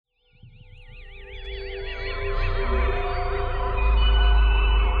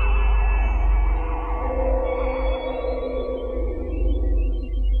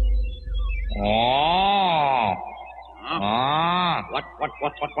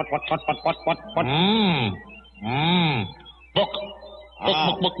Book.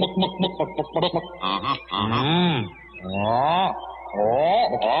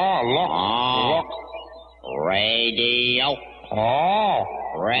 Look. Radio.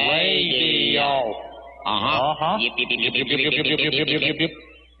 Radio. Yip, yip, yip, yip, yip, yip, yip, yip, yip, yip, yip.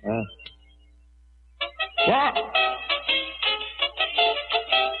 What?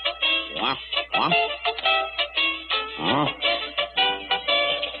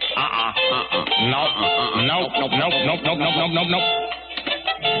 Nope.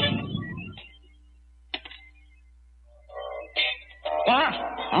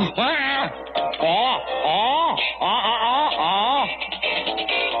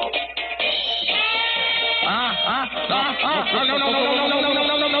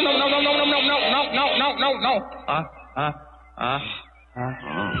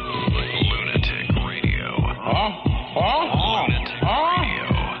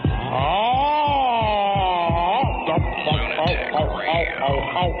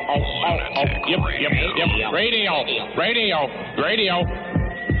 Lunatic Radio.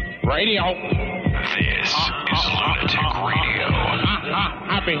 Radio. This is Lunatic Radio.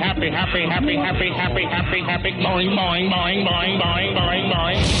 Happy. Boing.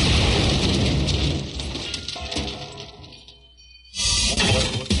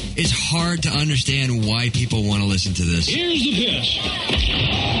 It's hard to understand why people want to listen to this. Here's the pitch.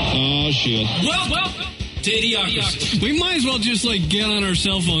 Oh, shit. Welcome to Idiocracy. We might as well just, get on our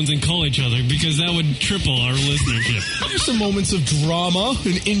cell phones and call each other, because that would triple our listenership. There's some moments of drama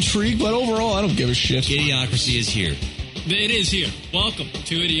and intrigue, but overall, I don't give a shit. Idiocracy is here. It is here. Welcome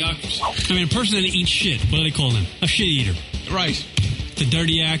to Idiocracy. I mean, a person that eats shit. What do they call them? A shit eater. Right. The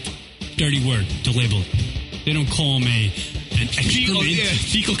dirty act, dirty word to label it. They don't call him an excrement.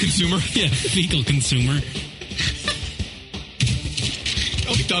 Fecal consumer. Yeah, fecal consumer.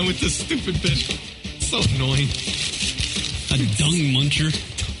 I'm done with this stupid bit. It's so annoying. A dung muncher.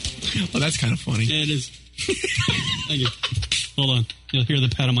 Oh, that's kind of funny. Yeah, it is. Thank you. Hold on. You'll hear the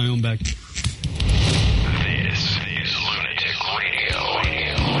pat on my own back. This is Lunatic Radio.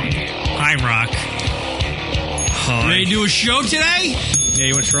 Hi, Rock. Hi. Ready to do a show today? Yeah,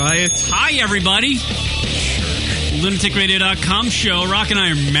 you want to try it? Hi, everybody. LunaticRadio.com show. Rock and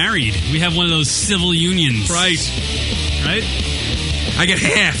I are married. We have one of those civil unions. Right. I get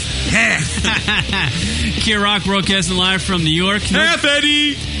half. Kier Rock broadcasting live from New York. Half,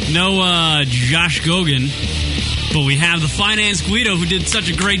 Eddie. No Josh Gogan. But we have the Finance Guido, who did such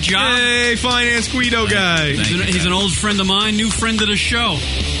a great job. Hey, Finance Guido guy. He's an old friend of mine, new friend of the show.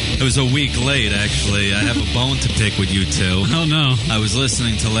 It was a week late, actually. I have a bone to pick with you two. Oh, no. I was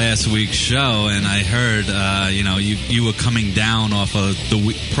listening to last week's show, and I heard, you were coming down off of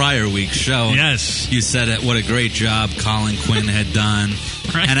the prior week's show. Yes. You said what a great job Colin Quinn had done.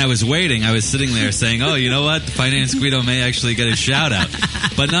 Right. And I was waiting. I was sitting there saying, oh, you know what? The Finance Guido may actually get a shout-out.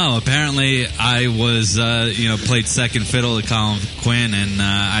 But no, apparently I was, played second fiddle to Colin Quinn, and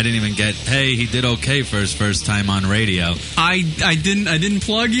I didn't even get, hey, he did okay for his first time on radio. I didn't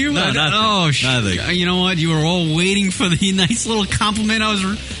plug you? No, nothing. Oh, nothing. You know what? You were all waiting for the nice little compliment I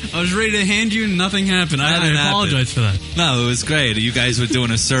was ready to hand you, and nothing happened. I apologize for that. No, it was great. You guys were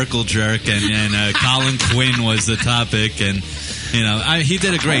doing a circle jerk, and Colin Quinn was the topic, and he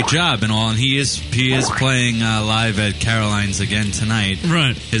did a great job and all, and he is playing live at Caroline's again tonight.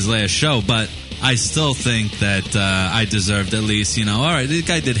 Right. His last show, but I still think that I deserved at least, all right, the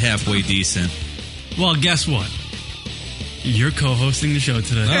guy did halfway decent. Well, guess what? You're co-hosting the show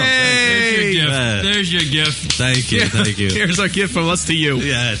today. Oh, hey! There's your gift. Thank you. Here's our gift from us to you.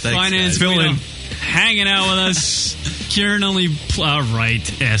 Yeah, thanks. Finance Guido hanging out with us. Kieran only... right,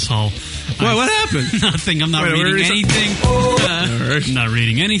 asshole. What happened? Nothing. I'm not reading anything. I'm not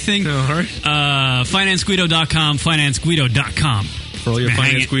reading anything. All right. FinanceGuido.com, FinanceGuido.com. For all your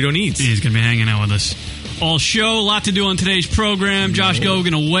Finance Guido needs. He's going to be hanging out with us all show. A lot to do on today's program. Josh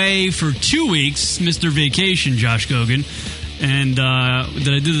Gogan away for 2 weeks. Mr. Vacation, Josh Gogan. And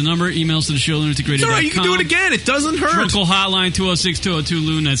did I do the number? Emails to the show, lunaticradio.com. It's all right, you can do it again. It doesn't hurt. Trickle hotline,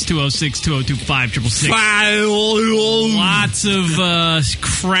 206-202-LUN. That's 206-202-5666. Lots of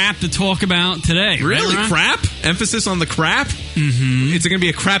crap to talk about today. Really? Right, crap? Emphasis on the crap? Mm-hmm. Is it going to be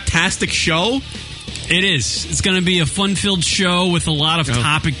a craptastic show? It is. It's going to be a fun-filled show with a lot of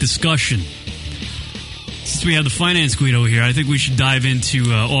topic discussion. Since we have the Finance Guido here, I think we should dive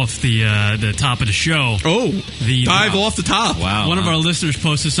into off the top of the show. Oh, dive off the top. Wow. One of our listeners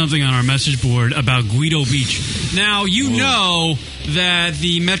posted something on our message board about Guido Beach. Now, you know that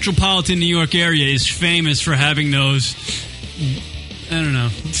the metropolitan New York area is famous for having those I don't know.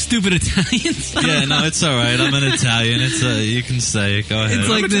 Stupid Italians. Yeah, no, it's all right. I'm an Italian. It's you can say it. Go ahead. It's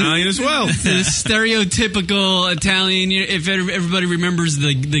like I'm Italian as well. The stereotypical Italian. If everybody remembers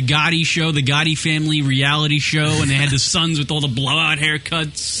the Gotti show, the Gotti family reality show, and they had the sons with all the blowout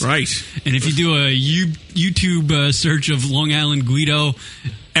haircuts. Right. And if you do a YouTube search of Long Island Guido,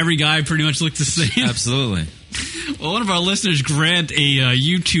 every guy pretty much looked the same. Absolutely. Well, one of our listeners, Grant, a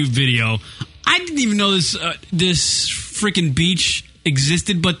YouTube video. I didn't even know this freaking beach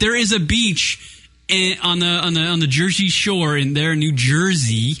existed, but there is a beach on the Jersey Shore in New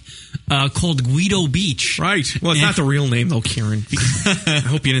Jersey called Guido Beach. Right. Well, it's not the real name though, Kieran. I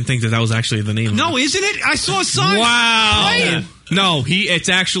hope you didn't think that was actually the name. No, isn't it? I saw a sign. Wow. No, it's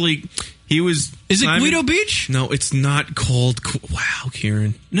actually. He was. Is it Guido Beach? No, it's not called. Wow,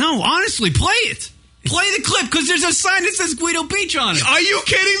 Kieran. No, honestly, play it. Play the clip because there's a sign that says Guido Beach on it. Are you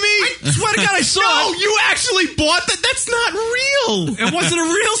kidding me? I swear to God, I saw No, it. you actually bought that? That's not real. It wasn't a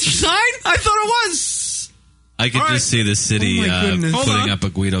real sign? I thought it was. I could just see the city Oh my goodness. putting Hold on. up a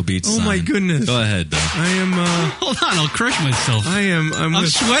Guido Beach sign. Oh my goodness. Go ahead, though. I am. Hold on, I'll crush myself. I'm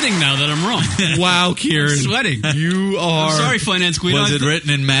sweating now that I'm wrong. Wow, Kieran. I'm sweating. You are. I'm sorry, Finance Guido. Was it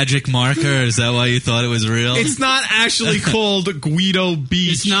written in magic marker? Is that why you thought it was real? It's not actually called Guido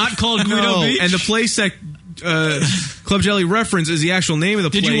Beach. It's not called Guido No. Beach? And the place that Club Jelly reference is the actual name of the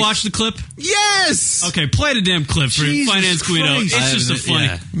place. Did you watch the clip? Yes! Okay, play the damn clip for Jesus Finance Guido. Christ. It's just a funny.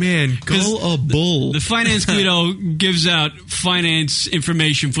 Yeah. Man, go a bull. The Finance Guido gives out finance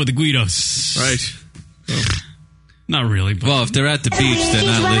information for the Guidos. Right. Not really, but Well, if they're at the beach, they're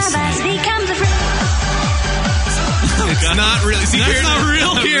not listening. It's not really. See, that's Kieran, not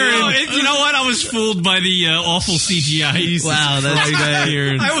real. Kieran. No, you know what? I was fooled by the awful CGI. Wow, that's great.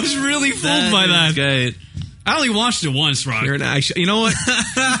 Kieran. I was really fooled by that. Great. I only watched it once, Rock. Kieran, you know what?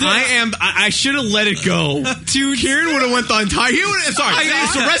 I should have let it go. Dude, Kieran would have went the entire.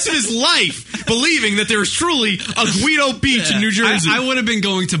 It's the rest of his life believing that there's truly a Guido Beach in New Jersey. I would have been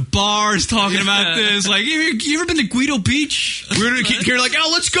going to bars talking about this. Like, you ever been to Guido Beach? Kieran like,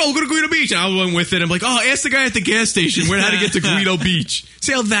 let's go to Guido Beach. And I went with it. I'm like, ask the guy at the gas station how to get to Guido Beach.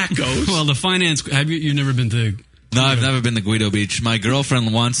 See how that goes. Well, the finance. You've never been to? No, I've never been to Guido Beach. My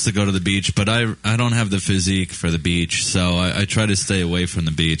girlfriend wants to go to the beach, but I don't have the physique for the beach, so I try to stay away from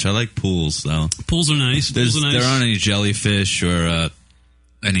the beach. I like pools, though. Pools are nice. There aren't any jellyfish or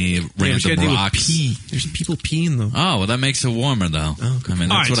any random rocks. Pee. There's people peeing though. Oh, well, that makes it warmer, though. I mean,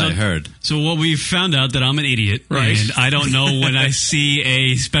 that's what I heard. So what we found out that I'm an idiot, Right. and I don't know when I see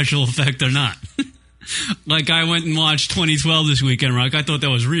a special effect or not. Like I went and watched 2012 this weekend, Rock. I thought that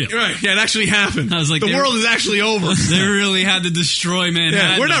was real. Right, yeah, it actually happened. I was like, the world is actually over. They really had to destroy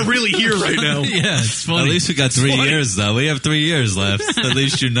Manhattan. Yeah, we're not really here right now. Yeah, it's funny. At least we got 3 years, though. We have 3 years left. At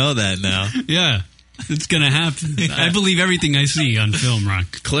least you know that now. Yeah, it's going to happen. I believe everything I see on film,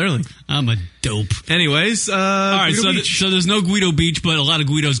 Rock. Clearly. I'm a dope. Anyways, all right, Guido so there's no Guido Beach, but a lot of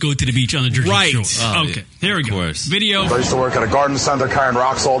Guidos go to the beach on the Jersey Right. Shore. Oh, Okay, yeah, here we of go. course. Video. I used to work at a garden center carrying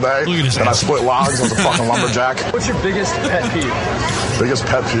rocks all day. Look at this Then I guy. split logs. I was a fucking lumberjack. What's your biggest pet peeve? Biggest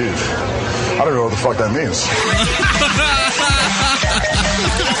pet peeve. I don't know what the fuck that means.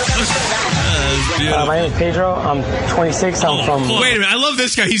 My name is Pedro. I'm 26. I'm from... Wait a minute, I love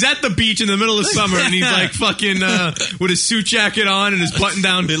this guy. He's at the beach in the middle of summer, and he's like fucking with his suit jacket on and his button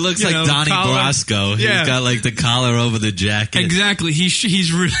down. It looks like Donnie collar. Brasco. Yeah. He's got like the collar over the jacket. Exactly.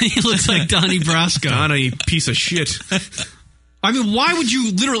 He's really he looks like Donnie Brasco. Donnie, piece of shit. I mean, why would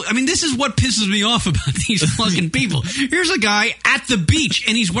you literally... I mean, this is what pisses me off about these fucking people. Here's a guy at the beach,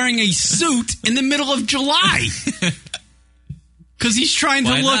 and he's wearing a suit in the middle of July. Because he's trying to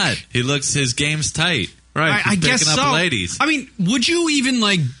Why look... not? He looks, his game's tight. Right. I He's guess picking so. up ladies. I mean, would you even,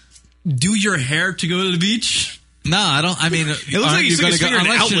 like, do your hair to go to the beach? No, I don't. I mean, It looks like he's sticking his finger in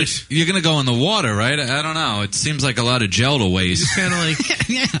an outlet. You're going to go in the water, right? I don't know. It seems like a lot of gel to waste. It's kind of like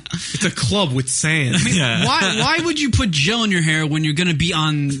Yeah. it's a club with sand. Yeah. Why would you put gel in your hair when you're going to be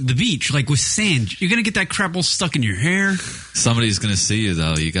on the beach, like with sand? You're going to get that crap all stuck in your hair. Somebody's going to see you,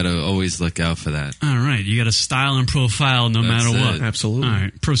 though. You got to always look out for that. All right, you got a style and profile no That's matter what. it. Absolutely. All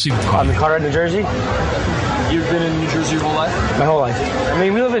right, proceed with the I'm in Conrad, New Jersey. You've been in New Jersey your whole life? My whole life. I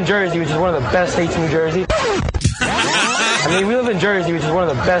mean, we live in Jersey, which is one of the best states in New Jersey. When you live in Jersey, which is one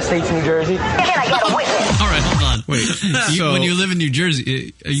of the best states in New Jersey. All right, hold on. Wait. So, when you live in New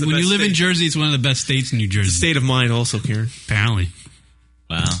Jersey, when you best live in state. Jersey, it's one of the best states in New Jersey. state of mind, also, Kieran. Apparently.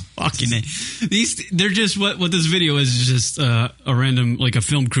 Wow. Fucking A. They're just what this video is just a random, like a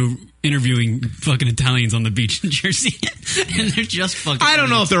film crew interviewing fucking Italians on the beach in Jersey. And they're just fucking. I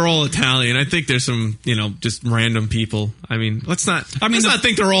don't know if they're all Italian. I think there's some, just random people. I mean, let's not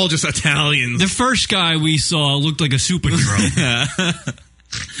think they're all just Italians. The first guy we saw looked like a superhero.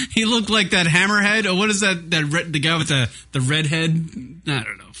 He looked like that Hammerhead, or what is that? The guy with the red head? I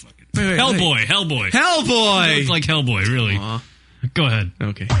don't know. Fucking Hellboy. Hellboy. He looked like Hellboy, really. Go ahead.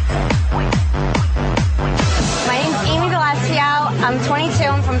 Okay. My name's Amy Gillespio. I'm 22.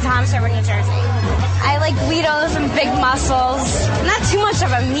 I'm from Toms River, New Jersey. I like Guidos and big muscles. Not too much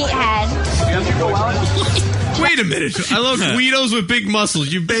of a meathead. Wait a minute. I love Guidos with big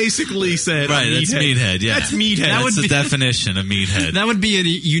muscles. You basically said right. That's meathead. Yeah, that's meathead. That's the definition of meathead. That would be a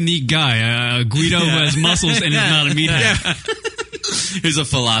unique guy. A Guido who has muscles and is not a meathead. Yeah. He's a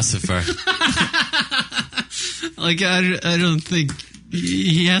philosopher. Like I don't think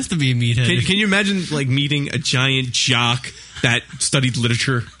he has to be a meathead. Can you imagine meeting a giant jock that studied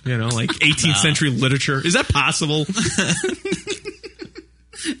literature? 18th century literature. Is that possible?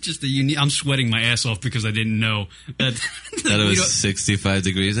 Just a unique. I'm sweating my ass off because I didn't know that it was 65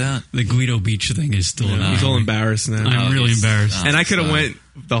 degrees out. The Guido Beach thing is still. He's all embarrassed now. I'm really embarrassed, and I could have went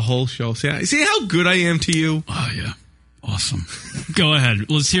the whole show. See how good I am to you. Oh yeah, awesome. Go ahead.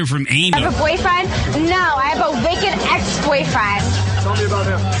 Let's hear from Amy. I have a boyfriend? No, I have a wicked ex-boyfriend. Tell me about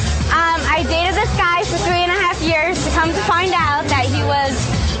him. I dated this guy for 3.5 years to come to find out that he was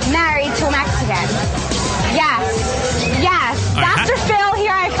married to a Mexican. Yes. Dr. Phil,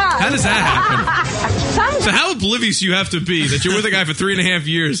 here I come. How does that happen? So how oblivious you have to be that you're with a guy for 3.5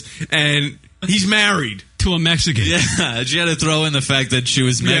 years and he's married to a Mexican? Yeah, she had to throw in the fact that she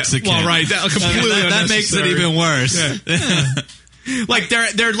was Mexican. Yeah, well, right. That makes it even worse. Yeah. Like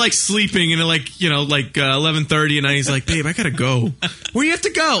they're like sleeping and they're like 11:30 and he's like, babe, I gotta go. Where do you have to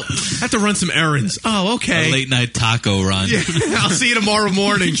go? I have to run some errands. Oh, okay. A late night taco run. Yeah, I'll see you tomorrow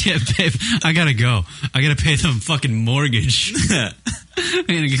morning. Yeah, babe, I gotta go. I gotta pay the fucking mortgage. I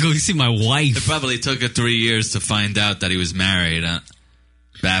gotta go see my wife. It probably took her 3 years to find out that he was married.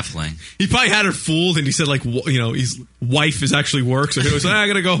 Baffling. He probably had her fooled and he said his wife is actually work. So he was like, I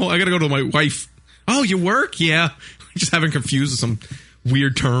gotta go to my wife. Oh, you work? Yeah. Just having confused with some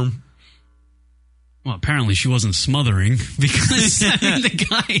weird term. Well, apparently she wasn't smothering because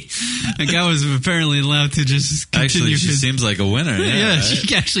the guy was apparently allowed to just continue. Actually, she seems like a winner. Yeah, right?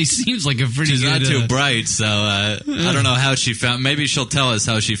 She actually seems like a pretty She's good... not too bright, so I don't know how she found... Maybe she'll tell us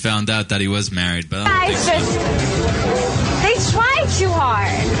how she found out that he was married, but I don't think so. They try too hard.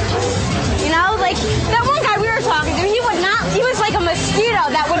 That one guy we were talking to, he was like a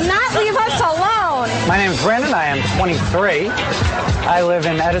mosquito that would not leave us alone. My name is Brandon. I am 23. I live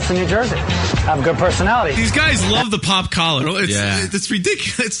in Edison, New Jersey. I have a good personality. These guys love the pop collar. It's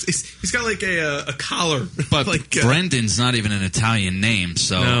ridiculous. He's got like a collar. But Brendan's not even an Italian name,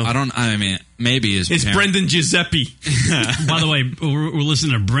 so no. Maybe it's Brendan Giuseppe. By the way, we're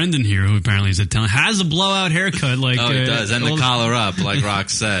listening to Brendan here, who apparently is Italian. Has a blowout haircut. He does. And the collar up, like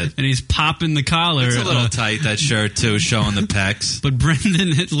Rock said. And he's popping the collar. It's a little tight, that shirt, too, showing the pecs. But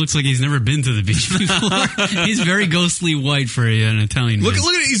Brendan, it looks like he's never been to the beach before. He's very ghostly white for an Italian Look man.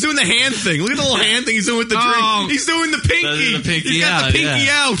 at it. He's doing the hand thing. Look at the little hand thing he's doing with the drink. He's doing the pinky. He's got the pinky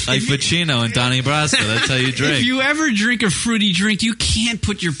out. Like Pacino and Donnie Brasco. That's how you drink. If you ever drink a fruity drink, you can't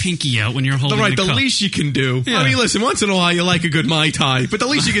put your pinky out when you're holding the cup. least you can do. Yeah. I mean, listen, once in a while you like a good Mai Tai, but the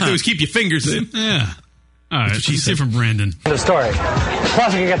least you can do is keep your fingers in. Yeah. All right. Let's hear from Brandon. The story.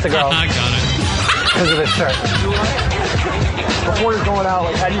 Plus, you can get the girl. I got it. Because of this shirt. Before you're going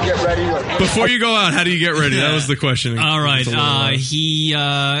out, how do you get ready? Before you go out, how do you get ready? That was the question. All right.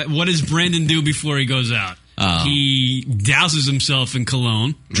 What does Brandon do before he goes out? He douses himself in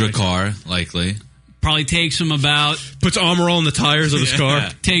cologne. Dracar, likely. Probably takes him about... Puts Armor All in the tires of his car.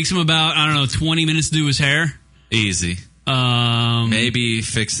 Takes him about, 20 minutes to do his hair. Easy. Maybe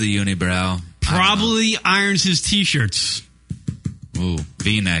fix the unibrow. Probably irons his T-shirts. Ooh,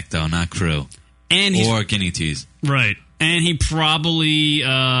 V-neck, though, not crew. Or guinea tees. Right. And he probably...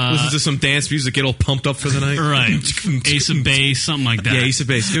 listens to some dance music, get all pumped up for the night. Right. Ace of Base, something like that. Yeah, Ace of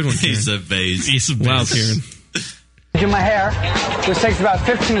Base. Good one, Kieran. Ace of Base. Ace of Base. Wow, Kieran. Do my hair, which takes about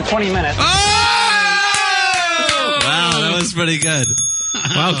 15 to 20 minutes. Wow, that was pretty good.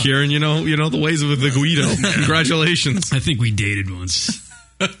 Wow, Kieran, you know the ways of the Guido. Congratulations. I think we dated once.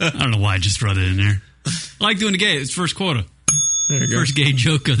 I don't know why I just threw it in there. I like doing the gay. It's first quarter. There you go. First gay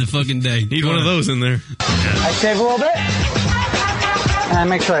joke of the fucking day. Need one of those in there. I shave a little bit, and I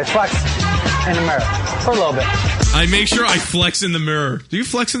make sure I flex in the mirror for a little bit. I make sure I flex in the mirror. Do you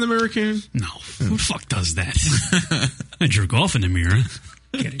flex in the mirror, Kieran? No. Who the fuck does that? I jerk off in the mirror.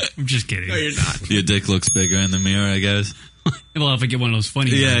 I'm just kidding. No, you're not. Your dick looks bigger in the mirror, I guess. Well, if I get one of those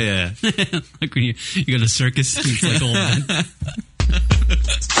funny ones. Yeah. Like when you go to circus, it's like all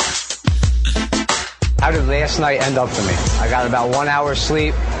How did last night end up for me? I got about 1 hour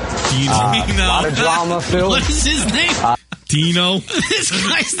sleep. A lot of drama filled. What is his name? Dino. This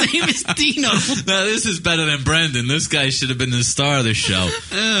guy's name is Dino. No, this is better than Brendan. This guy should have been the star of the show.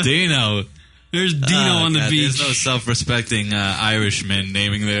 Dino. There's Dino on the beach. There's no self-respecting Irishman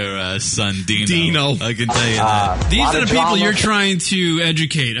naming their son Dino. Dino. I can tell you that. These are the people you're trying to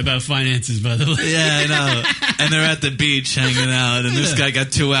educate about finances, by the way. Yeah, I know. And they're at the beach hanging out, and this guy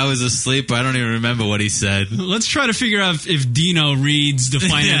got 2 hours of sleep. I don't even remember what he said. Let's try to figure out if Dino reads the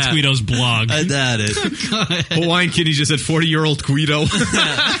Finance Guido's blog. I doubt it. Hawaiian Kitty just said 40-year-old Guido.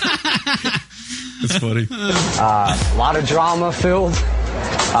 That's funny. A lot of drama filled.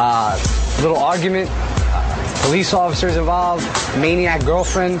 Little argument. Police officers involved. Maniac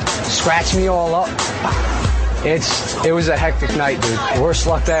girlfriend. Scratched me all up. It was a hectic night, dude. Worst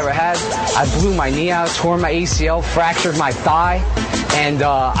luck I ever had. I blew my knee out, tore my ACL, fractured my thigh, and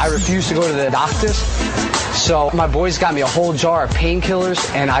I refused to go to the doctors. So my boys got me a whole jar of painkillers,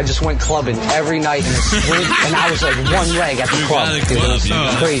 and I just went clubbing every night in a sprint, and I was like one leg at the club. Dude, it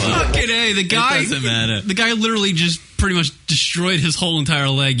was crazy. Fucking A, the guy. It doesn't matter. The guy literally just pretty much destroyed his whole entire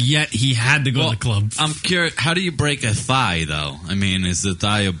leg, yet he had to go to the club. I'm curious, how do you break a thigh, though? I mean, is the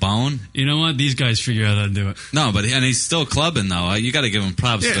thigh a bone? You know what? These guys figure out how to do it. No, but and he's still clubbing, though. You got to give him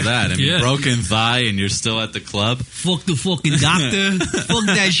props for that. I mean, broken thigh and you're still at the club? Fuck the fucking doctor. Fuck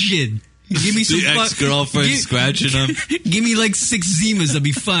that shit. Give me some the ex-girlfriend scratching him. Give me like 6 Zimas, I'll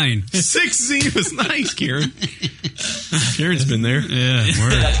be fine. 6 Zimas, nice, Karen. Karen's been there. Yeah,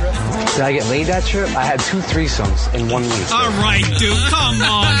 word. Did I get laid that trip? I had 2 threesomes in 1 week. All right, dude, come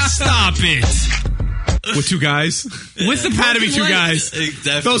on, stop it. With 2 guys? With the had to be 2 guys.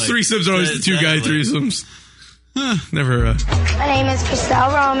 Definitely. Those threesomes are always the 2 guy threesomes. Never. My name is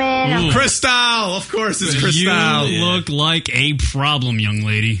Christelle Roman. Cristal, of course, it's Cristal. You look like a problem, young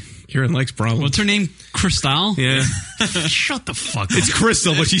lady. Karen likes problems. What's her name? Cristal? Yeah. Shut the fuck up. It's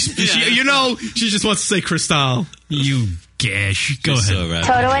Crystal, but she just wants to say Cristal. You gash. Go ahead. So right.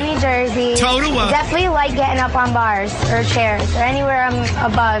 Totowa, New Jersey. Totowa. Definitely like getting up on bars or chairs or anywhere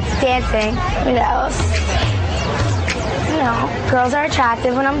I'm above dancing. What else? You know, girls are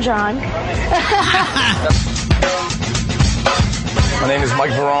attractive when I'm drunk. My name is Mike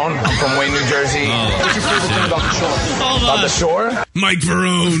Verone. I'm from Wayne, New Jersey. What's your favorite thing about the shore? About the shore? Mike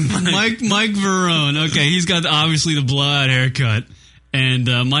Verone. Mike Verone. Okay, he's got obviously the blowout haircut. And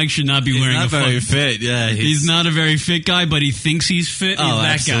Mike should not be wearing not a very fit, yeah. He's not a very fit guy, but he thinks he's fit. He's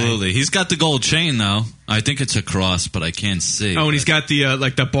that absolutely. guy. He's got the gold chain, though. I think it's a cross, but I can't see. Oh, and he's got the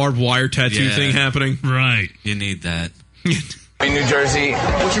like the barbed wire tattoo thing happening. Right. You need that. In New Jersey.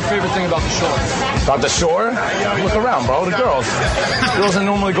 What's your favorite thing about the shore? About the shore? Look around, bro. The girls. Girls I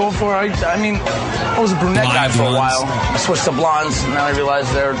normally go for. I mean, I was a brunette guy for a while. I switched to blondes. Now I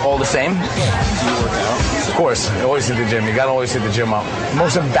realize they're all the same. Of course. You always hit the gym. You got to always hit the gym up. The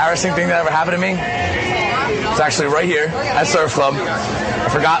most embarrassing thing that ever happened to me, it's actually right here at Surf Club. I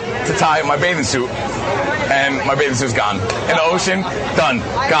forgot to tie my bathing suit. And my bathing suit's gone. In the ocean, done,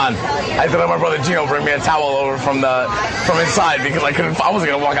 gone. I had to let my brother Gino bring me a towel over from inside because I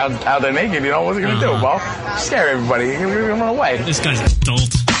wasn't gonna walk out there naked. You know, what was I gonna do? Well, scare everybody. You're gonna run away. This guy's an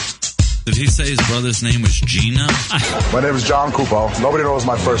adult. Did he say his brother's name was Gina? My name is John Cupo. Nobody knows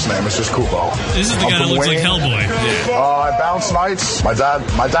my first name. It's just Cupo. This is the guy that looks like Hellboy. Yeah. I bounce nights. My dad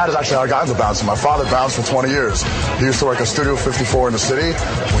is actually how I got into bouncing. My father bounced for 20 years. He used to work at Studio 54 in the city.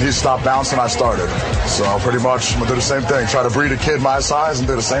 When he stopped bouncing, I started. So pretty much I'm gonna do the same thing. Try to breed a kid my size and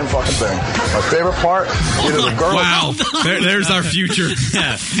do the same fucking thing. My favorite part, either the girl. Wow, there's our future.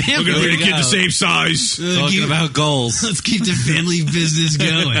 Yeah. We're gonna breed a kid the same size. Talking about goals. Let's keep the family business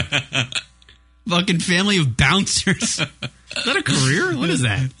going. Fucking family of bouncers. Is that a career? What is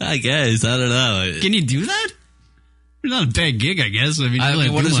that? I guess. I don't know. Can you do that? It's not a bad gig, I guess. I mean,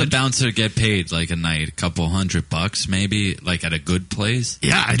 what does a bouncer get paid like a night? A couple $100 maybe? Like at a good place?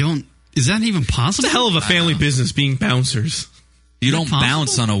 Yeah, I don't... Is that even possible? It's a hell of a family business being bouncers. You don't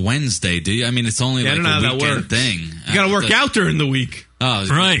bounce on a Wednesday, do you? I mean, it's only like a weekend thing. You gotta work out during the week. Oh,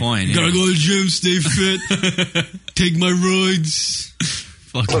 that's a good point. You gotta go to the gym, stay fit, take my rides.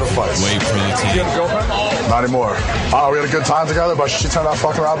 Little fights. Whey protein. Not anymore. We had a good time together, but she turned out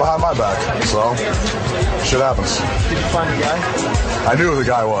fucking around behind my back. So, shit happens. Did you find the guy? I knew who the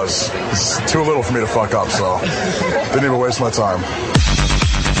guy was. It's too little for me to fuck up, so didn't even waste my time. I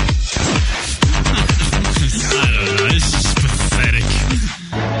don't know. This is pathetic.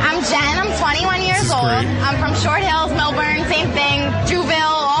 I'm Jen. I'm 21 years old. I'm from Short Hills, Melbourne. Same thing. Juville.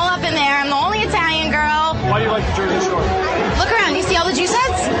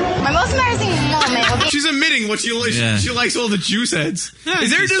 what she likes. Yeah. She likes all the juice heads. Yeah,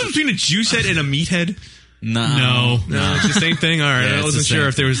 Is there a it's difference between a juice head and a meathead? No. No, it's the same thing. All right, Yeah, I it's wasn't the same sure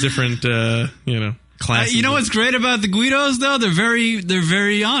if there was different, classes. You know what's great about the Guidos though? They're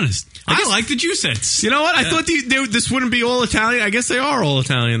very honest. I like the juice heads. You know what? I thought this wouldn't be all Italian. I guess they are all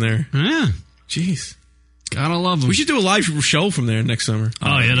Italian there. Yeah. Jeez. Gotta love them. We should do a live show from there next summer.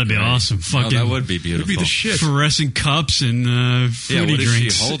 Oh, yeah, that'd be awesome. Fucking, that would be beautiful. It'd be the shit. Fluorescent cups and fruity what is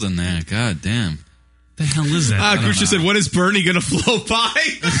drinks. she holding there? God damn. The hell is that? Gooch just said, when is Bernie going to float by?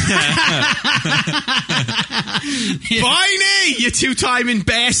 Barney, you two-timing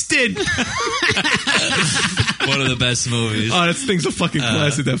bastard. One of the best movies. Oh, that thing's a fucking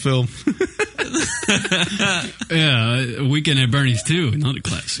classic, that film. Yeah, Weekend at Bernie's too. Another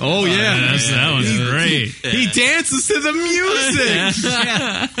classic. Oh, yeah. That was great. He dances to the music.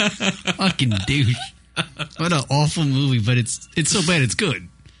 Yeah. Fucking douche. What an awful movie, but it's so bad it's good.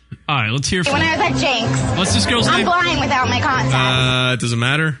 All right, let's hear from When I was at Jenks. What's this girl's I'm name? blind without my contacts. Doesn't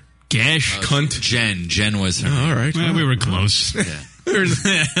matter. Gash. Cunt. Jen was her. All right. Well, we were close.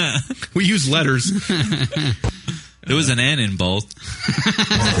 We use letters. There was an N in both.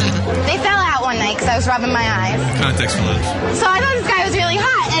 They fell out one night because I was rubbing my eyes. Context for letters. So I thought this guy was really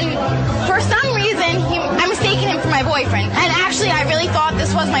hot, and for some reason, I mistaken him for my boyfriend. And actually, I really thought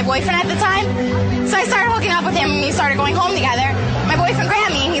this was my boyfriend at the time. So I started hooking up with him, and we started going home together. My boyfriend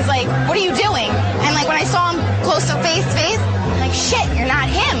grabbed me, and he's like, "What are you doing?" And like when I saw him close to face to face, I'm like, "Shit, you're not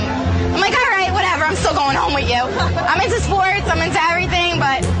him." I'm like, "All right, whatever. I'm still going home with you." I'm into sports, I'm into everything,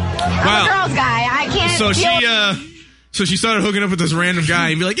 but I'm a girl's guy. I can't. So she started hooking up with this random guy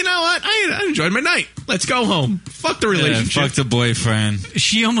and be like, you know what? I enjoyed my night. Let's go home. Fuck the relationship. Yeah, fuck the boyfriend.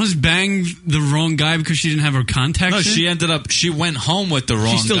 She almost banged the wrong guy because she didn't have her contacts. No, she went home with the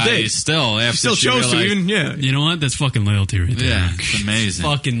wrong still guy. did. After she still chose to even, yeah. You know what? That's fucking loyalty right there. Yeah, it's amazing.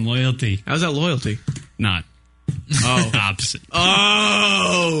 Fucking loyalty. How's that loyalty? Not. Oh. Opposite.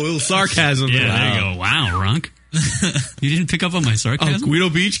 Oh, a little sarcasm. Yeah, Wow. there you go. Wow, Ronk. You didn't pick up on my sarcasm? Oh, Guido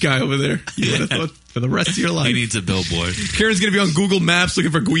Beach guy over there. You would have thought for the rest of your life. He needs a billboard. Karen's going to be on Google Maps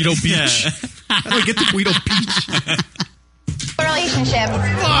looking for Guido Beach. How do I get to Guido Beach? Relationship.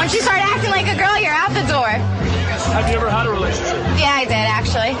 Once you start acting like a girl, you're out the door. Have you ever had a relationship? Yeah, I did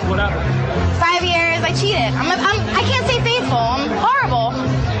actually. What happened? 5 years. I cheated. I can't say faithful. I'm horrible.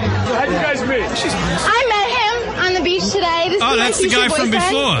 So how'd you guys meet? I met him on the beach today. This is my that's the future guy from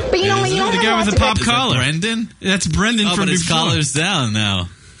boyfriend. before. But you know what? You don't The have guy with lots the of pop good- collar. Brendan? That's Brendan Oh, from but his before. collar's down now.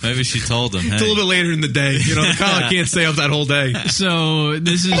 Maybe she told him. It's a little bit later in the day. You know, the collar can't stay up that whole day. So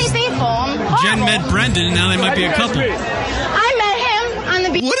this is Stay faithful. I'm horrible. Jen met Brendan, and now they might be a couple. I met him on the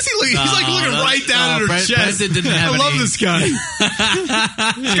beach. What is he looking? He's like looking right down at her chest. Brendan didn't have I love any- this guy.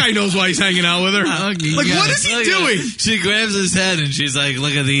 This guy knows why he's hanging out with her. Like, what is he Look at doing? it. She grabs his head and she's like,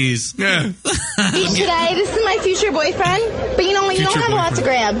 look at these. Yeah. Beach today. This is my future boyfriend. But you know what? You don't have a lot to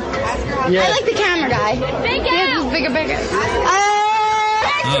grab. Yeah. I like the camera guy. Big ass. Bigger.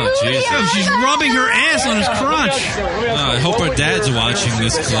 Oh, Jesus. Oh, she's rubbing her ass on his crotch. I hope her dad's watching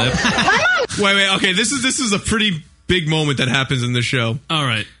this clip. Wait. Okay, this is a pretty big moment that happens in the show. All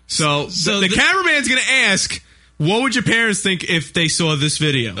right. So the cameraman's going to ask, what would your parents think if they saw this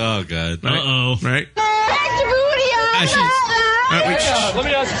video? Oh, God. Uh-oh. Right? Let me ask you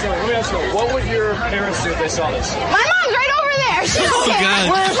something. What would your parents do if they saw this? My mom's right over there. She don't Oh, care.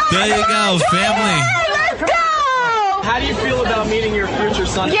 God. There you go. Family. Let's go. How do you feel about meeting your future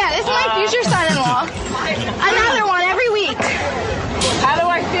son? Yeah, this is my future son-in-law. Another one every week. How do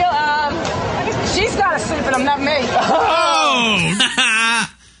I feel? She's got to sleep with him, not me. Oh!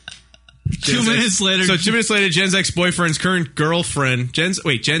 2 minutes later. So 2 minutes later, Jen's ex-boyfriend's current girlfriend, Jen's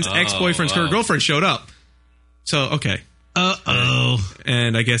ex-boyfriend's current girlfriend showed up. So, okay. Uh-oh.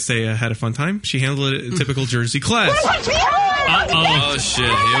 And I guess they had a fun time. She handled it in typical Jersey class. Oh, shit.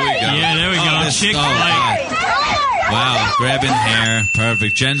 Here we go. Yeah, there we go. this- Chick fight. Wow. Grabbing hair.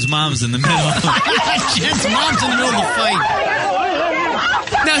 Perfect. Jen's mom's in the middle. Jen's mom's in the middle of the fight.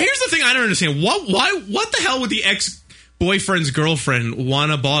 Now, here's the thing I don't understand. What the hell would the ex-boyfriend's girlfriend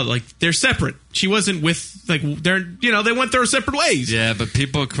want to bother? Like, they're separate. She wasn't with, like, they went their separate ways. Yeah, but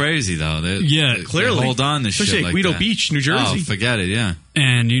people are crazy, though. They clearly. hold on to Especially shit at like Guido that. Beach, New Jersey. Oh, forget it, yeah.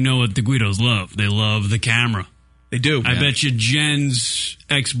 And you know what the Guidos love? They love the camera. They do. I bet you Jen's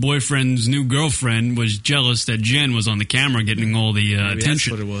ex-boyfriend's new girlfriend was jealous that Jen was on the camera getting all the Maybe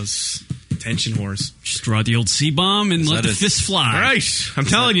attention. That's what it was. Attention whores. Just draw the old C-bomb and let the fist fly. All right. I'm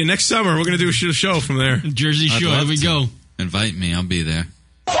telling you, next summer, we're going to do a show from there. Jersey I'd Shore, love here we to. go. Invite me. I'll be there.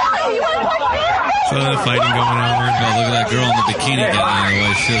 fighting going on. Oh, look at that girl in the bikini getting out of the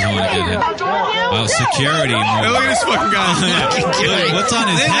way. She doesn't want to get hit. Wow, security. Hey, look at this fucking guy. What's on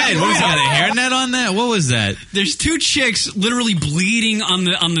his head? What, has he got a hairnet on that? What was that? There's two chicks literally bleeding on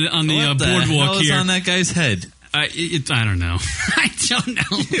the What the boardwalk hell is here. on that guy's head? I don't know. I don't know.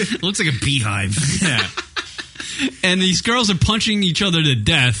 It looks like a beehive. Yeah. And these girls are punching each other to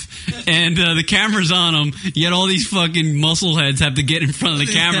death, and the camera's on them, yet all these fucking muscleheads have to get in front of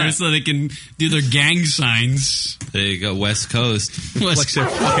the camera so they can do their gang signs. There you go, West Coast. Flex their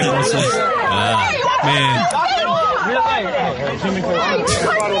fucking muscles. Man.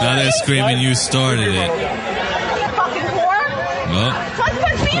 Now they're screaming, you started it. Fucking whore. Oh.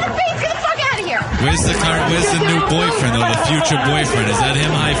 Punch me in the face. Get the fuck out of here. Where's the new boyfriend or the future boyfriend? Is that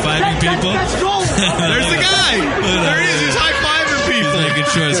him high-fiving people? There's the guy. There he is. He's high-fiving people. He's making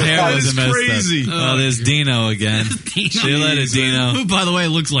sure his hair wasn't messed crazy. up. Oh, there's Dino again. See you later, Dino. Who, by the way,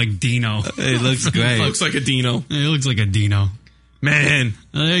 looks like Dino. He looks great. Looks like a Dino. He looks like a Dino. Man.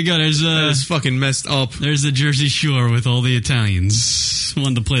 There you go. That's fucking messed up. There's the Jersey Shore with all the Italians.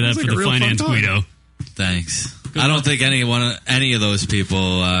 Wanted to play that for the Finance Guido. Thanks. I don't think any of those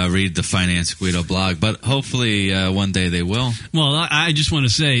people read the Finance Guido blog, but hopefully one day they will. Well, I just want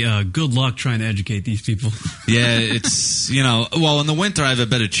to say good luck trying to educate these people. Yeah, it's, well, in the winter I have a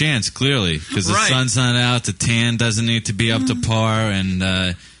better chance, clearly, because the sun's not out, the tan doesn't need to be up to par, and,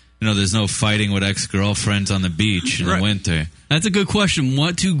 there's no fighting with ex-girlfriends on the beach in the winter. That's a good question.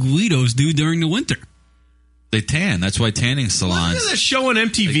 What do Guidos do during the winter? They tan. That's why tanning salons. Wasn't there a show on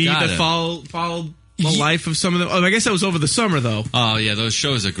MTV that followed the life of some of them? Oh, I guess that was over the summer, though. Oh, yeah, those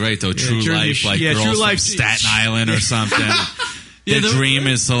shows are great, though. True Life, like True girls Life, from Staten Island or something. Yeah, Their dream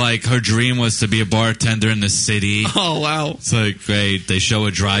is to, her dream was to be a bartender in the city. Oh, wow. It's great. They show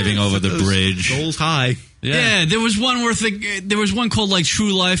her driving over the bridge. Goals high. Yeah, there was one there was one called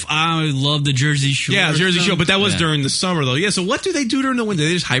True Life. I love the Jersey Shore. Yeah, Jersey Shore, but that was during the summer though. Yeah, so what do they do during the winter?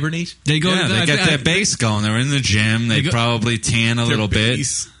 They just hibernate. They go. They get their base going. They're in the gym. They probably tan a little bit.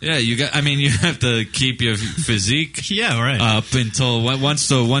 Yeah, you have to keep your physique. Up until once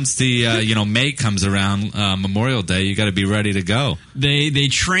the May comes around, Memorial Day. You got to be ready to go. They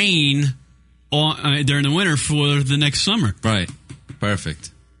train during the winter for the next summer. Right. Perfect.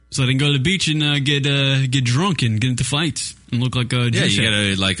 So they can go to the beach and get drunk and get into fights and look like a you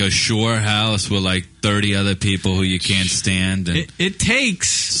get a shore house with 30 other people who you can't stand. And it takes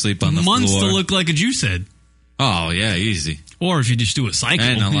sleep on the months floor. to look like a juice head. Oh yeah, easy. Or if you just do a cycle,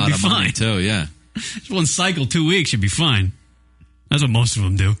 and a lot you'd of be money fine. too. Yeah, just one cycle, 2 weeks, you'd be fine. That's what most of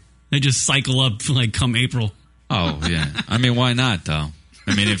them do. They just cycle up come April. Oh yeah, I mean why not though?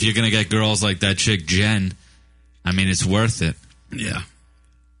 I mean if you're gonna get girls like that chick Jen, I mean it's worth it. Yeah.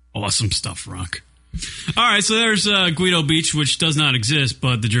 Awesome stuff, Rock. All right, so there's Guido Beach, which does not exist,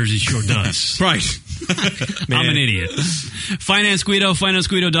 but the Jersey Shore does. Right. I'm an idiot. Finance Guido,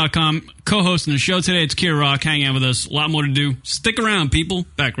 financeguido.com. Co-hosting the show today, it's Kier Rock. Hang out with us. A lot more to do. Stick around, people.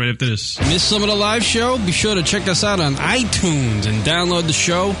 Back right after this. Miss some of the live show? Be sure to check us out on iTunes and download the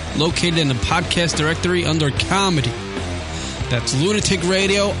show located in the podcast directory under Comedy. That's Lunatic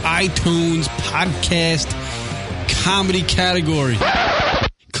Radio, iTunes, Podcast, Comedy category.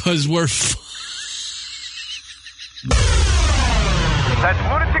 Because we're That's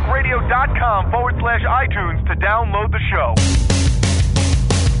lunaticradio.com/iTunes to download the show.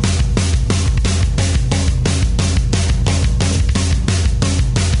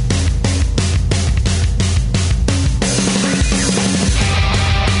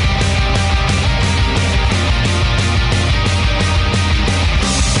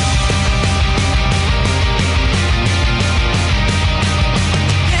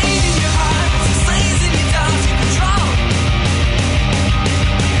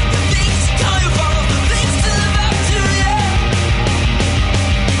 Things to come, you follow the things to live up to, yeah.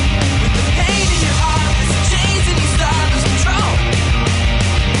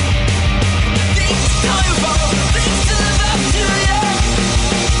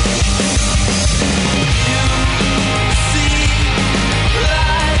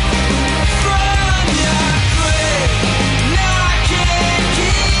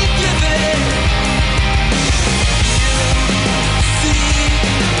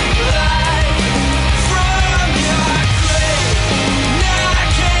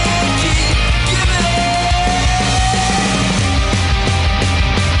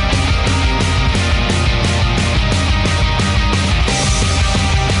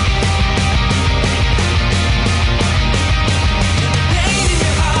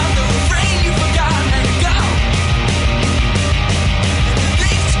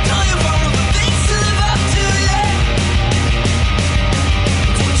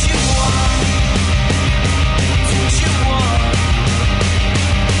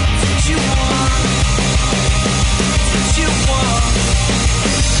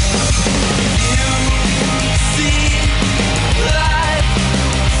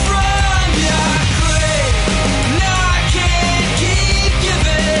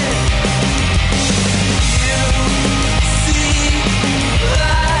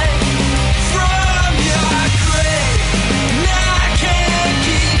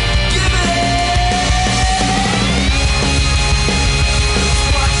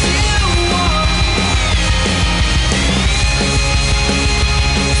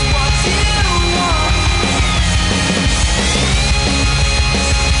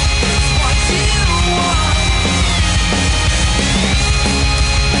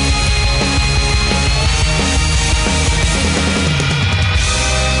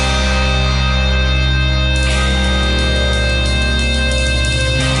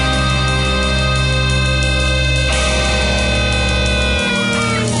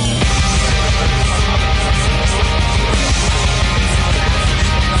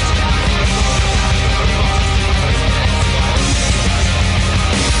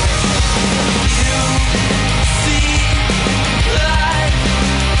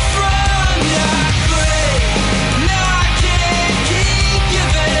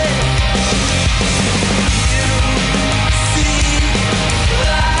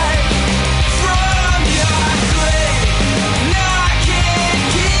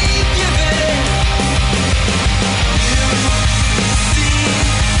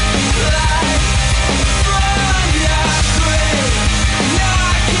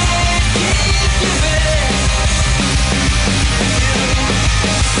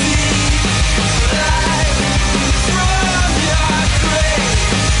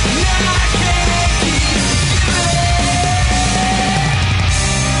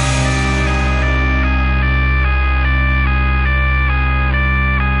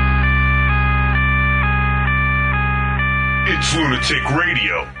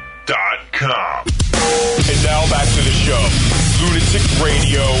 lunaticradio.com. And now back to the show. Lunatic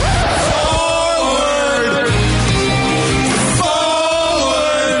Radio.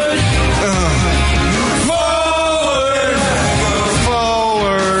 Forward!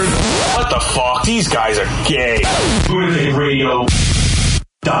 Forward! What the fuck? These guys are gay. lunaticradio.com.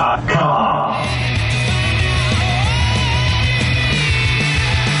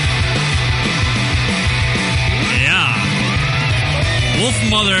 Wolf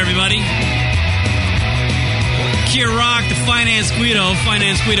Mother, everybody. Kia Rock, the Finance Guido,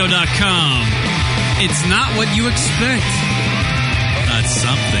 financeguido.com. It's not what you expect. Not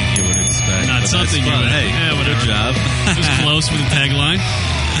something you would expect. Not something you would. Hey, whatever. good job. Just close with the tagline.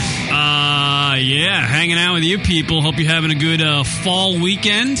 Hanging out with you people. Hope you're having a good fall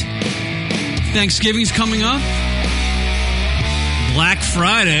weekend. Thanksgiving's coming up. Black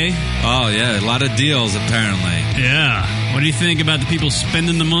Friday. Oh, yeah, a lot of deals, apparently. Yeah. What do you think about the people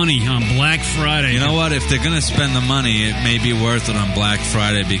spending the money on Black Friday? You know what? If they're going to spend the money, it may be worth it on Black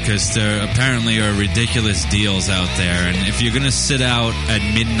Friday because there apparently are ridiculous deals out there. And if you're going to sit out at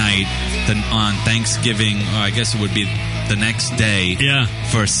midnight on Thanksgiving, or I guess it would be the next day,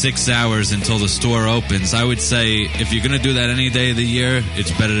 for 6 hours until the store opens, I would say if you're going to do that any day of the year,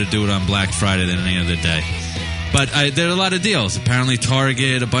 it's better to do it on Black Friday than any other day. But there are a lot of deals. Apparently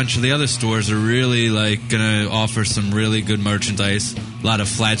Target, a bunch of the other stores are really going to offer some really good merchandise. A lot of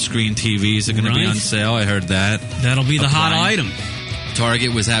flat screen TVs are going to be on sale. I heard that. That'll be the hot item.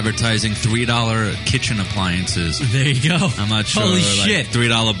 Target was advertising $3 kitchen appliances. There you go. I'm not sure. Holy shit.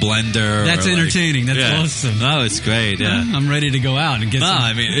 $3 blender. That's entertaining. That's awesome. No, it's great. Yeah. I'm ready to go out and get some.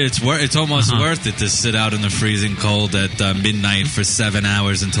 I mean, it's almost worth it to sit out in the freezing cold at midnight for 7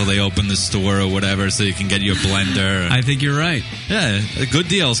 hours until they open the store or whatever so you can get your blender. I think you're right. Yeah, good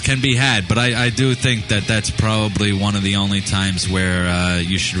deals can be had, but I do think that that's probably one of the only times where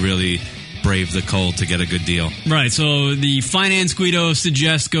you should really brave the cold to get a good deal. Right, so the Finance Guido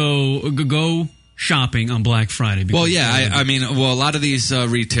suggests go shopping on Black Friday. Well, yeah, a lot of these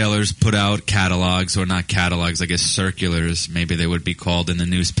retailers put out catalogs, or not catalogs, I guess circulars, maybe they would be called, in the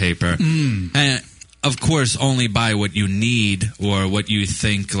newspaper. And of course, only buy what you need or what you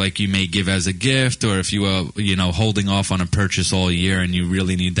think you may give as a gift, or if you are, holding off on a purchase all year and you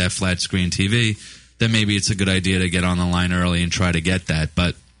really need that flat screen TV, then maybe it's a good idea to get on the line early and try to get that.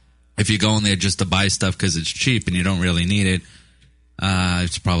 But if you go in there just to buy stuff because it's cheap and you don't really need it,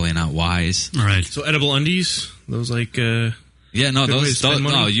 it's probably not wise. Right. So edible undies, those no,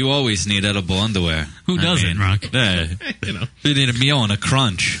 you always need edible underwear. Who doesn't, Rock? Yeah, you need a meal and a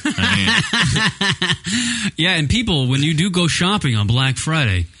crunch. Yeah, and people, when you do go shopping on Black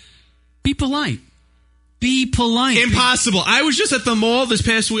Friday, be polite. Be polite. Impossible. I was just at the mall this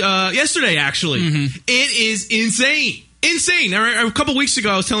past week, yesterday, actually. Mm-hmm. It is insane. Insane. A couple weeks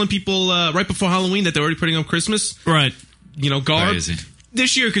ago, I was telling people right before Halloween that they're already putting up Christmas. Right. Garb. Crazy.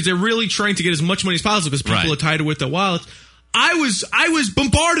 This year, because they're really trying to get as much money as possible because people are tied with their wallets. I was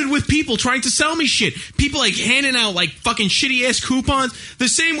bombarded with people trying to sell me shit. People handing out fucking shitty ass coupons. The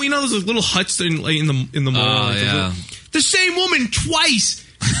same, those little huts in the mall. Oh, yeah. The same woman twice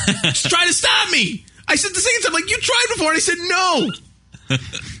tried to stop me. I said the second time, you tried before, and I said no.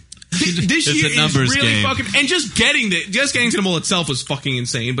 This year is really fucking, and just getting to the mall itself was fucking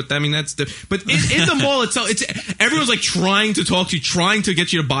insane. But that's but in the mall itself, everyone's trying to talk to you, trying to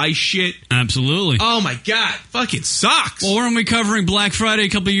get you to buy shit. Absolutely. Oh my god, fucking sucks. Well, weren't we covering Black Friday a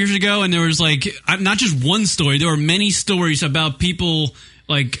couple of years ago? And there was not just one story. There were many stories about people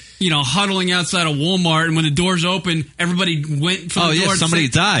huddling outside of Walmart, and when the doors opened, everybody went for the door. Somebody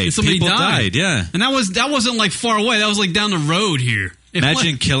died. People died. Yeah, and that wasn't far away. That was down the road here.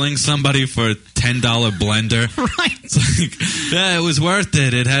 Imagine killing somebody for a $10 blender. Right. It's it was worth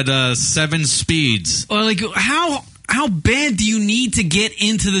it. It had 7 speeds. Or how bad do you need to get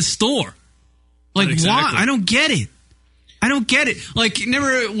into the store? Exactly. Why? I don't get it.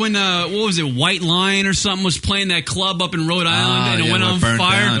 Never when what was it, White Lion or something was playing that club up in Rhode Island and it went on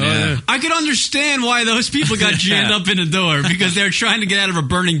fire. Down, I could understand why those people got jammed up in the door because they're trying to get out of a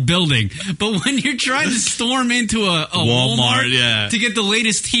burning building. But when you're trying to storm into a Walmart to get the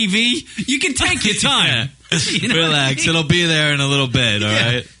latest TV, you can take your time. Relax, it'll be there in a little bit, all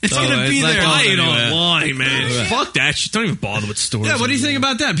right? It's going to be there. Buy it online, man. Fuck that shit. Don't even bother with stores. Yeah, what do you think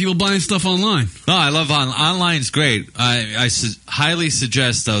about that? People buying stuff online? No, I love online's great. I highly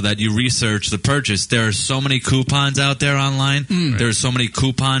suggest, though, that you research the purchase. There are so many coupons out there online. There are so many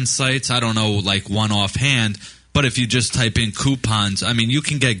coupon sites. I don't know, one offhand. But if you just type in coupons, you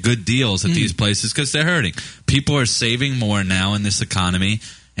can get good deals at these places because they're hurting. People are saving more now in this economy.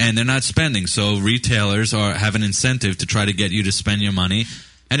 and they're not spending. So retailers have an incentive to try to get you to spend your money,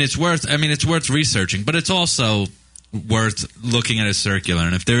 and it's worth researching, but it's also worth looking at a circular.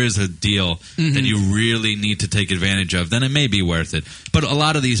 And if there is a deal that you really need to take advantage of, then it may be worth it. But a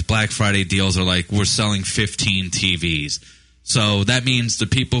lot of these Black Friday deals are like, we're selling 15 TVs. So that means the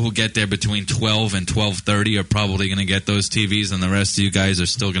people who get there between 12 and 12:30 are probably going to get those TVs, and the rest of you guys are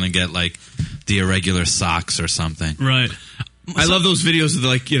still going to get like the irregular socks or something. Right. I love those videos of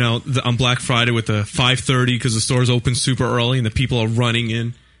like, on Black Friday with the 5:30 because the stores open super early and the people are running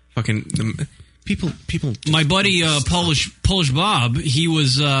in. People. My buddy Polish Bob, he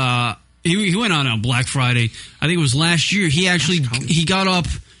was he went on Black Friday. I think it was last year. He got up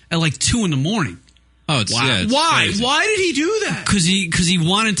at like 2 a.m. Oh, Why? Crazy. Why did he do that? Because he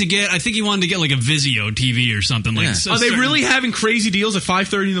wanted to get. I think he wanted to get like a Vizio TV or something like. Are they really having crazy deals at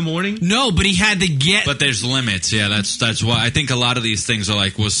 5:30 in the morning? No, but he had to get. But there's limits. Yeah, that's why I think a lot of these things are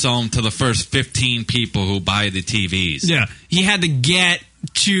like, we'll sell them to the first 15 people who buy the TVs. Yeah, he had to get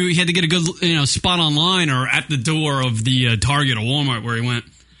a good spot online or at the door of the Target or Walmart where he went.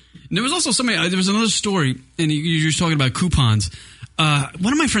 And there was also there was another story, and you were just talking about coupons.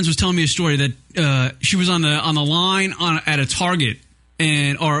 One of my friends was telling me a story that she was on the line at a Target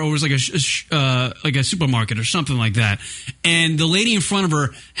or it was like a supermarket or something like that, and the lady in front of her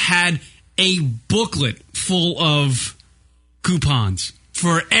had a booklet full of coupons.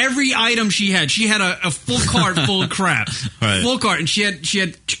 For every item she had a full cart full of crap, right. Full cart, and she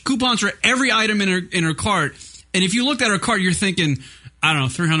had coupons for every item in her cart. And if you looked at her cart, you're thinking, I don't know,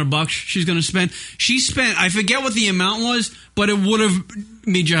 $300 she's going to spend. She spent, I forget what the amount was, but it would have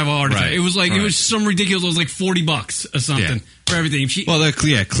made you have a heart attack. Right. It was like Right. it was some ridiculous. It was like $40 or something for everything. Well,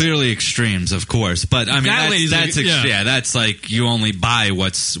 clearly extremes, of course. But I mean, that's like you only buy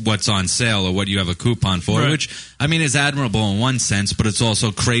what's on sale or what you have a coupon for, Right. which I mean is admirable in one sense, but it's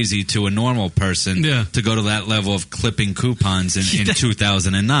also crazy to a normal person to go to that level of clipping coupons in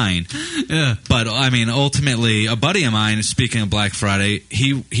 2009. Yeah. But I mean, ultimately, a buddy of mine, speaking of Black Friday,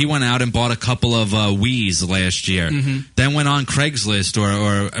 he went out and bought a couple of Wiis last year. Then went on Craigslist or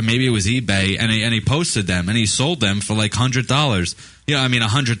maybe it was eBay, and he posted them and he sold them for like $100.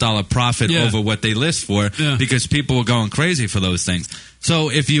 $100 profit over what they list for because people were going crazy for those things. So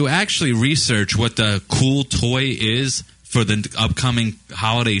if you actually research what the cool toy is for the upcoming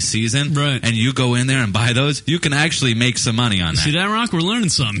holiday season, and you go in there and buy those, you can actually make some money on that. See that, Rock? We're learning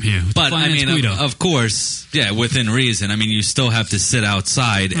something here. But I mean, of course, within reason. I mean, you still have to sit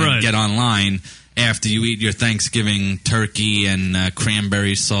outside and get online after you eat your Thanksgiving turkey and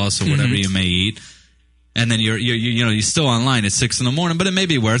cranberry sauce or whatever you may eat. And then you're still online at 6 a.m, but it may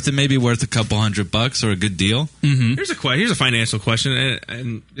be worth it. Maybe worth a couple $100 or a good deal. Here's a financial question,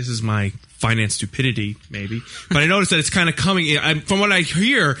 and this is my finance stupidity, maybe. But I noticed that it's kind of coming. From what I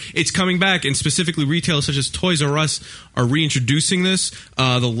hear, it's coming back, and specifically retailers such as Toys R Us are reintroducing this,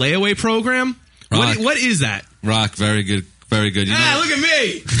 the layaway program. What is that? Rock, very good. Very good. Look at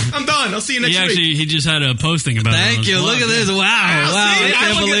me. I'm done. I'll see you next week. He just had a posting about it. Thank you. Look at this. Wow. I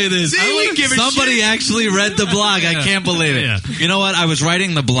can't believe this. Somebody actually read the blog. I can't believe it. Yeah. You know what? I was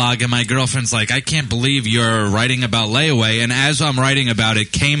writing the blog, and my girlfriend's like, I can't believe you're writing about layaway. And as I'm writing about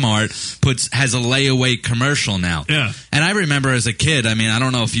it, Kmart has a layaway commercial now. Yeah. And I remember as a kid, I mean, I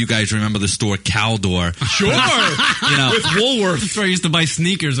don't know if you guys remember the store Caldor. Sure. With Woolworth. That's where I used to buy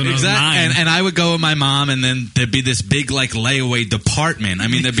sneakers when I was 9. And I would go with my mom, and then there'd be this big, like, layaway department. I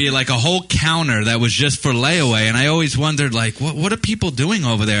mean, there'd be like a whole counter that was just for layaway, and I always wondered, like, what are people doing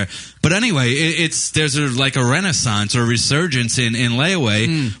over there? But anyway, there's a renaissance or resurgence in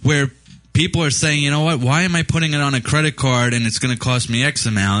layaway where people are saying, you know what, why am I putting it on a credit card and it's going to cost me X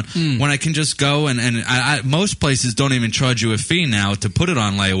amount when I can just go and most places don't even charge you a fee now to put it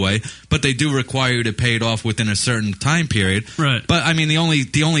on layaway, but they do require you to pay it off within a certain time period. Right. But I mean, the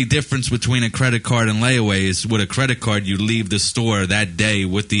only difference between a credit card and layaway is with a credit card, you leave the store that day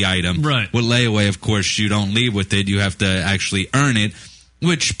with the item. Right. With layaway, of course, you don't leave with it. You have to actually earn it.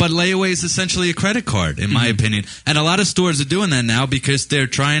 But layaway is essentially a credit card, in my opinion. And a lot of stores are doing that now because they're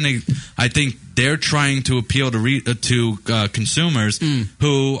trying to appeal to consumers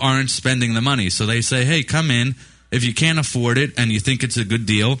who aren't spending the money. So they say, hey, come in. If you can't afford it and you think it's a good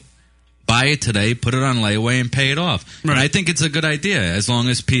deal, buy it today, put it on layaway, and pay it off. Right. And I think it's a good idea as long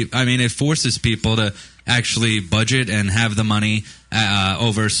as it forces people to actually budget and have the money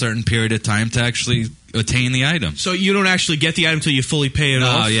over a certain period of time to actually attain the item. So you don't actually get the item until you fully pay it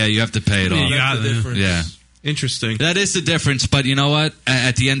off? Oh, yeah, you have to pay it off. That's the difference. Yeah. Interesting. That is the difference, but you know what?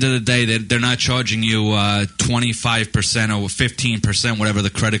 At the end of the day, they're not charging you 25% or 15%, whatever the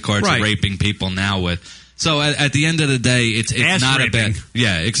credit cards are raping people now with. So at the end of the day, it's not raping. a bad.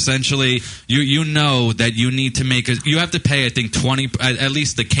 Yeah, essentially, you know that you need to make you have to pay. I think 20. At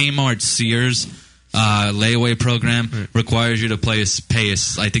least the Kmart Sears layaway program requires you to pay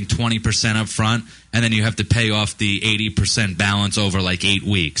I think 20% up front, and then you have to pay off the 80% balance over like 8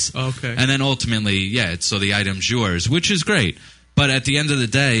 weeks. Okay, and then ultimately, so the item's yours, which is great. But at the end of the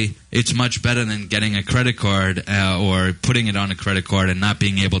day, it's much better than getting a credit card or putting it on a credit card and not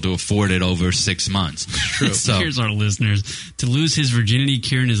being able to afford it over 6 months. True. So, here's our listeners. To lose his virginity,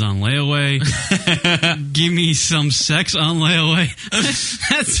 Kieran is on layaway. Give me some sex on layaway.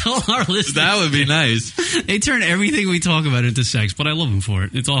 That's all our listeners. That would be nice. They turn everything we talk about into sex, but I love them for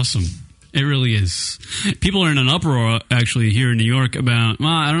it. It's awesome. It really is. People are in an uproar, actually, here in New York about,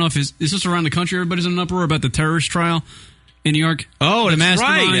 I don't know if is this around the country, everybody's in an uproar about the terrorist trial in New York. Oh, the that's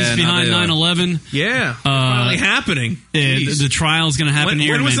masterminds behind 9/11. Yeah, finally happening. The trial is going to happen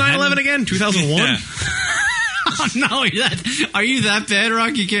here. When was 9/11 again? 2001. Oh, no, are you that bad,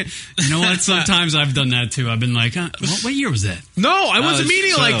 Rock? You can't. You know what? Sometimes I've done that too. I've been like, what year was that? No, I wasn't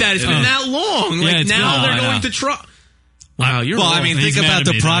meaning like that. It's been that long. Like now they're going to trial. Wow, you're wrong. I mean, think about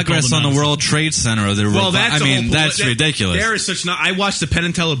the progress on the World Trade Center. That's ridiculous. There is such. I watched the Penn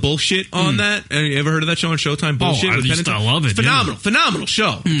and Teller bullshit on that. Have you ever heard of that show on Showtime? Bullshit. I love it. Phenomenal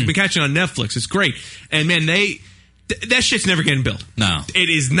show. You've been catching on Netflix. It's great. And man, that shit's never getting built. No, it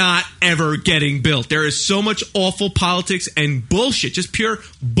is not ever getting built. There is so much awful politics and bullshit, just pure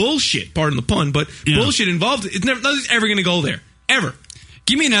bullshit. Pardon the pun, but bullshit involved. Nothing's ever going to go there ever.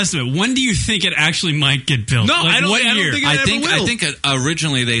 Give me an estimate. When do you think it actually might get built? No, I don't think it ever will. I think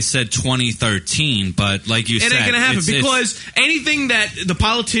originally they said 2013, but like you said, it ain't going to happen because anything that the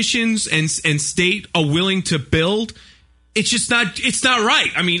politicians and state are willing to build, it's just not. It's not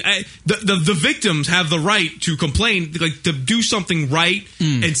right. I mean, the victims have the right to complain, like to do something right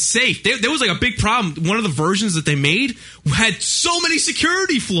and safe. There was like a big problem. One of the versions that they made had so many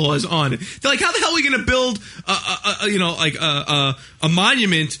security flaws on it. They're like, how the hell are we going to build a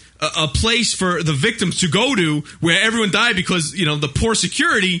monument, a place for the victims to go to where everyone died because the poor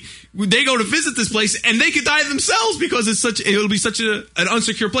security? They go to visit this place and they could die themselves because it'll be such an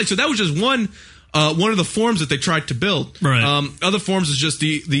unsecure place. So that was just one of the forms that they tried to build. Right. Other forms is just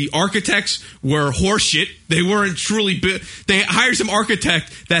the architects were horseshit. They weren't truly they hired some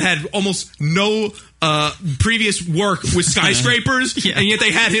architect that had almost no previous work with skyscrapers, and yet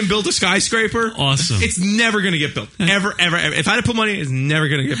they had him build a skyscraper. Awesome. It's never going to get built. Ever. If I had to put money, it's never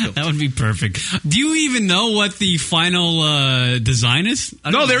going to get built. That would be perfect. Do you even know what the final design is?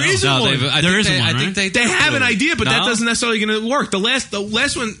 No, there isn't one. There isn't one, right? I think they have an idea, but that doesn't necessarily going to work. The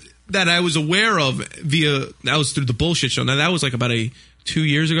last one that I was aware of that was through the bullshit show. Now that was like about 2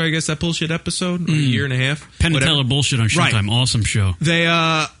 years ago, I guess, that bullshit episode, or a year and a half. Penn and Teller bullshit on Showtime. Right. Awesome show. They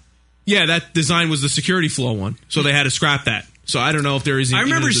that design was the security flaw one, so they had to scrap that. So I don't know if there is. I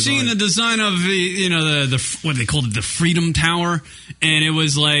remember seeing the design of the what they called it, the Freedom Tower, and it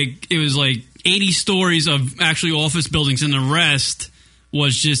was like 80 stories of actually office buildings, and the rest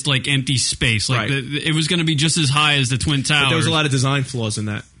was just like empty space. Like it was going to be just as high as the Twin Towers. But there was a lot of design flaws in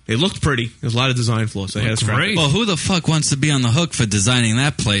that. It looked pretty. There's a lot of design flaws. Great. Well, who the fuck wants to be on the hook for designing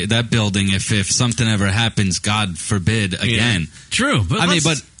that building if something ever happens, God forbid, again? Yeah. True. But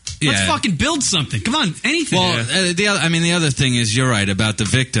let's fucking build something. Come on, anything. Well, the other thing is, you're right about the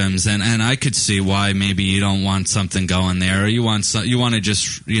victims, and I could see why maybe you don't want something going there, or you want to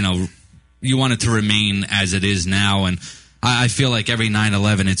just you want it to remain as it is now. And I feel like every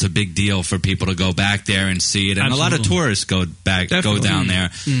 9/11, it's a big deal for people to go back there and see it, and Absolutely. a lot of tourists go down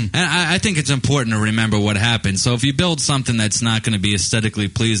there. And I think it's important to remember what happened. So if you build something that's not going to be aesthetically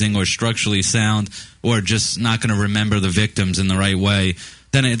pleasing or structurally sound, or just not going to remember the victims in the right way,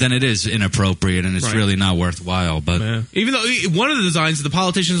 then it is inappropriate, and it's really not worthwhile. But even though one of the designs, the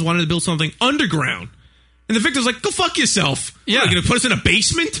politicians wanted to build something underground. And the victim's like, go fuck yourself. Yeah. Are you going to put us in a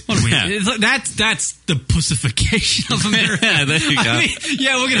basement? What are we, That's the pussification of America. Yeah, there you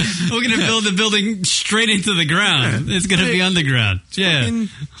go. We're gonna build the building straight into the ground. It's going to be underground. Yeah.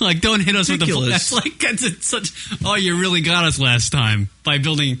 Like, don't hit us ridiculous. with the... Oh, you really got us last time by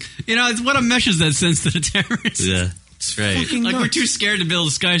building... it's what a message that sends to the terrorists. Yeah, it's right. Like, we're too scared to build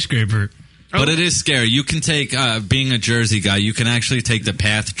a skyscraper. But it is scary. You can take, being a Jersey guy, you can actually take the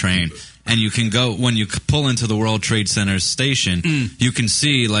PATH train. And you can go, when you pull into the World Trade Center station, you can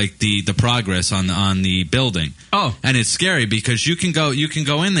see like the progress on the building. Oh, and it's scary because you can go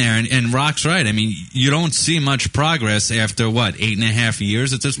in there, and Rock's right. I mean, you don't see much progress after 8.5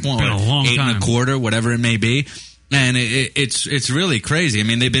 years at this point, been a long 8 time. and a quarter, whatever it may be. And it's really crazy. I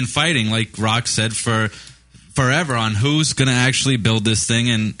mean, they've been fighting, like Rock said, for forever on who's going to actually build this thing,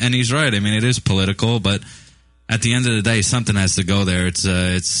 and he's right. I mean, it is political, but at the end of the day, something has to go there.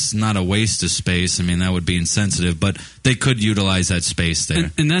 It's not a waste of space. I mean, that would be insensitive, but they could utilize that space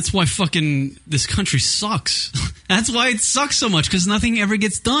there. And that's why fucking this country sucks. That's why it sucks so much, because nothing ever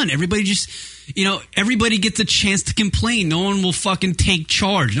gets done. Everybody just, everybody gets a chance to complain. No one will fucking take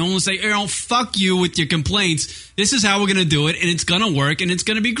charge. No one will say, fuck you with your complaints. This is how we're going to do it, and it's going to work, and it's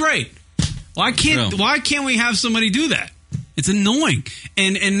going to be great. Why can't we have somebody do that? It's annoying.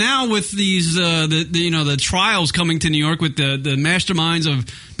 And now with these the trials coming to New York with the masterminds of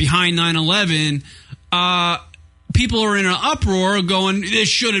behind 9/11, people are in an uproar going, this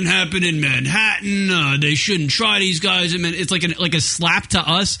shouldn't happen in Manhattan. They shouldn't try these guys. It's like a slap to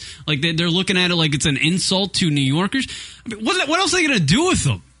us. Like they're looking at it like it's an insult to New Yorkers. I mean, what else are they going to do with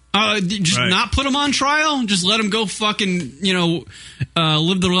them? Not put them on trial? Just let them go fucking,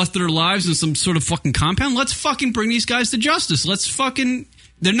 live the rest of their lives in some sort of fucking compound? Let's fucking bring these guys to justice.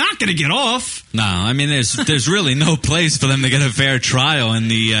 They're not going to get off. No, I mean, there's really no place for them to get a fair trial in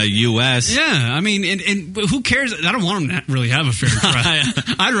the U.S. Yeah, I mean, and who cares? I don't want them to really have a fair trial.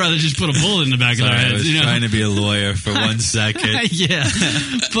 I'd rather just put a bullet in the back of their head. I was trying to be a lawyer for 1 second. Yeah,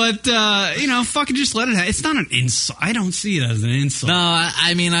 but, fucking just let it happen. It's not an insult. I don't see it as an insult. No,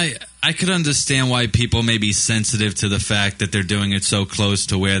 I mean, I could understand why people may be sensitive to the fact that they're doing it so close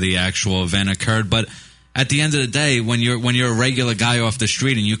to where the actual event occurred, but at the end of the day, when you're a regular guy off the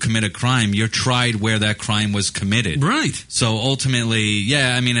street and you commit a crime, you're tried where that crime was committed. Right. So ultimately,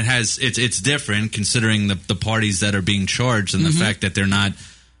 yeah, I mean, it's different considering the parties that are being charged and the fact that they're not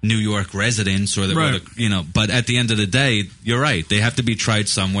New York residents or but at the end of the day, you're right. They have to be tried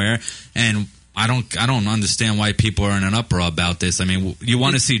somewhere, and I don't understand why people are in an uproar about this. I mean, you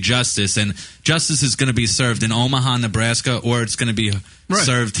want to see justice, and justice is going to be served in Omaha, Nebraska, or it's going to be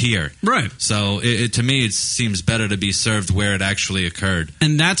served here. Right. So to me, it seems better to be served where it actually occurred.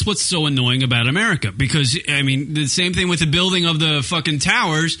 And that's what's so annoying about America, because, I mean, the same thing with the building of the fucking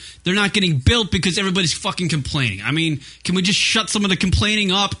towers. They're not getting built because everybody's fucking complaining. I mean, can we just shut some of the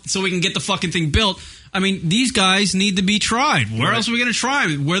complaining up so we can get the fucking thing built? I mean, these guys need to be tried. Where else are we going to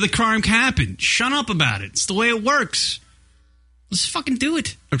try? Where the crime happened. Shut up about it. It's the way it works. Let's fucking do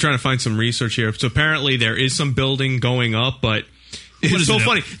it. I'm trying to find some research here. So apparently there is some building going up, but it's so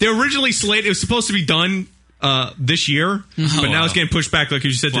funny. They originally slated, it was supposed to be done this year, but now it's getting pushed back, like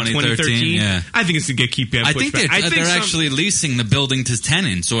you said, to 2013. Yeah. I think it's going to get pushed back. I think they're actually leasing the building to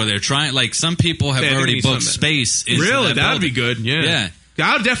tenants, or they're trying, like some people have already booked space. Really? That would be good. Yeah.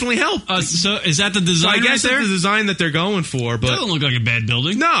 That would definitely help. So is that the design? So I guess right that's the design that they're going for. But it doesn't look like a bad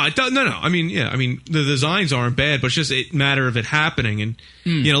building. No, it doesn't. No. I mean, the designs aren't bad, but it's just a matter of it happening. And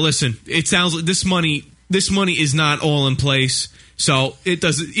listen, it sounds like this money is not all in place. So it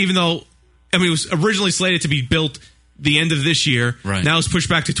doesn't. Even though, I mean, it was originally slated to be built the end of this year. Right. Now it's pushed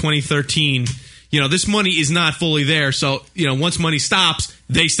back to 2013. This money is not fully there. So once money stops,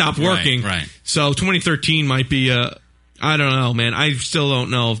 they stop working. Right. So 2013 might be I don't know, man. I still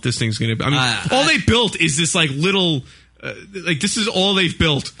don't know if this thing's going to be... I mean, all they built is this, little... this is all they've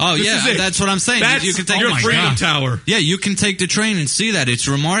built. Oh, this yeah, that's what I'm saying. That's you can take your Freedom Tower. Yeah, you can take the train and see that. It's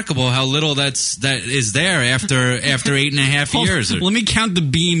remarkable how little that is there after 8.5 years. Let me count the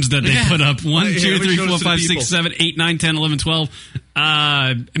beams that they put up. 1, 2, 3, 4, 5, 6, 7, 8, 9, 10, 11, 12.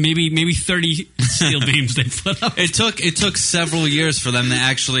 Maybe 30 steel beams they put up. It took several years for them to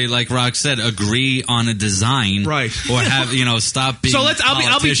actually, like Rock said, agree on a design, right? Or have stop being. So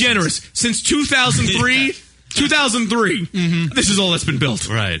I'll be generous. Since 2003. 2003. This is all that's been built.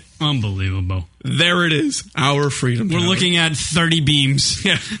 Right. Unbelievable. There it is. Our Freedom Tower. We're looking at 30 beams.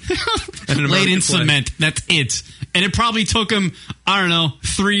 Yeah. Laid in cement. That's it. And it probably took them,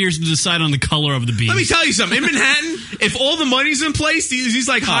 3 years to decide on the color of the beams. Let me tell you something. In Manhattan, if all the money's in place, these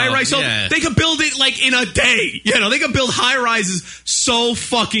high-rise, they could build it in a day. They could build high-rises so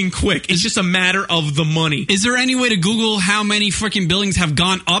fucking quick. It's just a matter of the money. Is there any way to Google how many freaking buildings have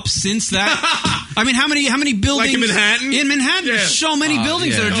gone up since that? I mean, how many buildings? Like in Manhattan? In Manhattan, there's so many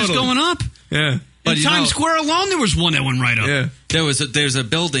buildings that are just going up. Yeah. But in Times Square alone, there was one that went right up. Yeah. There's a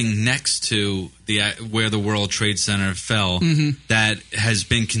building next to where the World Trade Center fell that has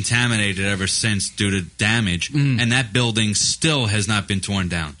been contaminated ever since due to damage, and that building still has not been torn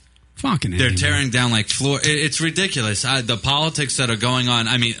down. Fucking they're tearing down floor. It's ridiculous. The politics that are going on.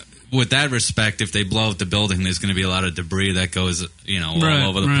 I mean, with that respect, if they blow up the building, there's going to be a lot of debris that goes all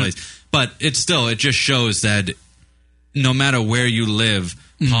over the place. But it just shows that no matter where you live,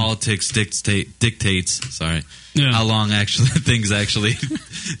 politics dictates. Sorry, how long actually things actually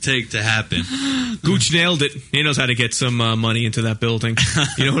take to happen. Gooch nailed it. He knows how to get some money into that building.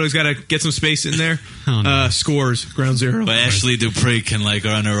 You know who's got to get some space in there? Scores, Ground Zero. But Ashley Dupree can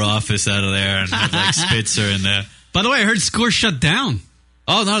run her office out of there and have Spitzer in there. By the way, I heard Scores shut down.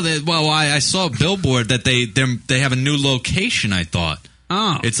 Oh no! I saw a billboard that they have a new location. I thought.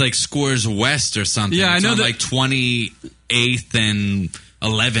 Oh, it's Scores West or something. Yeah, it's I know on 28th and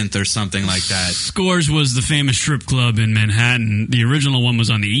 11th or something like that. Scores was the famous strip club in Manhattan. The original one was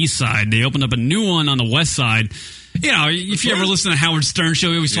on the east side. They opened up a new one on the west side. You know, if you ever listen to Howard Stern show,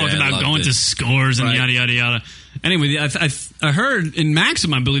 he always talked about going to Scores and yada, yada, yada. Anyway, I heard in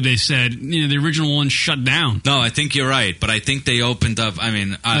Maxim, I believe they said, the original one shut down. No, I think you're right, but I think they opened up,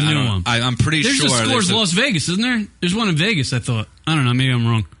 I'm pretty sure. There's a Scores Las Vegas, isn't there? There's one in Vegas, I thought. I don't know, maybe I'm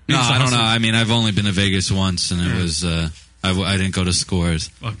wrong. No, I don't know. I've only been to Vegas once, and it was, I didn't go to Scores.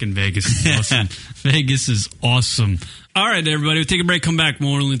 Fucking Vegas is awesome. Vegas is awesome. All right, everybody, we'll take a break, come back.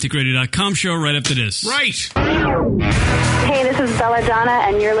 More lunaticradio.com show right after this. Right. Hey, this is Bella Donna,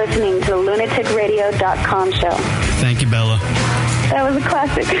 and you're listening to the lunaticradio.com show. Thank you, Bella. That was a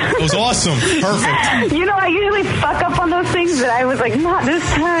classic. It was awesome. Perfect. I usually fuck up on those things, but I was like, not this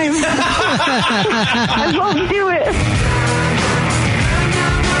time. I won't do it.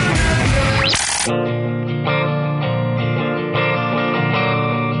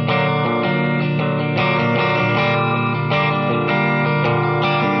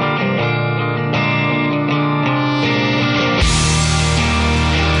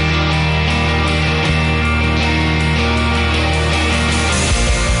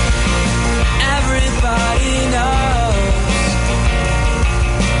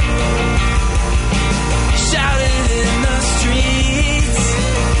 Shouted in the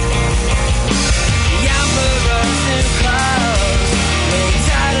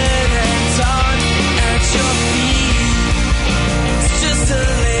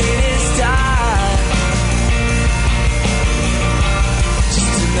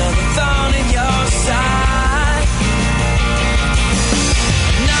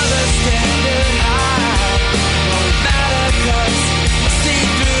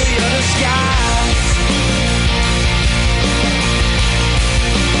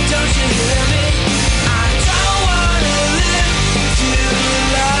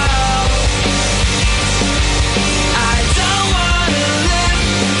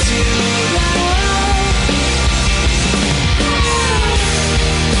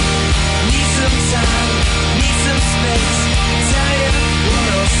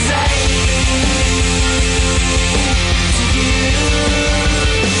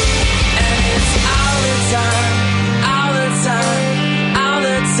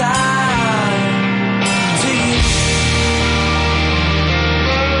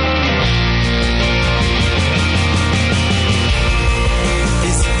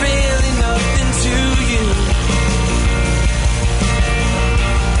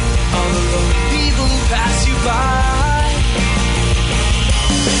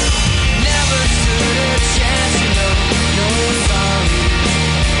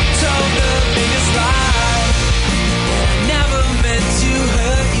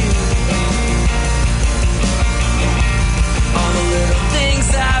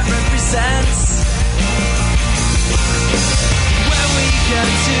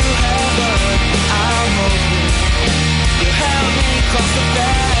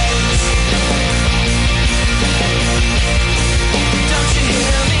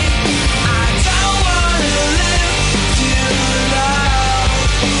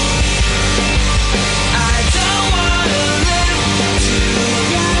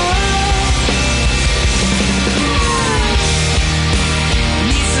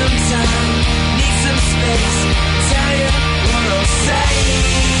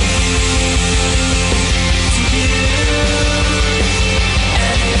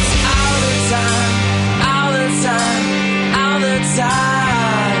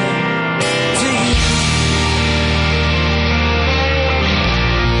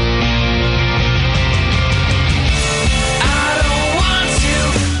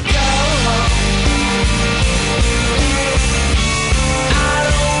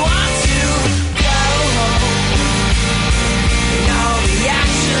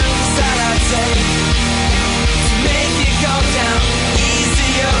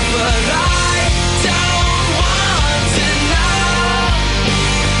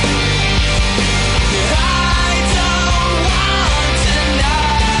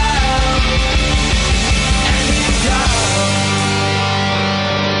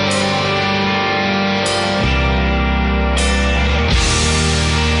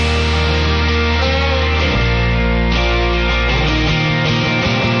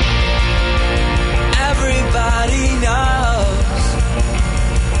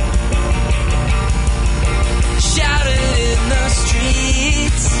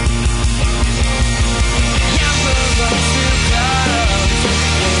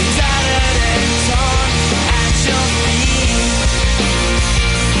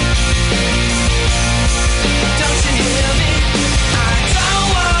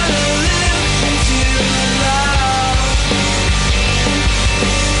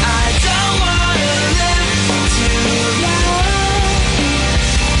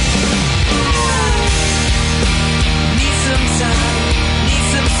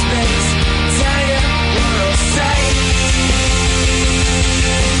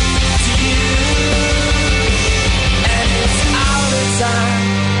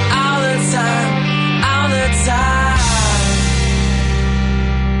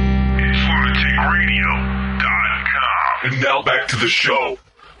And now back to the show.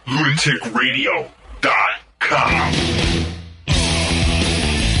 LunaticRadio.com.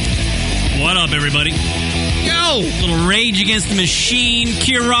 What up, everybody? Yo! Little Rage Against the Machine,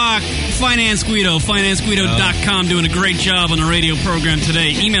 Kirok, Finance Guido, FinanceGuido.com, doing a great job on the radio program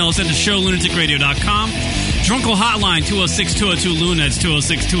today. Email us at the show, lunaticradio.com. Drunkle Hotline, 206-202-LUNA. It's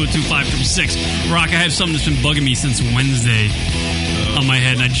 206-202-5666. Rock, I have something that's been bugging me since Wednesday on my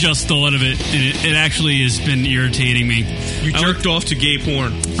head, and I just thought of it, and it actually has been irritating me. You jerked off to gay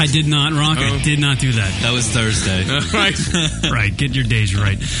porn. I did not, Rock. I did not do that. That was Thursday. Right. Right. Get your days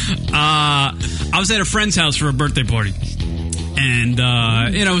right. I was at a friend's house for a birthday party. And,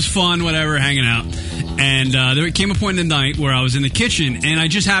 it was fun, whatever, hanging out. And there came a point in the night where I was in the kitchen, and I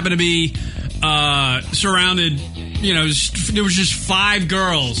just happened to be surrounded. There was just 5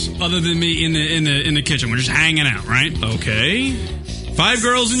 girls other than me in the kitchen. We're just hanging out, right? Okay. 5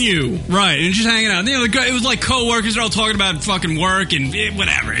 girls and you. Right, and just hanging out. It was like co-workers. They're all talking about fucking work and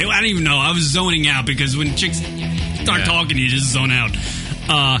whatever. I don't even know. I was zoning out because when chicks start talking, you just zone out.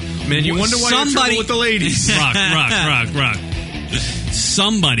 Man, you wonder why you're in trouble with the ladies. Rock.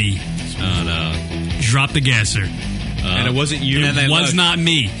 Somebody dropped the gasser. And it wasn't you. It was not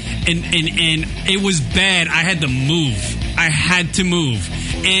me. And it was bad. I had to move.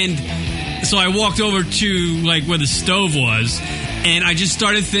 And so I walked over to where the stove was, and I just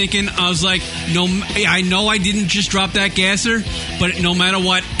started thinking, I was like, no, I know I didn't just drop that gasser, but no matter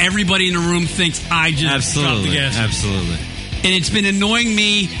what, everybody in the room thinks I just dropped the gasser. Absolutely. And it's been annoying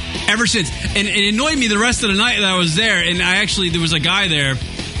me ever since. And it annoyed me the rest of the night that I was there. And there was a guy there,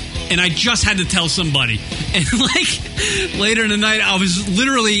 and I just had to tell somebody. And later in the night, I was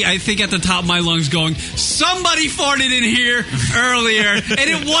literally, I think, at the top of my lungs going, somebody farted in here earlier, and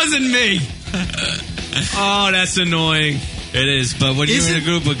it wasn't me. Oh, that's annoying. It is, but when you're in a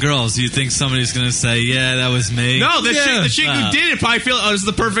group of girls, you think somebody's going to say, yeah, that was me. No, the chick who did it probably feel it was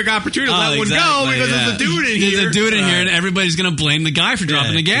the perfect opportunity to let one go because there's a dude in here. There's a dude in here, and everybody's going to blame the guy for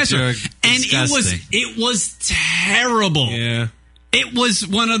dropping the gasser. And it was terrible. Yeah. It was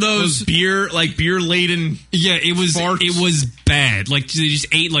one of those beer laden. Yeah, it was. Farts. It was bad. They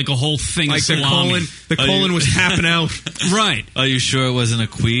just ate a whole thing of salami. The colon was happen out. Right. Are you sure it wasn't a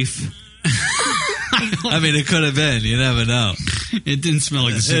queef? I mean, it could have been. You never know. It didn't smell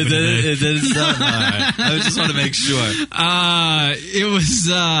like the soup. It didn't smell. All right. I just want to make sure. It was.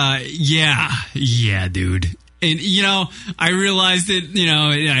 Yeah, dude. And, I realized it,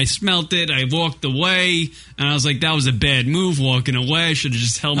 I smelt it, I walked away, and I was like, that was a bad move, walking away. I should have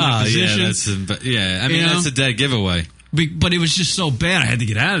just held my position. That's a dead giveaway. But it was just so bad, I had to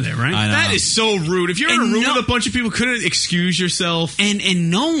get out of there, right? That is so rude. If you're in a room with a bunch of people, couldn't excuse yourself. And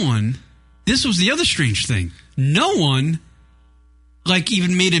no one, this was the other strange thing, no one,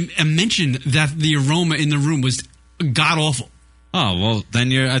 even made a mention that the aroma in the room was god-awful. Oh, well,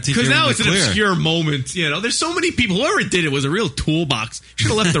 then I think because now it's clear. an obscure moment. There's so many people. Whoever did it was a real toolbox. Should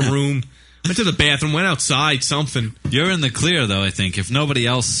have left the room, went to the bathroom, went outside, something. You're in the clear, though, I think. If nobody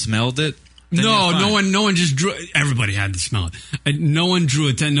else smelled it, no one just drew. Everybody had to smell it. No one drew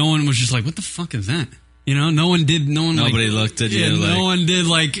it. No one was just like, what the fuck is that? No one did. Nobody looked at you. No one did.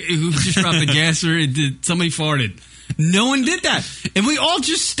 Who just dropped the gasser? Somebody farted. No one did that, and we all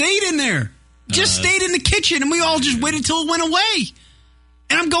just stayed in there. Just stayed in the kitchen, and we all just waited till it went away.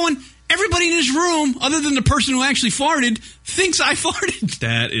 And I'm going, everybody in this room, other than the person who actually farted, thinks I farted.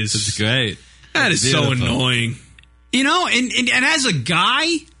 That's great. That is so annoying. And as a guy,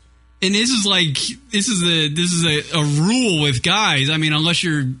 and this is a rule with guys. I mean, unless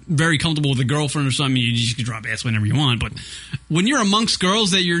you're very comfortable with a girlfriend or something, you just can drop ass whenever you want. But when you're amongst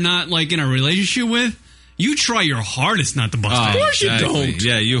girls that you're not in a relationship with, you try your hardest not to bust Of course exactly. you don't.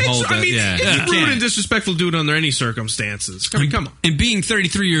 Yeah, you hold that. It's rude and disrespectful to do it under any circumstances. I mean, come on. And being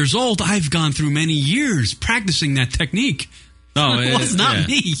 33 years old, I've gone through many years practicing that technique. No, it was not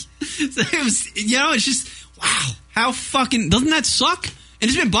me. So it was, it's just, wow. How fucking, doesn't that suck? And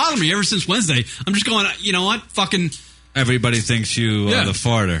it's been bothering me ever since Wednesday. I'm just going, you know what? Fucking. Everybody thinks you are the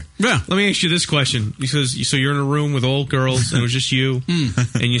farter. Yeah. Let me ask you this question. Because you're in a room with all girls and it was just you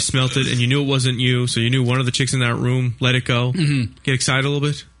and you smelt it and you knew it wasn't you, so you knew one of the chicks in that room let it go. Mm-hmm. Get excited a little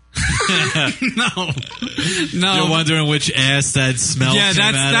bit? No. You're wondering which ass that smell. Yeah,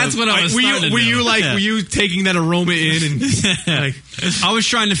 that's what I was. Were you taking that aroma in and I was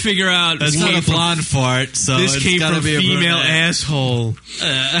trying to figure out. That's not a blonde fart. So this came from a female asshole.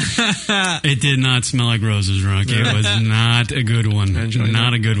 It did not smell like roses, Rocky. It was not a good one.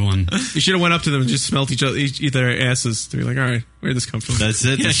 Not a good one. You should have went up to them and just smelt each other asses. To be like, all right, where'd this come from? That's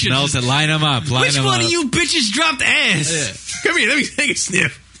it. The smells that line them up. Which one of you bitches dropped ass? Yeah. Come here, let me take a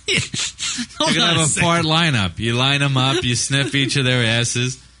sniff. You can have a fart lineup. You line them up. You sniff each of their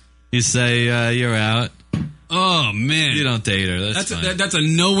asses. You say you're out. Oh, man. You don't date her. That's fine. That's a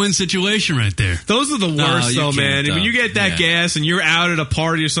no-win situation right there. Those are the worst, you though, man. can't, When you get that gas and you're out at a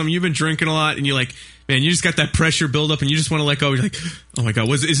party or something, you've been drinking a lot, and you're like, man, you just got that pressure build up, and you just want to let go. You're like, oh my God,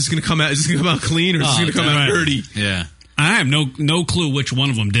 is this going to come out? Is this going to come out clean, or is this going to come out dirty? Yeah. I have no clue which one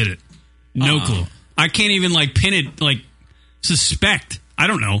of them did it. No clue. I can't even pin it, suspect. I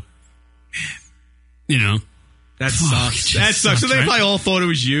don't know. You know. That sucks. That sucks. So they probably all thought it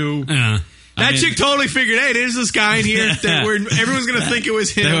was you. Yeah. That chick totally figured, hey, there's this guy in here that everyone's going to think it was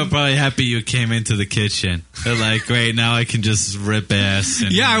him. They were probably happy you came into the kitchen. They're like, great, now I can just rip ass.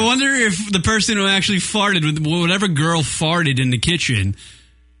 And, I wonder if the person who actually farted, whatever girl farted in the kitchen,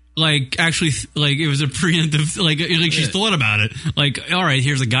 it was a preemptive, she thought about it. All right,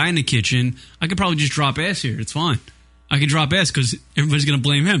 here's a guy in the kitchen. I could probably just drop ass here. It's fine. I could drop ass because everybody's going to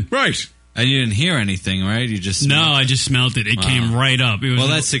blame him. Right. And you didn't hear anything, right? You just No, I just smelled it. It came right up. It was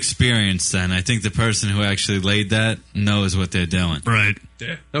that's experience then. I think the person who actually laid that knows what they're doing. Right.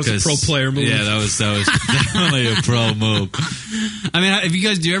 Yeah. That was a pro player move. Yeah, that was definitely a pro move. I mean,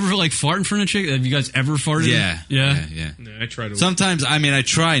 do you ever fart in front of a chick? Have you guys ever farted? Yeah. I try to. Sometimes, I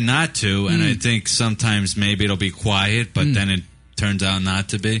try not to, and I think sometimes maybe it'll be quiet, but then it turns out not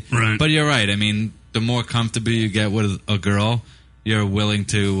to be. Right. But you're right. I mean, the more comfortable you get with a girl, you're willing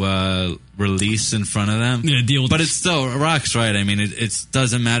to release in front of them. Yeah, deal with But it's still, Rock's right. I mean, it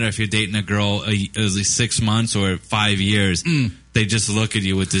doesn't matter if you're dating a girl at least 6 months or 5 years. They just look at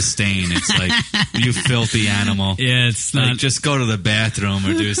you with disdain. It's like, you filthy animal. Yeah, it's not. Just go to the bathroom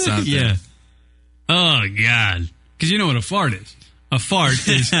or do something. Yeah. Oh, God. Because you know what a fart is. A fart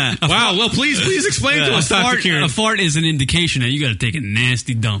is... Wow, well, please explain to us, Dr. Kieran. A fart is an indication that you got to take a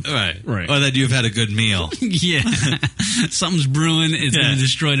nasty dump. Right. Or that you've had a good meal. Yeah. Something's brewing. It's going to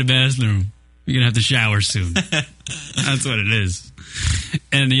destroy the bathroom. You're going to have to shower soon. That's what it is.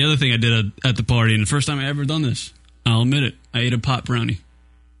 And the other thing I did at the party, and the first time I ever done this, I'll admit it, I ate a pot brownie.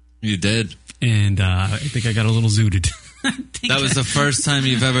 You did? And I think I got a little zooted. That was the first time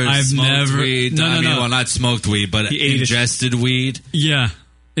you've ever smoked weed? No. Well, not smoked weed, but ingested weed? Yeah.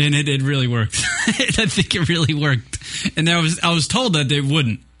 And it really worked. I think it really worked. And I was told that they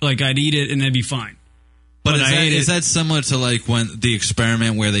wouldn't. I'd eat it and they'd be fine. But is that similar to when the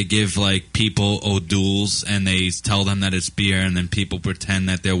experiment where they give people O'Doul's and they tell them that it's beer and then people pretend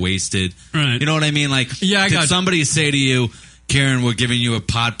that they're wasted? Right. You know what I mean? Did somebody say to you, Karen, we're giving you a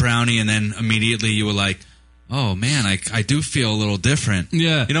pot brownie, and then immediately you were like, oh man, I do feel a little different.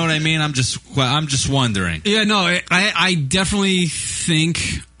 Yeah. You know what I mean? I'm just wondering. Yeah, no, I definitely think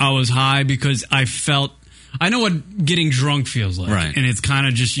I was high because I know what getting drunk feels like. Right. And it's kind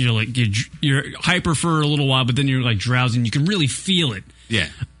of just, you're hyper for a little while, but then you're drowsy and you can really feel it. Yeah.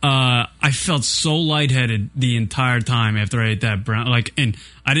 I felt so lightheaded the entire time after I ate that brown, and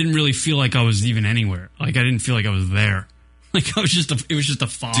I didn't really feel like I was even anywhere. I didn't feel like I was there. It was just a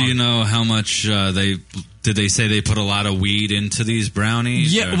fog. Do you know how much did they say they put a lot of weed into these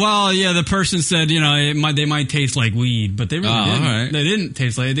brownies? Yeah, the person said, they might taste like weed, but they really didn't. All right. They didn't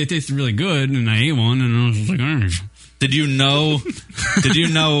taste like it. They tasted really good, and I ate one, and I was just like, orange. Did you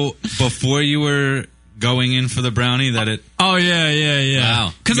know before you were going in for the brownie that it... Oh, yeah.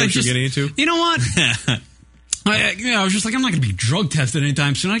 Wow. Because I just... getting into? You know what? I was just like, I'm not going to be drug tested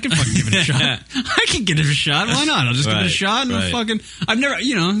anytime soon. I can fucking give it a shot. I can give it a shot. Why not? I'll just give it a shot and I've never,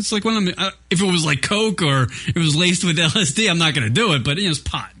 it's like when I'm, if it was like Coke or it was laced with LSD, I'm not going to do it, but it's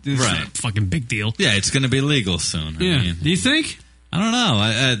pot. It's not a fucking big deal. Yeah, it's going to be legal soon. Yeah. I mean, do you think? I don't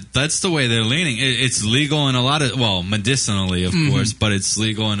know. That's the way they're leaning. It's legal in a lot of, medicinally, of course, but it's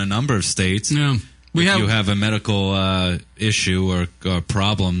legal in a number of states. Yeah. You have a medical issue or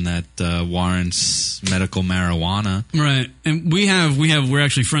problem that warrants medical marijuana. Right. And we're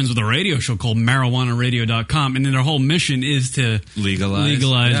actually friends with a radio show called marijuanaradio.com, and then their whole mission is to legalize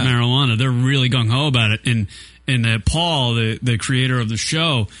marijuana. They're really gung-ho about it. And Paul, the creator of the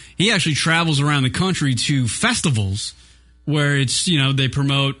show, he actually travels around the country to festivals where it's, they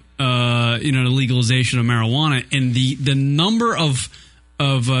promote, the legalization of marijuana, and the number of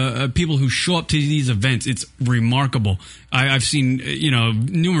people who show up to these events, it's remarkable. I've seen,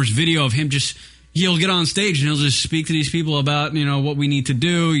 numerous video of him he'll get on stage and he'll just speak to these people about, what we need to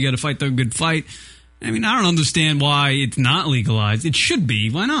do. You got to fight the good fight. I mean, I don't understand why it's not legalized. It should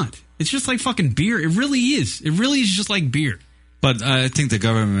be. Why not? It's just like fucking beer. It really is. It really is just like beer. But I think the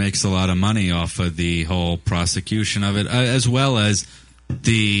government makes a lot of money off of the whole prosecution of it, as well as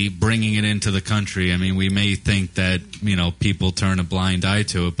the bringing it into the country. I mean, we may think that, people turn a blind eye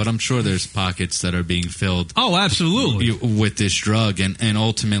to it, but I'm sure there's pockets that are being filled. Oh, absolutely. With this drug. And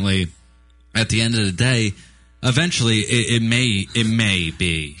ultimately, at the end of the day, eventually it may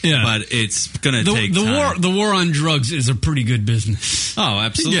be, but it's going to take time. The war on drugs is a pretty good business. Oh,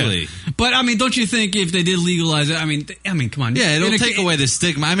 absolutely. Yeah. But I mean, don't you think if they did legalize it? I mean, come on. Yeah, it'll take away the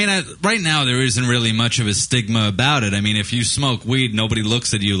stigma. I mean, right now there isn't really much of a stigma about it. I mean, if you smoke weed, nobody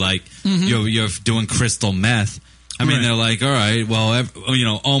looks at you like you're doing crystal meth. I mean, they're like, all right, well,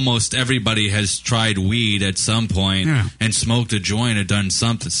 almost everybody has tried weed at some point and smoked a joint or done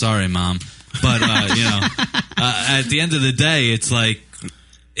something. Sorry, Mom. But, at the end of the day, it's like,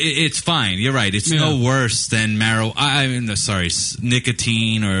 it's fine. You're right. It's no worse than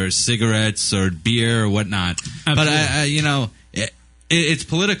nicotine or cigarettes or beer or whatnot. Absolutely. But, it's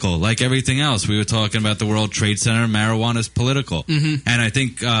political, like everything else. We were talking about the World Trade Center. Marijuana is political. And I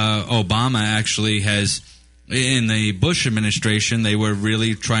think Obama actually has, in the Bush administration, they were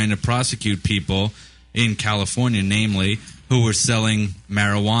really trying to prosecute people in California, namely, who were selling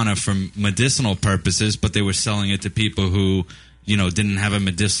marijuana for medicinal purposes, but they were selling it to people who, didn't have a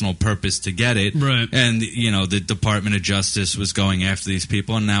medicinal purpose to get it. Right. And, the Department of Justice was going after these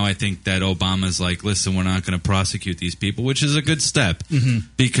people. And now I think that Obama's like, listen, we're not going to prosecute these people, which is a good step.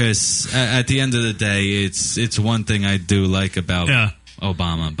 Because at the end of the day, it's one thing I do like about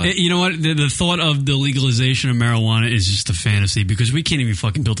Obama. But you know what? The thought of the legalization of marijuana is just a fantasy because we can't even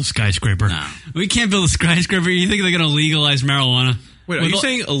fucking build a skyscraper. No. We can't build a skyscraper. You think they're going to legalize marijuana? Wait, are you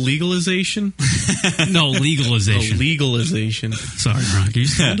saying a legalization? No, legalization. Legalization. Sorry, Rock. Are you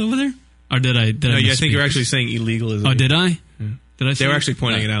still over there? Or did I? No, I think you're actually saying illegalization. Oh, did I? Yeah. Did I? They were actually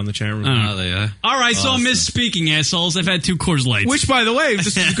pointing it out in the chat room. Oh, they are. All right, so I'm misspeaking, assholes. I've had 2 Coors Lights. Which, by the way,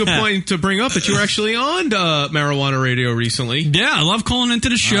 this is a good point to bring up that you were actually on Marijuana Radio recently. Yeah, I love calling into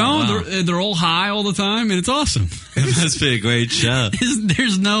the show. Oh, wow. They're all high all the time, and it's awesome. It must be a great show.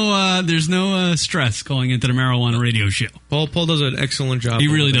 There's no stress calling into the Marijuana Radio show. Paul does an excellent job. He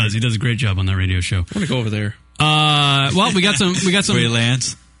really does. He does a great job on that radio show. I want to go over there. Well, we got some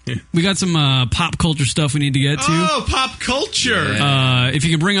freelance. Yeah. We got some pop culture stuff we need to get to. Oh, pop culture! If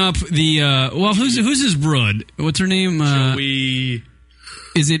you can bring up the who's his broad? What's her name? Joey.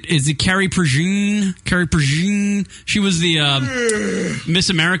 Is it Carrie Prejean? Carrie Prejean. She was the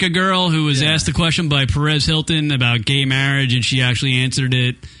Miss America girl who was asked a question by Perez Hilton about gay marriage, and she actually answered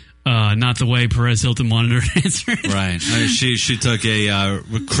it not the way Perez Hilton wanted her to answer it. Right. She took a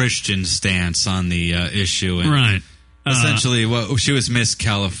Christian stance on the issue. And right. Essentially, she was Miss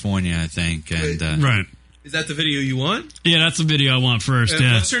California, I think. And right. Is that the video you want? Yeah, that's the video I want first.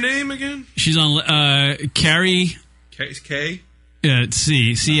 Yeah. What's her name again? She's on Carrie. K? Yeah, it's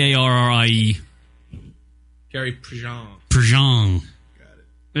Carrie. Carrie Prejean. Prejean. Got it.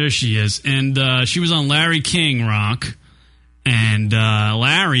 There she is. And she was on Larry King Rock. And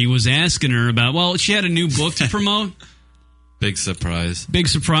Larry was asking her about, she had a new book to promote. Big surprise. Big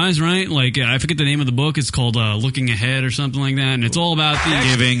surprise, right? Like, I forget the name of the book. It's called Looking Ahead or something like that. And it's all about the...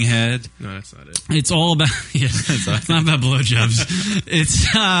 Giving Head. No, that's not it. It's all about... Yeah, it's not about blowjobs. It's...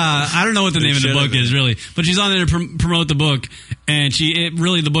 I don't know what the name of the book is, really. But she's on there to promote the book. And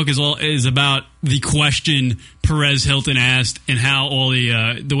the book is about the question Perez Hilton asked and how all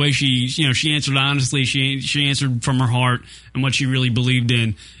the way she answered honestly. She answered from her heart and what she really believed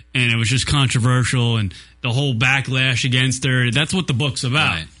in. And it was just controversial and the whole backlash against her. That's what the book's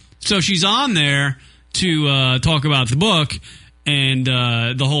about. Right. So she's on there to talk about the book and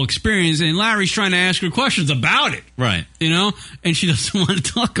the whole experience. And Larry's trying to ask her questions about it. Right. And she doesn't want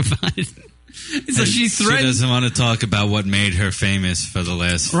to talk about it. So she doesn't want to talk about what made her famous for the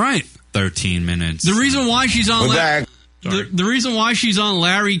last 13 minutes. The reason why she's on the reason why she's on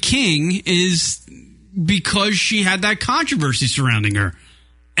Larry King is because she had that controversy surrounding her.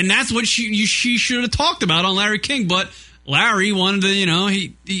 And that's what she should have talked about on Larry King. But Larry wanted to,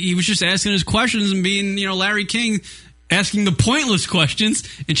 he was just asking his questions and being, Larry King asking the pointless questions.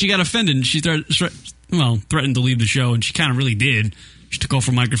 And she got offended and she threatened to leave the show. And she kind of really did. She took off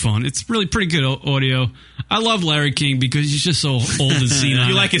her microphone. It's really pretty good audio. I love Larry King because he's just so old and senile.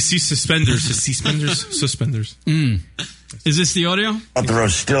 You like his suspenders. Suspenders. Is this the audio? They're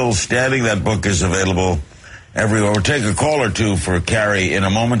still standing. That book is available everywhere. We'll take a call or two for Carrie in a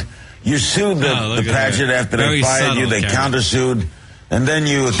moment. You sued the pageant after they fired you. They countersued. And then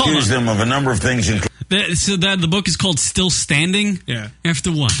you accused them of a number of things. So the book is called Still Standing? Yeah.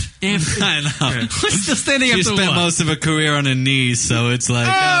 After what? I know. Still standing She after spent what? most of her career on her knees, so it's like,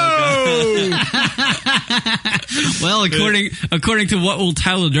 Well, according to What Will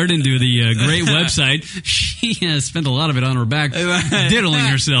Tyler Durden Do, the great website, she spent a lot of it on her back, diddling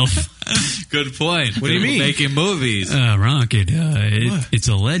herself. Good point. What do you mean? Making movies. Rocket, it's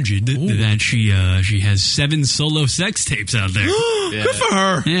alleged that she has 7 solo sex tapes out there. Yeah. Good for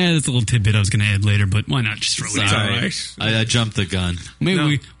her. Yeah, that's a little tidbit I was going to add later, but why not just throw it out? Sorry. I jumped the gun.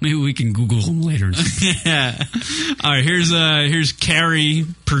 Maybe we can Google them later. Yeah. All right, here's Carrie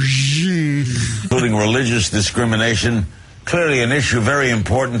Perjean. Including religious discrimination, clearly an issue very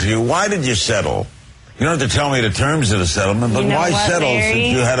important to you. Why did you settle? You don't have to tell me the terms of the settlement, but You know why what, settle Larry? since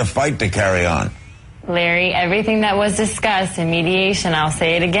you had a fight to carry on? Larry, everything that was discussed in mediation, I'll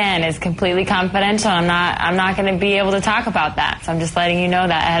say it again, is completely confidential. I'm not going to be able to talk about that. So I'm just letting you know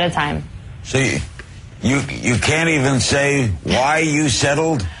that ahead of time. So you can't even say why you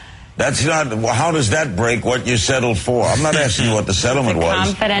settled? That's not. How does that break what you settled for? I'm not asking you what the settlement was.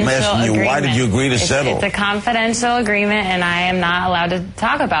 Confidential I'm asking you agreement. why did you agree to settle? It's a confidential agreement, and I am not allowed to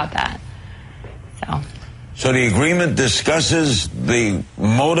talk about that. So the agreement discusses the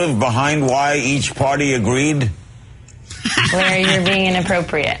motive behind why each party agreed? Larry, you're being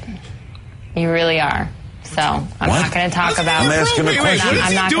inappropriate. You really are. So I'm not going to talk about. I'm asking a question. What is I'm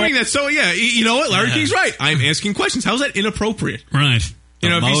he not doing gonna- that? So yeah, you know what? Larry King's right. I'm asking questions. How's that inappropriate? Right. You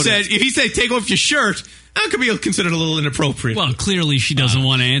know, motive. if he said take off your shirt, that could be considered a little inappropriate. Well, clearly she doesn't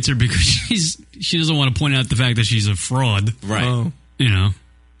want to answer because she doesn't want to point out the fact that she's a fraud. Right. You know.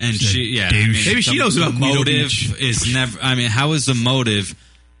 And Maybe she knows about Guido motive Beach. is never. I mean, how is the motive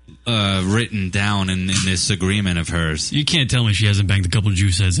written down in this agreement of hers? You can't tell me she hasn't banged a couple of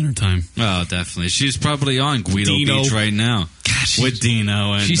juice heads in her time. Oh, definitely. She's probably on Guido Dino. Beach right now with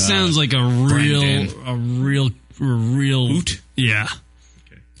Dino. And She sounds like a real hoot. Yeah.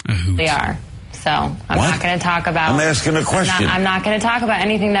 A hoot. They are. So I'm not going to talk about. I'm asking a question. I'm not going to talk about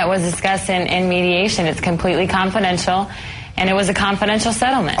anything that was discussed in mediation. It's completely confidential, and it was a confidential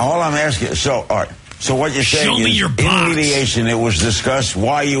settlement. All I'm asking, all right. So what you're saying Show me is, your in box. mediation, it was discussed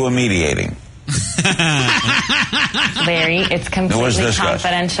why you were mediating. Larry, it's It was completely discussed.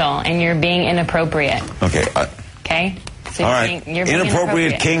 confidential, and you're being inappropriate. Okay. Okay. So All right. you're being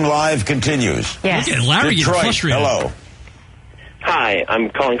Inappropriate King Live continues. Yes. Look at Larry getting Detroit, frustrated. hello. Hi, I'm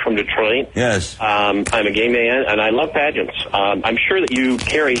calling from Detroit. Yes. I'm a gay man, and I love pageants. I'm sure that you,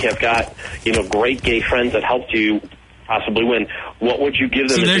 Carrie, have got great gay friends that helped you possibly win. What would you give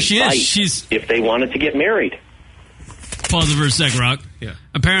them So as there she is. advice if they wanted to get married? Pause it for a sec, Rock. Yeah.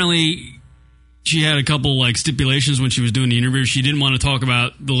 Apparently, she had a couple stipulations when she was doing the interview. She didn't want to talk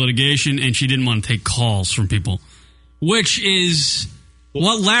about the litigation, and she didn't want to take calls from people, which is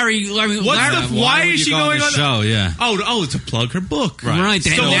what Larry. I mean, Why is she going on the show? Yeah. Oh, to plug her book. Right. So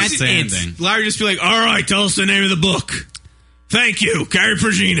That's it's Larry just be like, all right, tell us the name of the book. Thank you, Carrie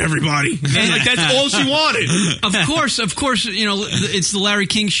Perjean, everybody. And that's all she wanted. Of course, it's the Larry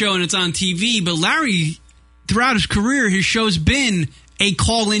King Show and it's on TV, but Larry, throughout his career, his show's been a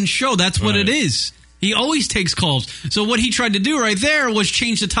call-in show. That's what it is. He always takes calls. So what he tried to do right there was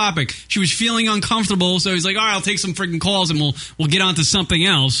change the topic. She was feeling uncomfortable, so he's like, all right, I'll take some freaking calls and we'll get on to something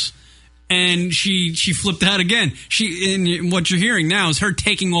else. And she flipped out again. And what you're hearing now is her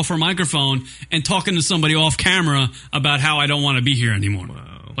taking off her microphone and talking to somebody off camera about how I don't want to be here anymore.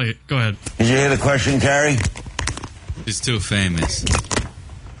 Wow. Play it. Go ahead. Did you hear the question, Carrie? She's too famous.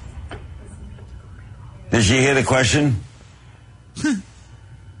 Did you hear the question?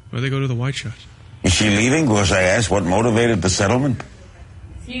 Where they go to the White Shot? Is she leaving? Because I asked what motivated the settlement.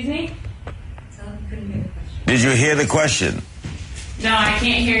 Excuse me? Did you hear the question? No, I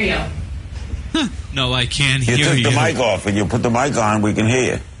can't hear you. No, I can't You hear took you. the mic off and you put the mic on, we can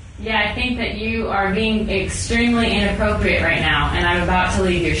hear you. Yeah, I think that you are being extremely inappropriate right now, and I'm about to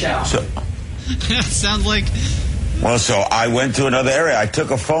leave your show. Sounds like... Well, so I went to another area. I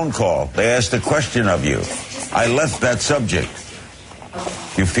took a phone call. They asked a question of you. I left that subject.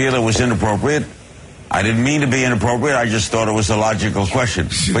 You feel it was inappropriate? I didn't mean to be inappropriate. I just thought it was a logical question.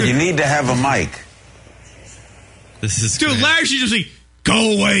 But you need to have a mic. This is Dude, Larry should just say,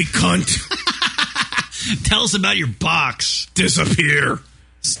 go away, cunt. Tell us about your box. Disappear.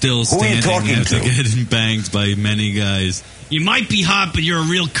 Still Who are you standing talking after to? getting banged by many guys. You might be hot, but you're a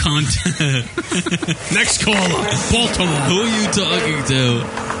real cunt. Next caller, Baltimore. Who are you talking to?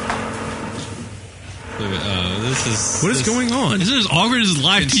 This is... What is going on? This is as awkward as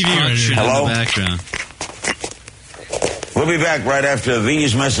live TV right here. Hello? In the background. We'll be back right after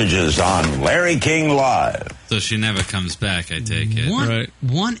these messages on Larry King Live. So she never comes back, I take it.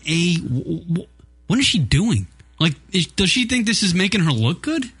 What What is she doing? Like, does she think this is making her look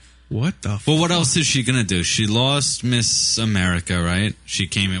good? What the? Well, what else is she gonna do? She lost Miss America, right? She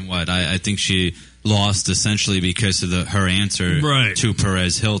came in what? I think she lost essentially because of her answer to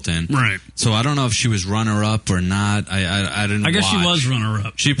Perez Hilton. Right. So I don't know if she was runner-up or not. I didn't. I guess watch. she was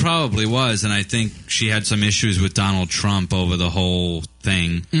runner-up. She probably was, and I think she had some issues with Donald Trump over the whole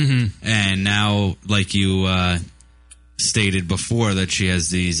thing. Mm-hmm. And now, like you stated before, that she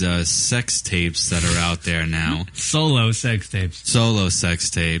has these sex tapes that are out there now. Solo sex tapes.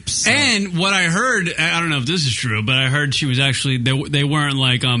 And what I heard, I don't know if this is true, but I heard she was actually, they weren't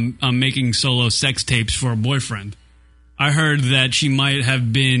like making solo sex tapes for a boyfriend. I heard that she might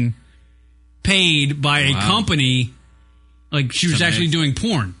have been paid by a company, like she was actually doing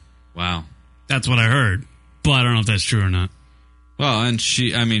porn. Wow. That's what I heard. But I don't know if that's true or not. Well, and she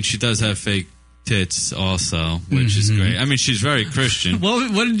does have fake tits also, which is great. I mean, she's very Christian.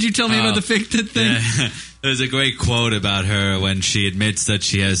 What did you tell me about the fake tit thing? Yeah. There's a great quote about her when she admits that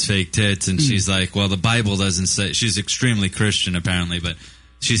she has fake tits, and she's like, well, the Bible doesn't say... She's extremely Christian, apparently, but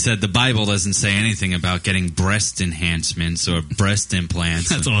she said the Bible doesn't say anything about getting breast enhancements or breast implants.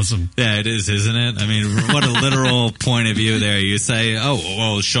 That's awesome. Yeah, it is, isn't it? I mean, what a literal point of view there. You say, oh,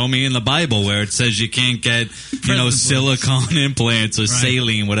 well, show me in the Bible where it says you can't get, silicone implants or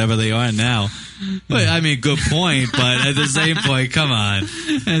saline, whatever they are now. But, I mean, good point, but at the same point, come on.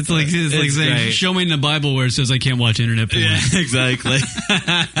 It's like saying, show me in the Bible where it says I can't watch internet porn. Yeah, exactly.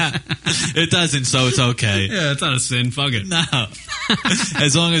 It doesn't, so it's okay. Yeah, it's not a sin. Fuck it. No.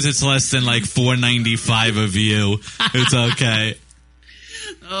 As long as it's less than like $4.95 a view, it's okay.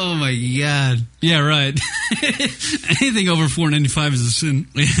 Oh my God. Yeah, right. Anything over $4.95 is a sin.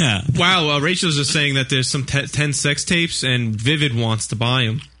 Yeah. Wow, Rachel's just saying that there's some 10 sex tapes and Vivid wants to buy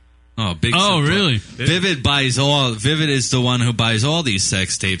them. Oh, big. Oh, really? Vivid buys all. Vivid is the one who buys all these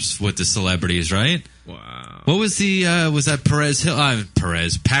sex tapes with the celebrities, right? Wow. What was the? Was that Paris Hilton?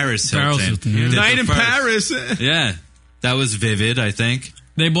 Paris Hilton. Yeah. Night in Paris. Yeah, that was Vivid, I think.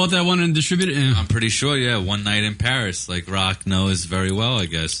 They bought that one and distributed it. I'm pretty sure. Yeah, One Night in Paris, like Rock knows very well, I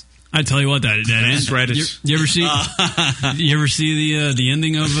guess. I tell you what, that ends. You ever see? You ever see the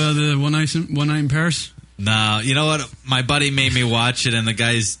ending of the One Night in Paris? No, you know what? My buddy made me watch it, and the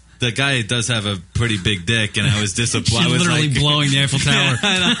guy does have a pretty big dick, and I was disappointed. She's literally blowing the Eiffel Tower. Yeah,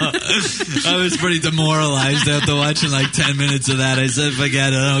 I know. I was pretty demoralized after watching like 10 minutes of that. I said,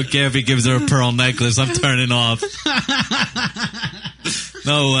 forget it. I don't care if he gives her a pearl necklace. I'm turning off.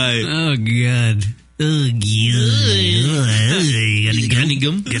 No way. Oh, God. Oh, God. Gummy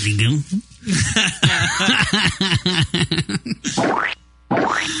gum.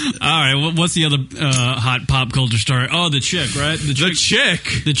 All right, what's the other hot pop culture story? Oh, the chick, right?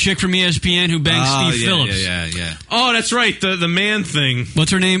 The chick from ESPN who banged Steve Phillips. Yeah. Oh, that's right, the man thing.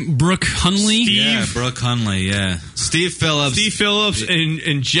 What's her name? Brooke Hundley? Yeah, Brooke Hundley, yeah. Steve Phillips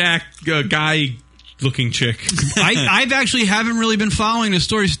and Jack, guy-looking chick. I actually haven't really been following the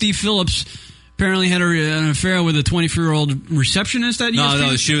story. Steve Phillips apparently had an affair with a 24-year-old receptionist at ESPN?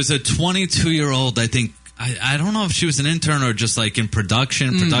 No, she was a 22-year-old, I think. I don't know if she was an intern or just like in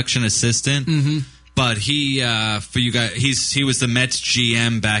production assistant. Mm-hmm. But he, for you guys, he was the Mets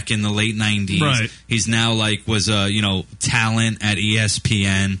GM back in the late 90s. Right. He's now was talent at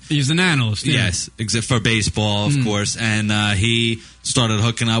ESPN. He's an analyst. Yeah. Yes, except for baseball, of course. And he started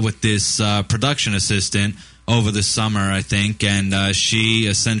hooking up with this production assistant over the summer, I think. And she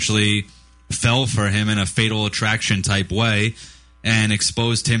essentially fell for him in a fatal attraction type way, and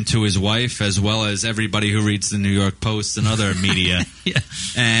exposed him to his wife as well as everybody who reads the New York Post and other media. Yeah.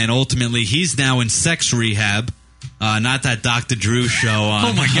 And ultimately, he's now in sex rehab. Not that Dr. Drew show on.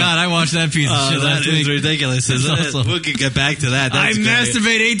 Oh, my God. I watched that piece of shit last week. That is ridiculous, isn't it? Awesome. We could get back to that. I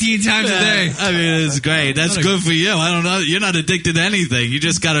masturbate 18 times a day. I mean, it's great. That's good for you. I don't know. You're not addicted to anything. You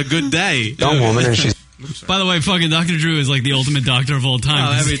just got a good day. Young woman, and she's... By the way, fucking Dr. Drew is like the ultimate doctor of all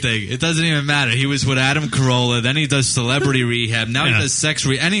time. Oh, everything. It doesn't even matter. He was with Adam Carolla. Then he does celebrity rehab. Now he does sex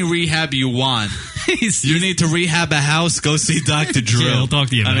rehab. Any rehab you want. You need to rehab a house, go see Dr. Drew. Yeah, he'll talk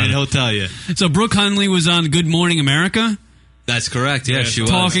to you about it. He'll tell you. So Brooke Hundley was on Good Morning America. That's correct. Yeah, she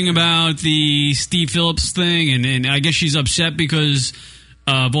was. Talking about the Steve Phillips thing, and I guess she's upset because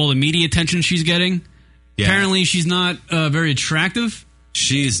of all the media attention she's getting. Yeah. Apparently she's not very attractive.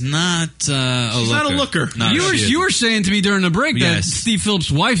 She's not a looker. No, you were saying to me during the break that Steve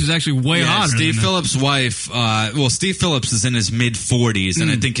Phillips' wife is actually way hotter. Steve Phillips' wife. Steve Phillips is in his mid-40s, and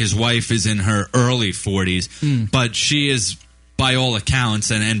I think his wife is in her early 40s. But she is by all accounts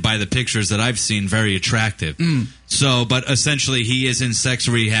and by the pictures that I've seen, very attractive. So, but essentially, he is in sex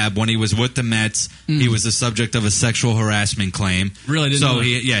rehab. When he was with the Mets, he was the subject of a sexual harassment claim. Really didn't So know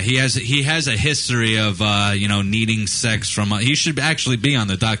he has a history of needing sex from. He should actually be on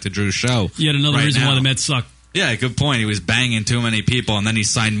the Dr. Drew show. Yet another right reason now. why the Mets suck. Yeah, good point. He was banging too many people, and then he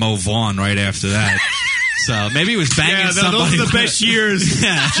signed Mo Vaughn right after that. So maybe he was banging somebody. Those are the best years.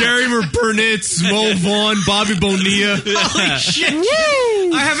 Jerry Burnitz, Mo Vaughn, Bobby Bonilla. Holy shit!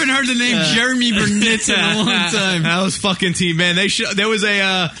 I haven't heard the name Jeremy Burnitz in a long time. That was fucking team, man. There was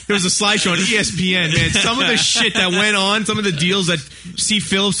a slideshow on ESPN, man. Some of the shit that went on, some of the deals that Steve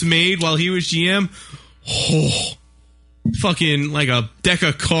Phillips made while he was GM. Fucking like a deck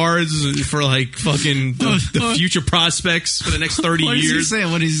of cards for like fucking the future prospects for the next 30 What years.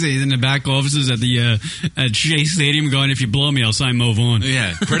 What did he say? He's in the back offices at the at Shea Stadium going, if you blow me, I'll sign Mo Vaughn.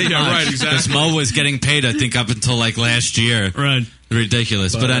 Yeah, pretty much. right, exactly. Because Mo was getting paid, I think, up until like last year. Right.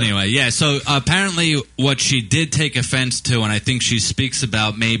 Ridiculous. But anyway, yeah, so apparently what she did take offense to, and I think she speaks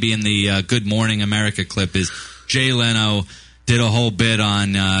about maybe in the Good Morning America clip, is Jay Leno did a whole bit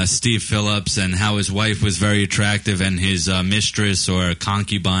on Steve Phillips and how his wife was very attractive and his mistress or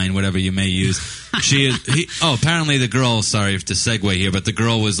concubine, whatever you may use. Apparently the girl, sorry to segue here, but the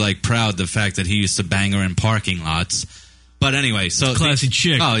girl was like proud the fact that he used to bang her in parking lots. But anyway, so classy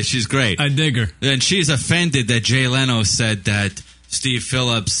chick. Oh, she's great. I dig her. And she's offended that Jay Leno said that Steve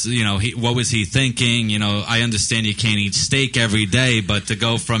Phillips, what was he thinking? I understand you can't eat steak every day, but to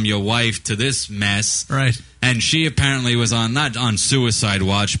go from your wife to this mess. Right. And she apparently was not on suicide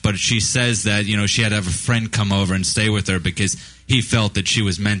watch, but she says that, she had to have a friend come over and stay with her because he felt that she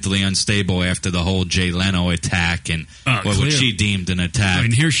was mentally unstable after the whole Jay Leno attack and what she deemed an attack. I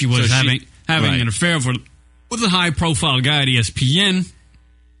mean, here she was having right. an affair with a high-profile guy at ESPN.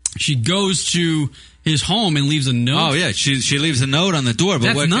 She goes to his home and leaves a note. Oh, yeah. She leaves a note on the door.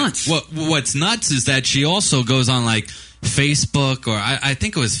 But That's nuts. What's nuts is that she also goes on, like, Facebook, or I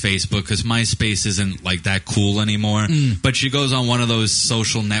think it was Facebook, because MySpace isn't, like, that cool anymore. But she goes on one of those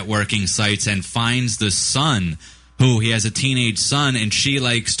social networking sites and finds the son, who he has a teenage son, and she,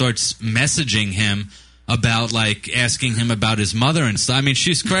 like, starts messaging him about, like, asking him about his mother and stuff. I mean,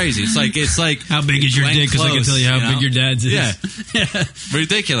 she's crazy. It's like how big is your dick? Because I can tell you how big your dad's is. Yeah.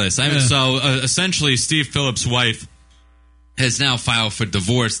 Ridiculous. I mean, so essentially, Steve Phillips' wife has now filed for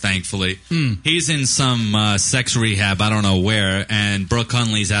divorce, thankfully. He's in some sex rehab, I don't know where, and Brooke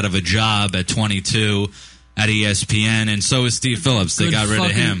Hundley's out of a job at 22 at ESPN, and so is Steve Phillips. They got rid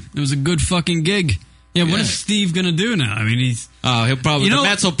of him. It was a good fucking gig. Yeah, what is Steve going to do now? I mean, he'll probably... the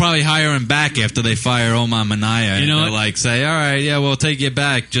Mets will probably hire him back after they fire Omar Minaya. And they'll, like, say, all right, yeah, we'll take you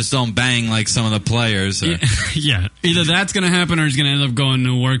back. Just don't bang like some of the players. Yeah. Either that's going to happen or he's going to end up going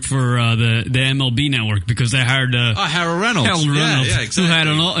to work for the MLB network because they hired... Harold Reynolds. Yeah,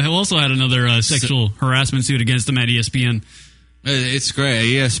 exactly. Who also had another sexual harassment suit against him at ESPN. It's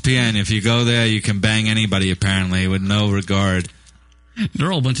great. ESPN, if you go there, you can bang anybody, apparently, with no regard.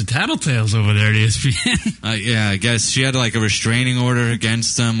 They're all a bunch of tattletales over there at ESPN. Yeah, I guess she had like a restraining order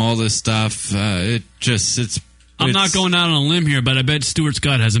against them, all this stuff. I'm not going out on a limb here, but I bet Stuart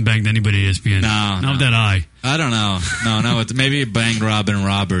Scott hasn't banged anybody at ESPN. Not with that eye. I don't know. No. Maybe he banged Robin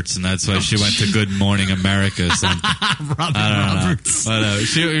Roberts, and that's why she went to Good Morning America or something. Roberts.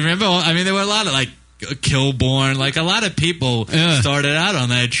 Remember, I mean, there were a lot of like Kilborn, like a lot of people started out on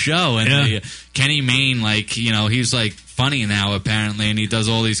that show, and Kenny Mayne, like, he's like funny now apparently, and he does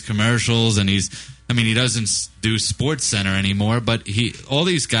all these commercials, and he doesn't do Sports Center anymore, but all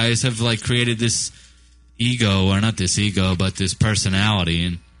these guys have like created this ego, or not this ego, but this personality.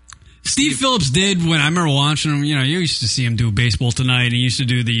 And Steve Phillips did, when I remember watching him, you used to see him do Baseball Tonight, and he used to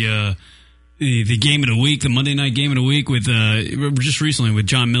do the game of the week, the Monday night game of the week with just recently with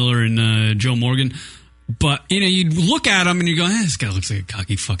John Miller and Joe Morgan. But, you'd look at him and you go, this guy looks like a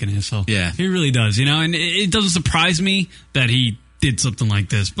cocky fucking asshole. Yeah. He really does, and it doesn't surprise me that he did something like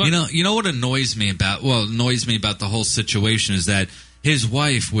this. But you know what annoys me about the whole situation is that his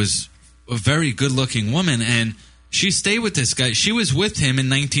wife was a very good-looking woman, and she stayed with this guy. She was with him in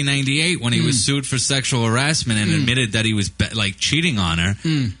 1998 when he was sued for sexual harassment and admitted that he was cheating on her.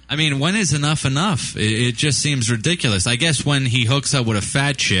 I mean, when is enough enough? It just seems ridiculous. I guess when he hooks up with a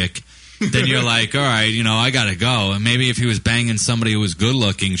fat chick, then you're like, all right, I got to go. And maybe if he was banging somebody who was good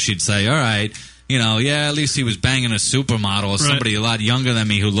looking, she'd say, all right, at least he was banging a supermodel or somebody a lot younger than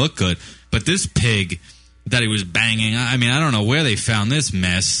me who looked good. But this pig that he was banging, I mean, I don't know where they found this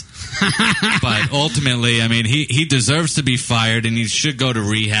mess. But ultimately, I mean, he deserves to be fired, and he should go to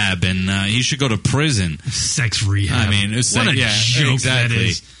rehab, and he should go to prison. Sex rehab. I mean, what a joke exactly. that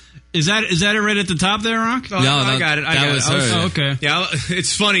is. Is that it right at the top there, Rock? Oh, I got it. That was her. Oh, okay. Yeah,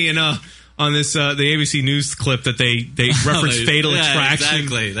 it's funny on this the ABC News clip that they reference Fatal Attraction.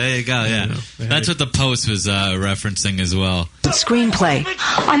 Exactly. There you go. Yeah, that's what the Post was referencing as well. Screenplay.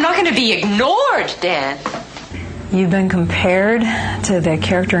 I'm not going to be ignored, Dan. You've been compared to the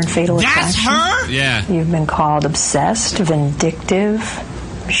character in Fatal Attraction. That's her? Yeah. You've been called obsessed, vindictive.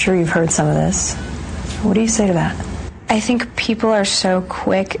 I'm sure you've heard some of this. What do you say to that? I think people are so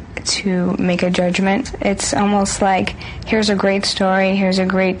quick to make a judgment. It's almost like, here's a great story, here's a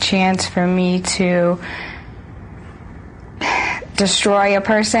great chance for me to destroy a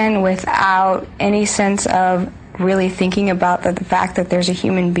person without any sense of really thinking about the fact that there's a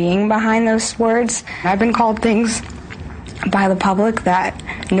human being behind those words. I've been called things by the public that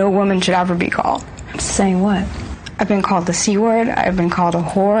no woman should ever be called. Saying what? I've been called the C word, I've been called a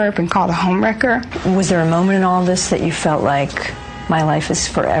whore, I've been called a homewrecker. Was there a moment in all this that you felt like, my life is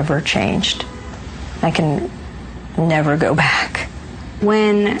forever changed? I can never go back.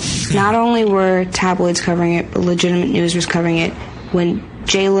 When not only were tabloids covering it, but legitimate news was covering it, when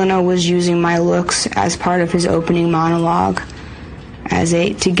Jay Leno was using my looks as part of his opening monologue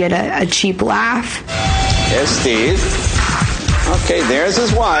to get a cheap laugh. There's Steve. Okay, there's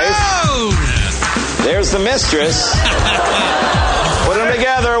his wife. Oh! There's the mistress. Put them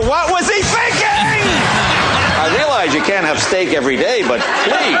together. What was he thinking? I realize you can't have steak every day, but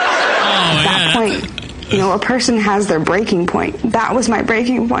please. At that point, a person has their breaking point. That was my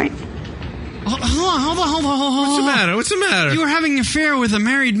breaking point. Hold on. What's the matter? You were having an affair with a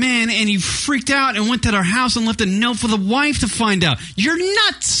married man, and you freaked out and went to their house and left a note for the wife to find out. You're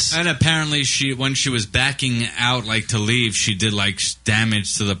nuts! And apparently, when she was backing out, to leave, she did,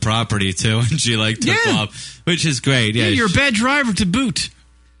 damage to the property, too, and she, took off, which is great. Yeah, you're a bad driver to boot.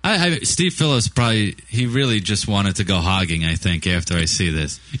 Steve Phillips he really just wanted to go hogging, I think, after I see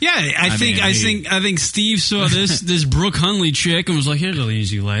this. Yeah, I think Steve saw this Brooke Hundley chick and was like, here's an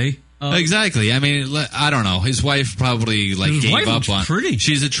easy lay. Exactly. I mean, I don't know. His wife probably gave up on. Pretty.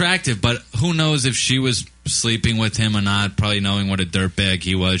 She's attractive, but who knows if she was sleeping with him or not? Probably knowing what a dirtbag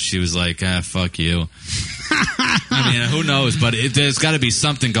he was, she was like, fuck you. I mean, who knows? But there's got to be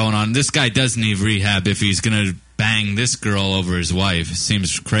something going on. This guy does need rehab if he's going to bang this girl over his wife. It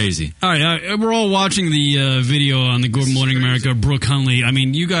seems crazy. All right, we're all watching the video on the Good Morning America, Brooke Hundley. I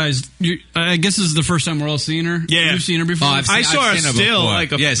mean, you guys, I guess this is the first time we're all seeing her. Yeah. You've seen her before? I saw her still,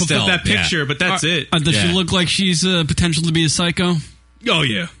 still, that picture, but that's it. Does she look like she's potential to be a psycho? Oh,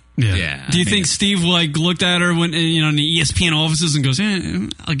 yeah. Yeah. Do you think Steve looked at her when in the ESPN offices and goes,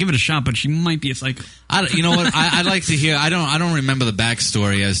 "I'll give it a shot, but she might be a psycho"? You know what? I'd like to hear. I don't remember the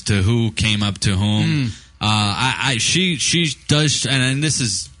backstory as to who came up to whom. She does, and this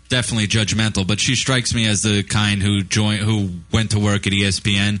is definitely judgmental, but she strikes me as the kind who went to work at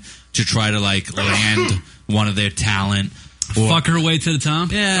ESPN to try to land one of their talent. Fuck her way to the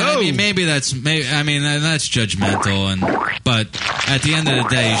top? Yeah, I mean, maybe that's judgmental, but at the end of the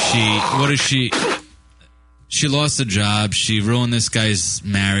day, she lost a job, she ruined this guy's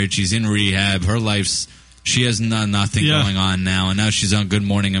marriage, she's in rehab, her life's, she has nothing going on now, and now she's on Good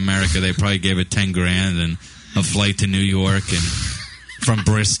Morning America. They probably gave her $10,000 and a flight to New York and from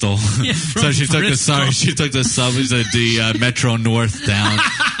Bristol. Yeah, so she took the subway, the Metro North down.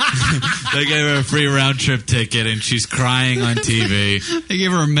 They gave her a free round trip ticket, and she's crying on TV. They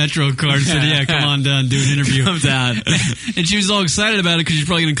gave her a Metro card and said, "Yeah, come on down, do an interview." Come down, and she was all excited about it because she's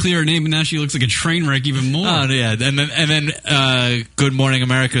probably going to clear her name. But now she looks like a train wreck even more. Oh yeah, and then Good Morning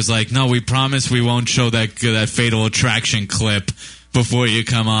America's like, "No, we promise we won't show that Fatal Attraction clip before you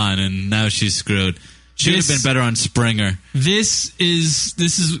come on," and now she's screwed. She would have been better on Springer. This is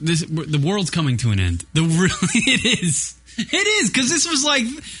the world's coming to an end. It is because this was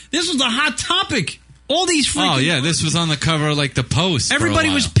the hot topic. All these freaking... Oh, yeah, this was on the cover of, the Post. Everybody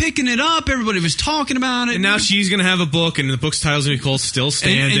was picking it up. Everybody was talking about it. And now she's going to have a book, and the book's title's going to be called Still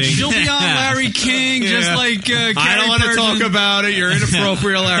Standing. And she'll be on Larry King, just like Carrie I don't want to Perkins. talk about it. You're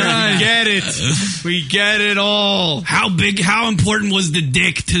inappropriate, Larry. We get it. We get it all. How important was the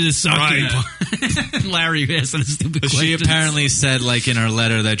dick to the sucking? Right. Larry asking a stupid question. She apparently said, in her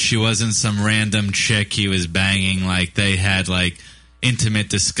letter, that she wasn't some random chick he was banging. They had, intimate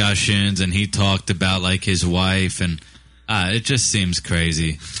discussions, and he talked about his wife, and it just seems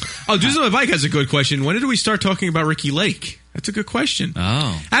crazy. Oh, Dudes on the Bike has a good question. When did we start talking about Ricky Lake? That's a good question.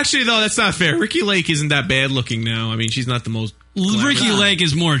 Oh, actually, though, that's not fair. Ricky Lake isn't that bad looking now. I mean, she's not the most. Ricky Lake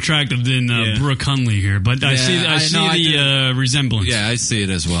is more attractive than Brooke Hundley here, but I see the resemblance. Yeah, I see it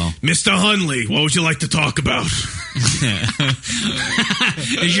as well. Mr. Hundley, what would you like to talk about?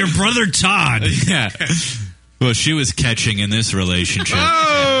 Is your brother Todd? Yeah. Well, she was catching in this relationship.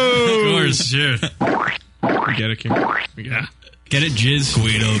 Oh! Of course, sure. We get it, Kim. Yeah. Get it, Jizz?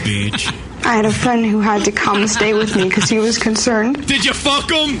 Guido Beach. I had a friend who had to come stay with me because he was concerned. Did you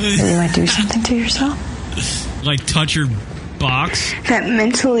fuck him? You might do something to yourself. Like touch your box? That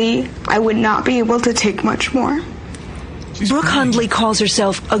mentally, I would not be able to take much more. Brooke Hundley calls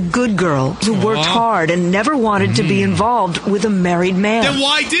herself a good girl who worked hard and never wanted to be involved with a married man. Then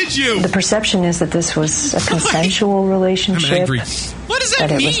why did you? The perception is that this was a consensual relationship. I'm angry. What does that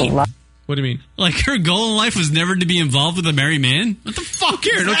mean? What do you mean? Like her goal in life was never to be involved with a married man? What the fuck?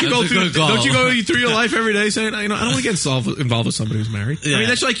 Here, don't you go through your life every day saying, I don't want to get involved with somebody who's married. Yeah. I mean,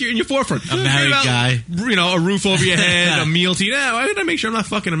 that's like you're in your forefront. A married guy. A roof over your head, a meal to eat. Yeah, I gotta make sure I'm not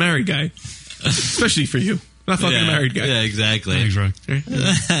fucking a married guy. Especially for you. I'm not fucking a married guy. Yeah, exactly. Thanks, Roy.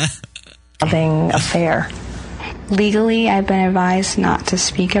 Loving affair. Legally, I've been advised not to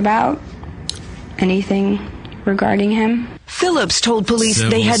speak about anything regarding him. Phillips told police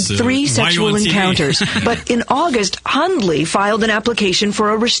they had 3 sexual encounters, but in August, Hundley filed an application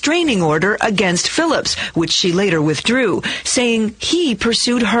for a restraining order against Phillips, which she later withdrew, saying he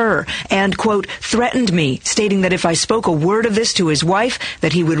pursued her and, quote, threatened me, stating that if I spoke a word of this to his wife,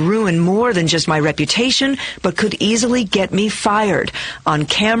 that he would ruin more than just my reputation, but could easily get me fired. On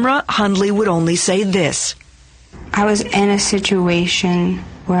camera, Hundley would only say this. I was in a situation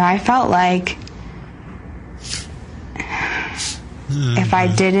where I felt like if I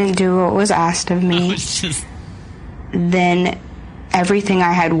didn't do what was asked of me, then everything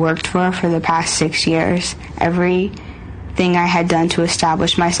I had worked for the past 6 years, everything I had done to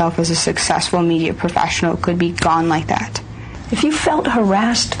establish myself as a successful media professional could be gone like that. If you felt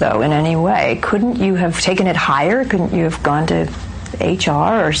harassed, though, in any way, couldn't you have taken it higher? Couldn't you have gone to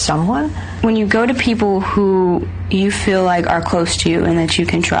HR or someone? When you go to people who you feel like are close to you and that you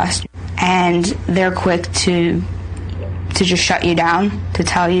can trust, and they're quick to just shut you down, to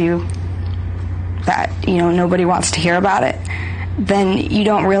tell you that, nobody wants to hear about it, then you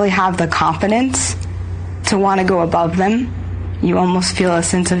don't really have the confidence to want to go above them. You almost feel a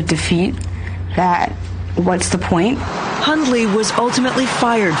sense of defeat that what's the point? Hundley was ultimately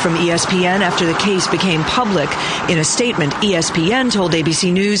fired from ESPN after the case became public. In a statement, ESPN told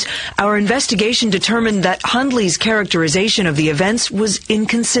ABC News, our investigation determined that Hundley's characterization of the events was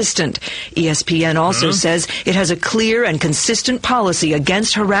inconsistent. ESPN also says it has a clear and consistent policy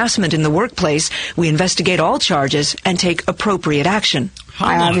against harassment in the workplace. We investigate all charges and take appropriate action.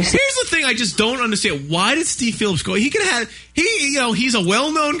 Here's the thing I just don't understand. Why did Steve Phillips go? He could have he's a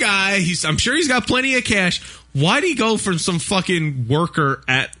well-known guy. I'm sure he's got plenty of cash. Why did he go from some fucking worker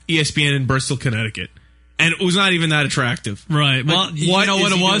at ESPN in Bristol, Connecticut? And it was not even that attractive. Right. Well, you know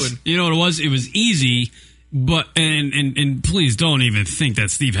what it was? You know what it was? It was easy. But and please don't even think that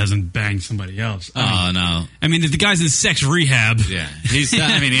Steve hasn't banged somebody else. No. I mean, the guy's in sex rehab. Yeah, he's.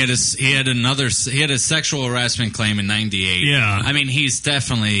 I mean, he had a sexual harassment claim in '98. Yeah, I mean, he's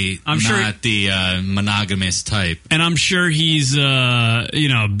definitely not the monogamous type. And I'm sure he's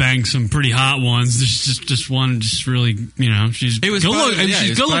banged some pretty hot ones. There's just one, just really, she's good looking.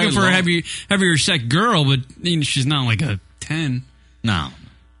 She's good looking for a heavier set girl, but she's not like a 10. No.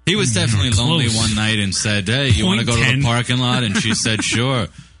 He was definitely lonely one night and said, hey, you want to go to the parking lot? And she said, sure.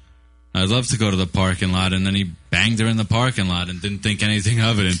 I'd love to go to the parking lot. And then he banged her in the parking lot and didn't think anything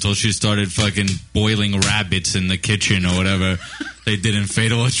of it until she started fucking boiling rabbits in the kitchen or whatever they did in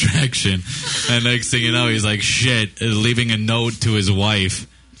Fatal Attraction. And next thing you know, he's like, shit, leaving a note to his wife.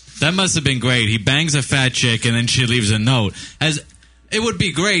 That must have been great. He bangs a fat chick and then she leaves a note. It would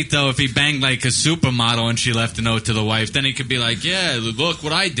be great, though, if he banged, like, a supermodel and she left a note to the wife. Then he could be like, yeah, look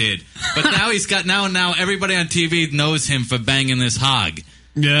what I did. But now he's got, now everybody on TV knows him for banging this hog.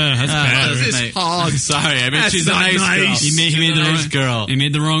 Yeah, that's bad. This hog. Sorry, I mean, she's a nice girl. He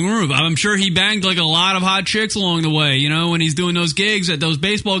made the wrong move. I'm sure he banged, like, a lot of hot chicks along the way, when he's doing those gigs, at those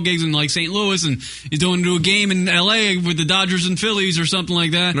baseball gigs in, like, St. Louis, and he's doing a game in L.A. with the Dodgers and Phillies or something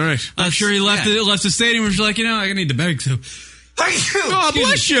like that. Right. I'm sure he left the stadium and was like, I need to bang, so... God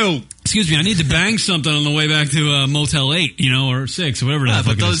bless you. Excuse me, I need to bang something on the way back to Motel 8, or 6, or whatever that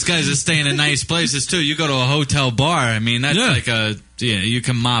but those guys are staying in nice places, too. You go to a hotel bar, I mean, that's like you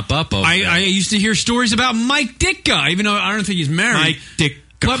can mop up over there. I used to hear stories about Mike Ditka, even though I don't think he's married. Mike Ditka.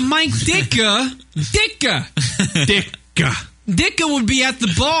 But Mike Ditka Ditka would be at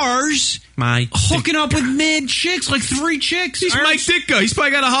the bars hooking up with mad chicks, like 3 chicks. He's Mike Ditka. He's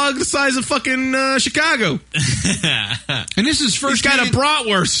probably got a hog the size of fucking Chicago. And this is first. He's got a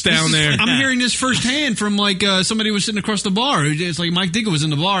bratwurst down there. I'm hearing this firsthand from somebody who was sitting across the bar. It's like Mike Ditka was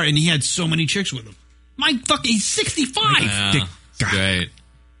in the bar and he had so many chicks with him. He's 65. Yeah, great.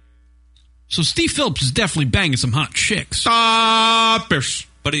 So Steve Phillips is definitely banging some hot chicks.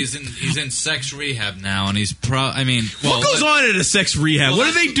 But he's in sex rehab now, and he's what goes on at a sex rehab?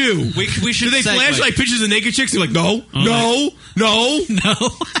 What do they do? We should. Do they flash like pictures of naked chicks? They're like, no.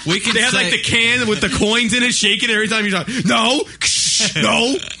 We can. They have like the can with the coins in it, shaking every time you talk. No.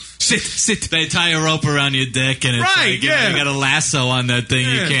 Sit. They tie a rope around your dick, and it's like, you got a lasso on that thing.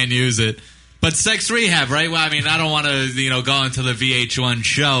 You can't use it. But sex rehab, right? Well, I mean, I don't want to, go into the VH1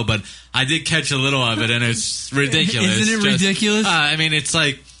 show, but I did catch a little of it, and it's ridiculous. Isn't it ridiculous? I mean, it's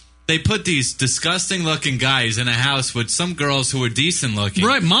like they put these disgusting-looking guys in a house with some girls who are decent-looking,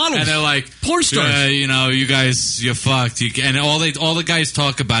 right? Models, and they're like porn stars. You guys, you're fucked. And all the guys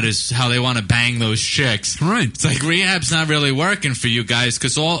talk about is how they want to bang those chicks. Right? It's like rehab's not really working for you guys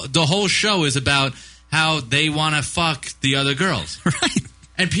because the whole show is about how they want to fuck the other girls, right?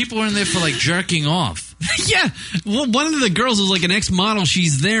 And people are in there for like jerking off. Yeah. Well, one of the girls is like an ex-model.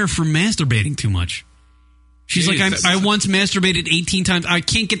 She's there for masturbating too much. She's like, I once masturbated 18 times. I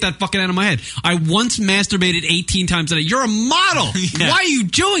can't get that fucking out of my head. I once masturbated 18 times a day. You're a model. Yeah. Why are you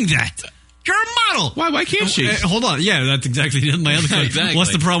doing that? You're a model. Why can't she? Hold on. Yeah, that's exactly my other question. Exactly.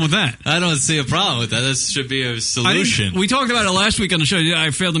 What's the problem with that? I don't see a problem with that. This should be a solution. We talked about it last week on the show. I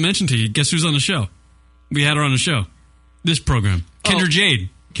failed to mention to you. Guess who's on the show? We had her on the show. This program. Kendra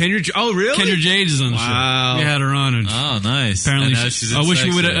Jade. Oh, really? Kendra Jade is on the show. We had her on. And nice. Apparently, she's I wish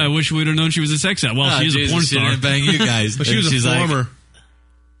we would have known she was a sex act. Well, she is a porn star. She didn't bang you guys. But she was a former.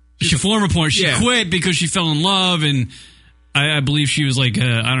 She's a former porn. She quit because she fell in love, and I believe she was like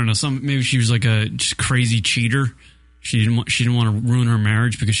maybe she was like a just crazy cheater. She didn't want to ruin her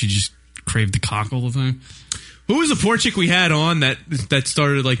marriage because she just craved the cock all the time. Who was the poor chick we had on that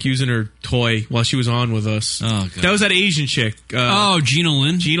started like using her toy while she was on with us? Oh, God. That was that Asian chick. Gina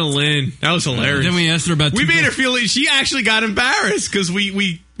Lynn. Gina Lynn. That was hilarious. Then we asked her about. We made her feel like she actually got embarrassed because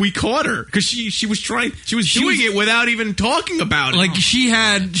we caught her because she was doing it without even talking about it. Like she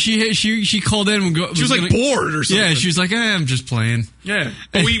called in and she was like bored or something. Yeah, she was like, I'm just playing. Yeah,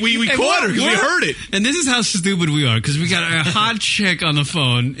 but we caught her because we heard it. And this is how stupid we are because we got a hot chick on the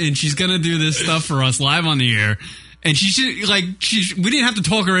phone and she's gonna do this stuff for us live on the air, and we didn't have to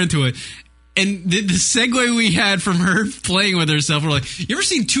talk her into it. And the segue we had from her playing with herself, we're like, you ever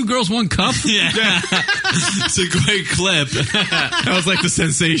seen Two Girls, One Cup? Yeah. It's a great clip. That was like the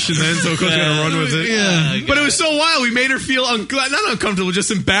sensation then, so Cook's going to run with it. Yeah. But it was so wild. We made her feel not uncomfortable, just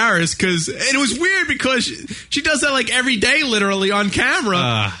embarrassed. And it was weird because she does that like every day, literally, on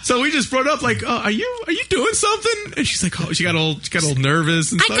camera. So we just brought up like, are you doing something? And she's like, she got all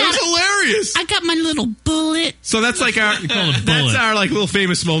nervous and stuff. It was hilarious. I got my little bullet. So that's like that's our like little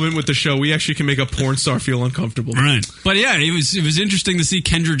famous moment with the show. We actually can make a porn star feel uncomfortable. Right. But yeah, it was interesting to see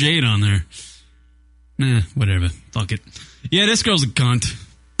Kendra Jade on there. Whatever. Fuck it. Yeah, this girl's a cunt.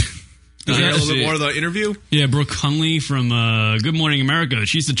 A little bit more of the interview? Yeah, Brooke Hunley from Good Morning America.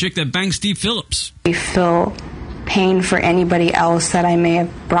 She's the chick that banged Steve Phillips. I feel pain for anybody else that I may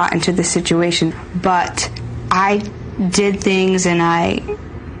have brought into the situation, but I did things and I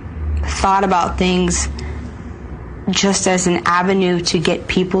thought about things just as an avenue to get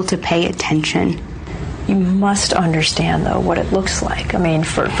people to pay attention. You must understand, though, what it looks like. I mean,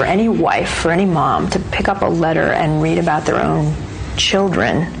 for any wife, for any mom, to pick up a letter and read about their own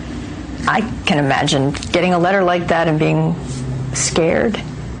children, I can imagine getting a letter like that and being scared.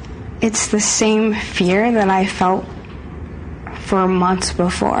 It's the same fear that I felt for months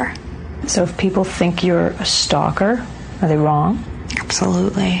before. So if people think you're a stalker, are they wrong?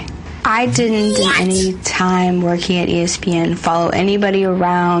 Absolutely. I didn't in any time working at ESPN follow anybody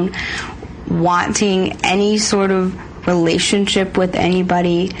around wanting any sort of relationship with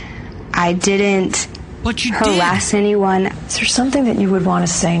anybody. I didn't harass anyone. Is there something that you would want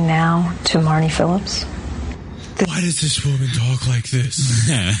to say now to Marnie Phillips? Why does this woman talk like this?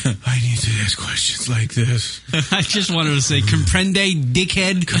 I need to ask questions like this. I just wanted to say, comprende,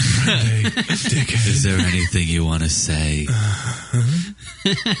 dickhead. Comprende, dickhead. Is there anything you want to say?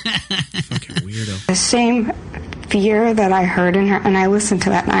 Fucking weirdo. The same fear that I heard in her, and I listened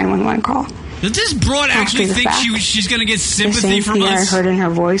to that 911 call. Did this broad actually think she's going to get sympathy from us? The same fear I heard in her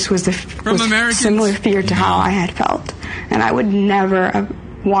voice was similar fear to how I had felt. And I would never have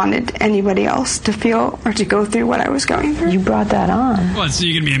wanted anybody else to feel or to go through what I was going through. You brought that on. What, so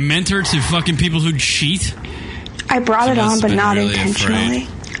you're going to be a mentor to fucking people who cheat? I brought it on, but not intentionally.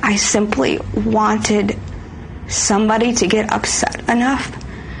 I simply wanted somebody to get upset enough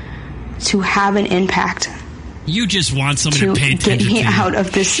to have an impact. You just want somebody to pay attention to get me out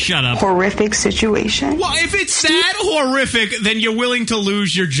of this horrific situation. Well, if it's that horrific, then you're willing to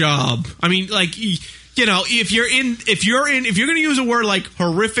lose your job. I mean, like, you know, if you're going to use a word like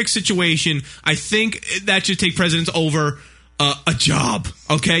horrific situation, I think that should take precedence over a job.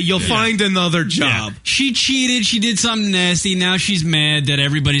 Okay, you'll find another job. Yeah. She cheated. She did something nasty. Now she's mad that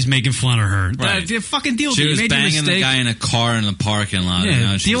everybody's making fun of her. Right. Fucking deal with it. She was banging the guy in a car in the parking lot. Yeah, you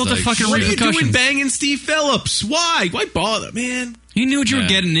know, deal with the fucking repercussions. What are you doing banging Steve Phillips? Why bother, man? You knew what you were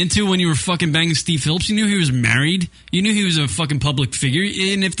getting into when you were fucking banging Steve Phillips. You knew he was married. You knew he was a fucking public figure.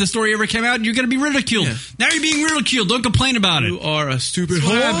 And if the story ever came out, you're going to be ridiculed. Yeah. Now you're being ridiculed. Don't complain about it. You are a stupid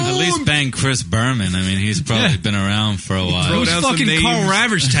whore. At least bang Chris Berman. I mean, he's probably been around for a while. Who's fucking Carl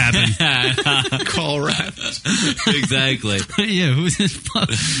Ravage tapping? Carl Ravage. Exactly. Yeah, who's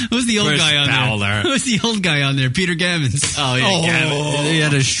the old Chris guy on Fowler. there? Who's the old guy on there? Peter Gammons. Oh, yeah, Gammons. He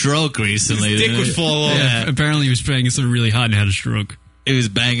had a stroke recently. His dick would fall off. Yeah, apparently he was banging someone really hot and had a stroke. He was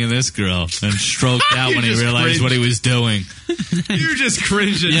banging this girl and stroked out when he realized what he was doing. You're just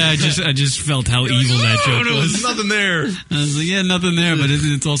cringing. Yeah, I just felt how evil that joke was. There's nothing there. I was like, yeah, nothing there, but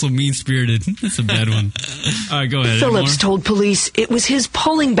it's also mean-spirited. That's a bad one. All right, go ahead. Phillips told police it was his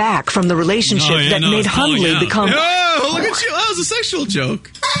pulling back from the relationship that made Hundley become... Oh, look at you. That was a sexual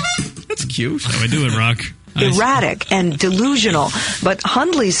joke. That's cute. How I do it, Rock. Erratic and delusional. But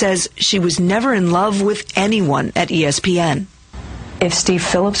Hundley says she was never in love with anyone at ESPN. If Steve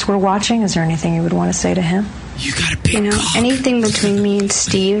Phillips were watching, is there anything you would want to say to him? You got a big cock. Anything between me and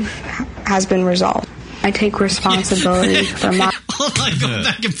Steve has been resolved. I take responsibility for my... Hold on, go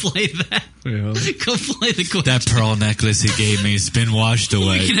back and play that. Yeah. Go play the clip. That pearl necklace he gave me has been washed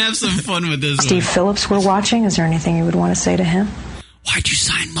away. We can have some fun with this. Steve Phillips were watching, is there anything you would want to say to him? Why'd you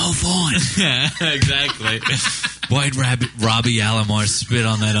sign Mo Vaughn? Yeah, exactly. Why'd Robbie Alomar spit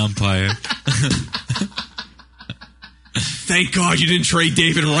on that umpire? Thank God you didn't trade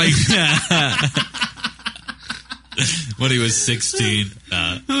David Wright. When he was 16.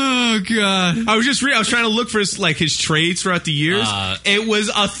 Oh, God. I was trying to look for his trades throughout the years. It was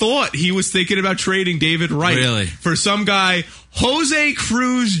a thought. He was thinking about trading David Wright. Really? For some guy, Jose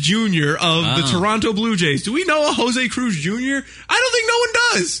Cruz Jr. of the Toronto Blue Jays. Do we know a Jose Cruz Jr.? I don't think no one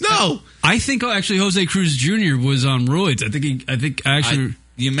does. No. I think actually Jose Cruz Jr. was on roids. I think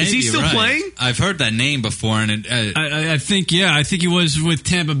is he still playing? I've heard that name before, and I think he was with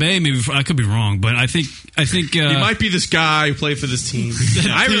Tampa Bay. Maybe I could be wrong, but I think he might be this guy who played for this team.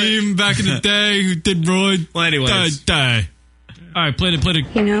 Team back in the day who did roid. Well, anyways, die. All right, play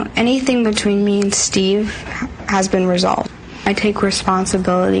it. You know, anything between me and Steve has been resolved. I take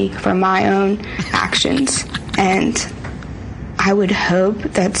responsibility for my own actions, and I would hope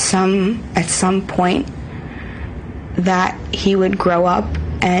that at some point that he would grow up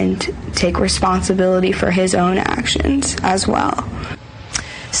and take responsibility for his own actions as well.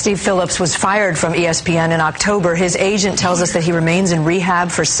 Steve Phillips was fired from ESPN in October. His agent tells us that he remains in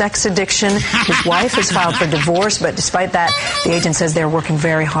rehab for sex addiction. His wife has filed for divorce, but despite that, the agent says they're working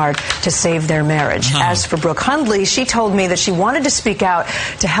very hard to save their marriage. As for Brooke Hundley, she told me that she wanted to speak out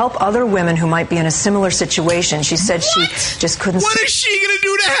to help other women who might be in a similar situation. She said she just couldn't... What is she going to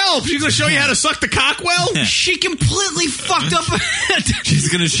do to help? She's going to show you how to suck the cock well? She completely fucked up. She's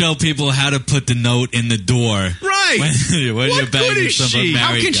going to show people how to put the note in the door. Right. When you're banging someone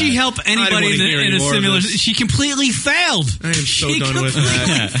married. How can she help anybody in a similar... She completely failed. I am so done with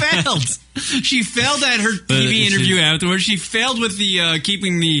that. Failed. She failed at her TV interview afterwards. She failed with the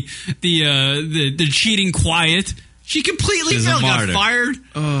keeping the cheating quiet. She completely failed. Got fired.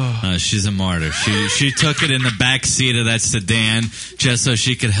 She's a martyr. She took it in the back seat of that sedan just so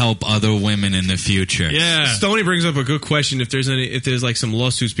she could help other women in the future. Yeah. Stoney brings up a good question. If there's like some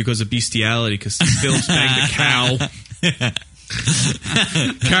lawsuits because of bestiality, because Phillips banged a cow.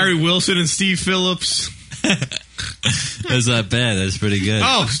 Carrie Wilson and Steve Phillips. That's not bad. That's pretty good.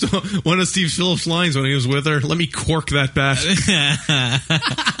 Oh, one of Steve Phillips' lines when he was with her. Let me cork that back.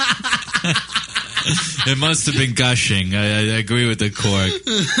 It must have been gushing. I agree with the cork.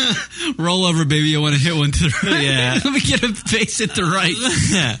 Roll over, baby. I want to hit one to the right. Yeah. Let me get a base at the right.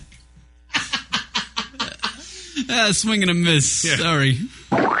 Swing and a miss. Yeah. Sorry.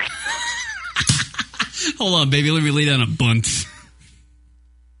 Hold on, baby. Let me lay down a bunt.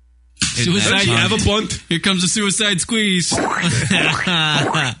 Suicide. You have a bunt? Here comes a suicide squeeze. It's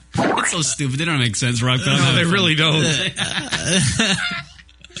so stupid. They don't make sense, Rock. No, they really don't.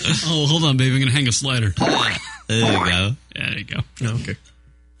 Oh, hold on, baby. I'm going to hang a slider. There you go. Yeah, there you go. Oh, okay.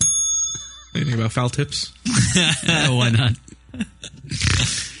 Anything about foul tips? Why not?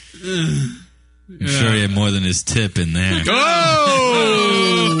 I'm sure he had more than his tip in there.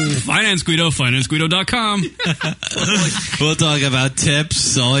 Oh! Finance Guido, FinanceGuido.com. We'll talk about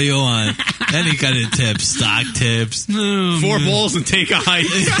tips all you want. Then he got in tips, stock tips. Oh, 4 balls and take a hike.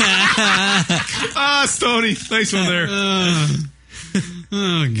 Stoney. Nice one there.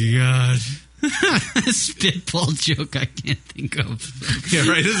 Oh, God. A spitball joke I can't think of. Yeah,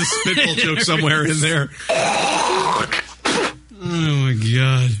 right. There's a spitball joke somewhere in there. Oh, my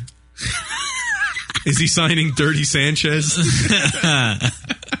God. Is he signing Dirty Sanchez?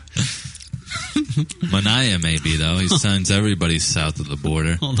 Mania maybe, though. He signs everybody south of the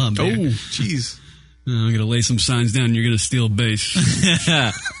border. Hold on, Oh, baby. jeez. I'm going to lay some signs down and you're going to steal base.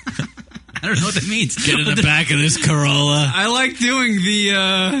 I don't know what that means. Get in the back of this Corolla. I like doing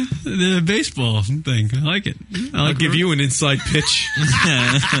the baseball thing. I like it. I'll give you an inside pitch.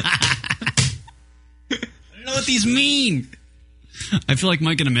 I don't know what these mean. I feel like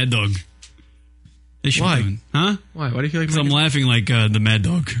Mike and a Mad Dog. They should Why? be doing. Huh? Why? Why do you feel like Because I'm laughing like the Mad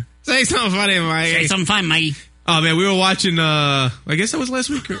Dog. Say something funny, Mike. Say something funny, Mike. Oh, man, we were watching, I guess that was last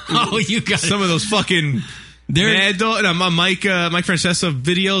week. You got some of those fucking Mad Dog, Mike Francesa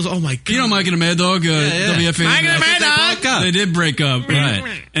videos. Oh, my God. You know Mike and a Mad Dog? WFA. Mike and a Mad Dog. They did break up.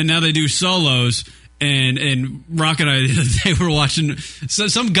 Right. And now they do solos. And Rock and I, the other day, were watching. So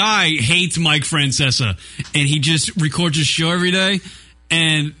some guy hates Mike Francesa. And he just records his show every day.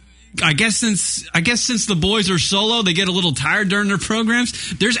 And I guess since the boys are solo, they get a little tired during their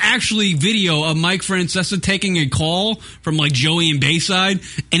programs. There's actually video of Mike Francesa taking a call from like Joey and Bayside,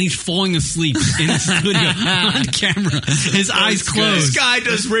 and he's falling asleep in the studio on camera, his eyes closed. This guy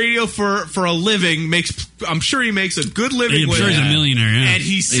does radio for a living. I'm sure he makes a good living. I'm sure he's a millionaire. Yeah. And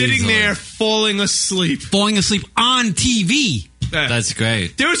he's sitting there falling asleep on TV. That's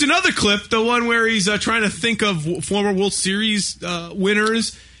great. There was another clip, the one where he's trying to think of former World Series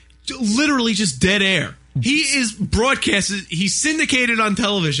winners. Literally just dead air. He is broadcasted. He's syndicated on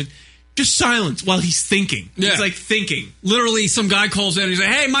television. Just silence while he's thinking. Yeah. He's like thinking. Literally, some guy calls in and he's like,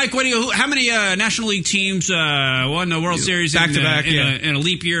 "Hey, Mike, how many National League teams won the World Series back to back in a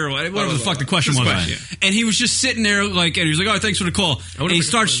leap year or whatever the fuck the question was?" Right. And he was just sitting there like, and he was like, "Oh, thanks for the call." And he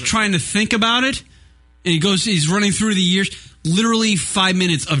starts trying to think about it. And he's running through the years. Literally 5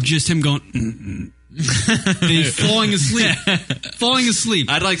 minutes of just him going. And he's falling asleep.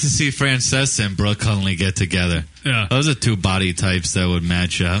 I'd like to see Francesa and Brooke Hundley get together. Yeah. Those are two body types that would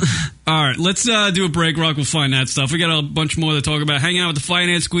match up. All right, let's do a break. Rock will find that stuff. We got a bunch more to talk about. Hang out with the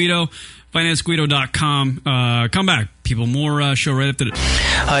Finance Guido, financeguido.com. Come back, people. More show right after this.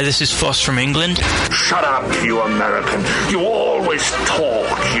 Hi, this is Foss from England. Shut up, you Americans. You always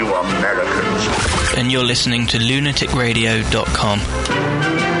talk, you Americans. And you're listening to lunaticradio.com.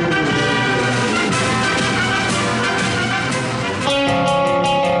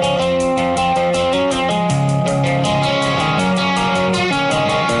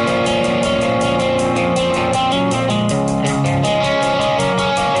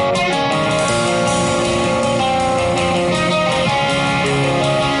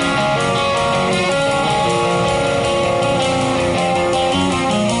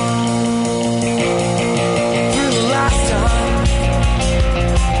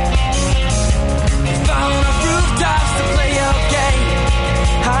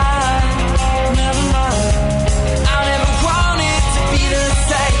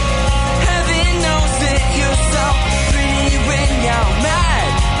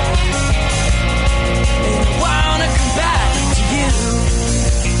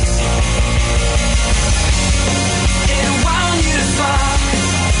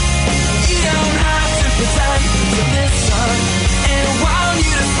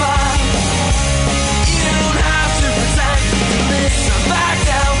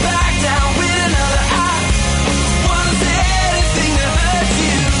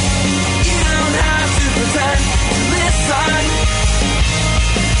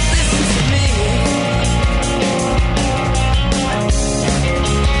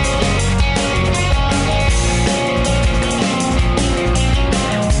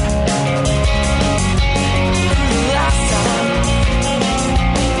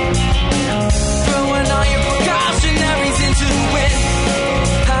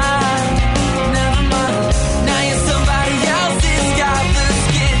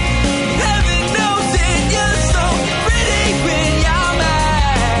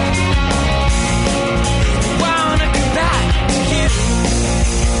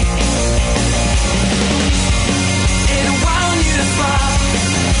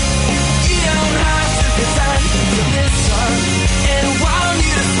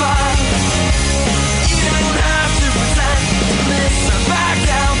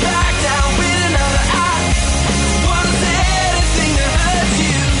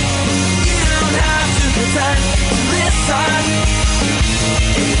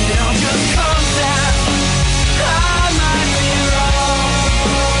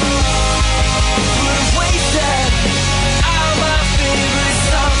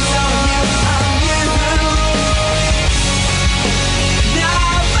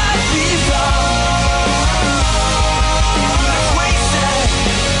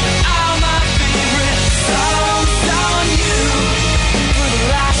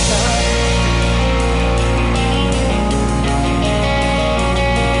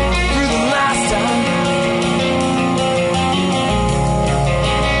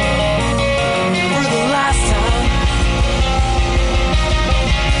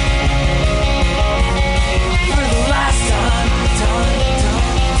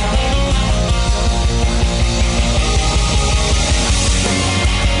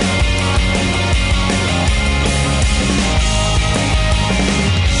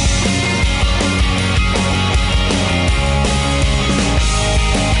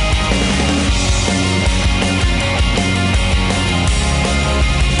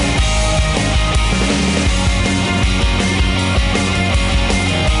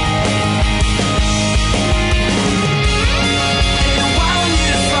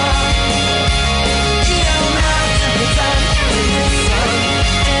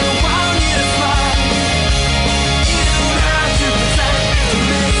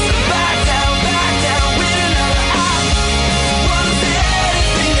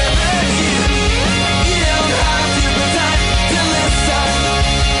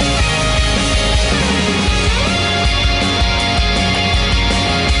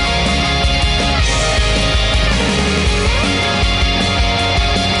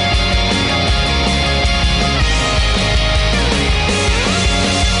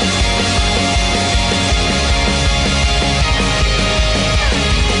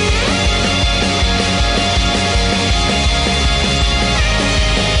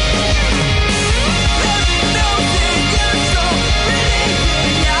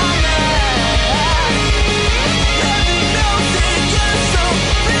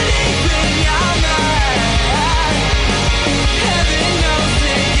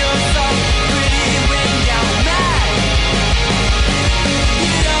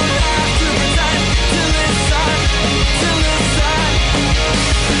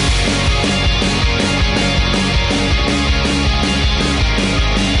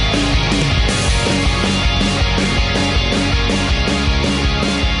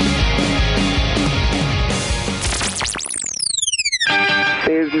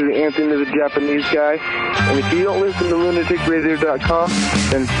 Anthony the Japanese guy. And if you don't listen to lunaticradio.com,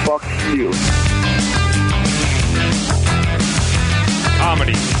 then fuck you.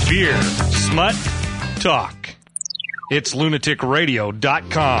 Comedy, beer, smut, talk. It's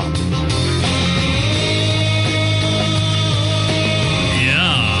lunaticradio.com.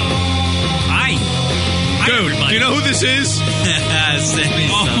 Dude, do you know who this is? Sammy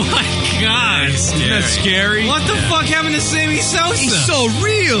Sosa. Oh my God. Isn't that scary? What the fuck happened to Sammy Sosa? He's so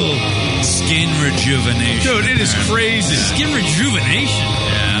real. Skin rejuvenation. Dude, it is crazy. Skin rejuvenation?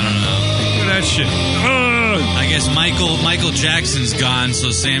 Yeah, I don't know. Look at that shit. I guess Michael Jackson's gone, so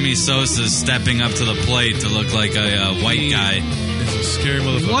Sammy Sosa's stepping up to the plate to look like a white guy. It's a scary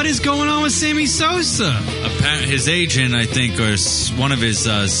motherfucker. What is going on with Sammy Sosa? His agent, I think, or one of his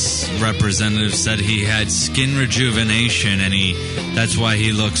representatives said he had skin rejuvenation, and that's why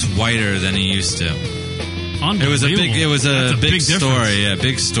he looks whiter than he used to. It was a big story. Yeah,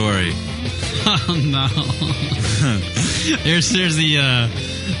 big story. Oh no! Here's the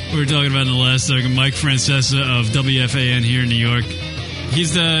we were talking about in the last second. Mike Francesa of WFAN here in New York.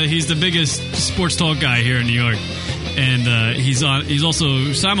 He's the biggest sports talk guy here in New York. And he's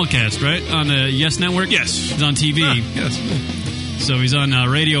also simulcast, right, on the Yes Network. Yes, he's on TV. Yes. So he's on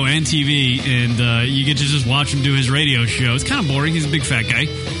radio and TV, and you get to just watch him do his radio show. It's kind of boring. He's a big fat guy,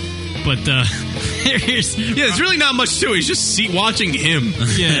 but there's really not much to it. He's just watching him.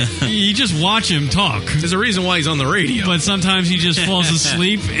 Yeah, you just watch him talk. There's a reason why he's on the radio. But sometimes he just falls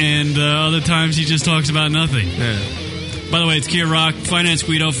asleep, and other times he just talks about nothing. Yeah. By the way, it's Kia Rock, Finance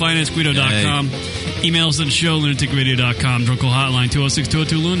Guido, financeguido.com. Email us at the show, lunaticradio.com. Drunk call hotline,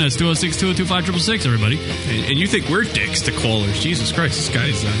 206-202-LUN. That's 206-202-5666, everybody. And you think we're dicks to callers. Jesus Christ, this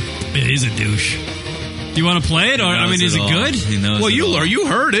guy's... He's a douche. Do you want to play it? Or is it good? He knows you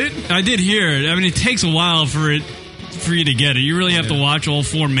heard it. I did hear it. I mean, it takes a while for you to get it. You really have to watch all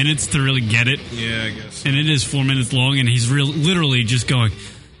 4 minutes to really get it. Yeah, I guess. And it is 4 minutes long, and he's literally just going...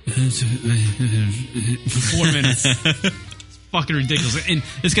 for 4 minutes. It's fucking ridiculous. And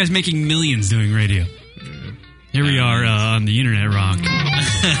this guy's making millions doing radio. Here we are on the internet rock.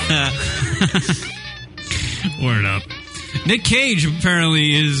 Word up. Nick Cage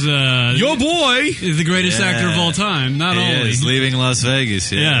apparently is your boy is the greatest actor of all time. Not only he's leaving Las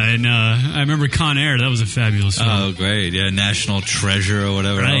Vegas. Yeah, and I remember Con Air. That was a fabulous film. Oh, great! Yeah, National Treasure or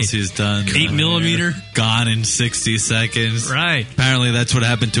whatever else he's done. 8mm, gone in 60 seconds. Right. Apparently, that's what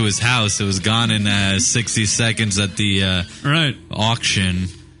happened to his house. It was gone in 60 seconds at the auction.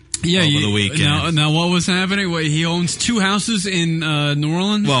 Yeah, over the weekend. Now, what was happening? He owns 2 houses in New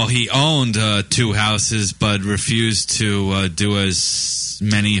Orleans? Well, he owned 2 houses, but refused to do as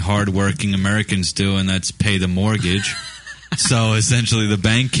many hardworking Americans do, and that's pay the mortgage. So, essentially, the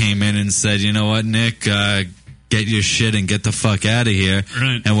bank came in and said, you know what, Nick, get your shit and get the fuck out of here,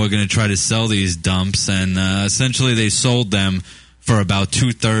 and we're going to try to sell these dumps. And essentially, they sold them for about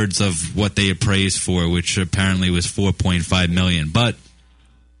 2/3 of what they appraised for, which apparently was $4.5 million. But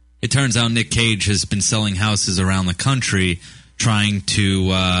it turns out Nick Cage has been selling houses around the country trying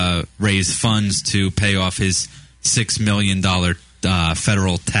to raise funds to pay off his $6 million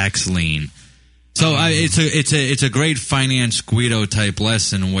federal tax lien. So it's a great Finance Guido type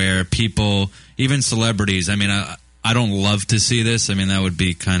lesson where people, even celebrities, I mean, I don't love to see this. I mean, that would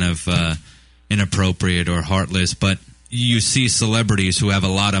be kind of inappropriate or heartless, but you see celebrities who have a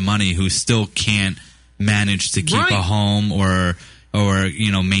lot of money who still can't manage to keep a home or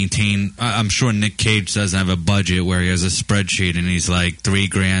maintain. I'm sure Nick Cage doesn't have a budget where he has a spreadsheet and he's like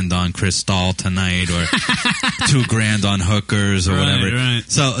 $3,000 on Cristal tonight or $2,000 on hookers or whatever. Right.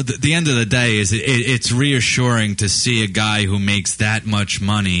 So the end of the day is it's reassuring to see a guy who makes that much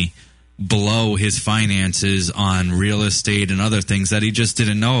money blow his finances on real estate and other things that he just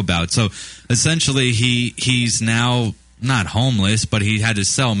didn't know about. So essentially he's now not homeless, but he had to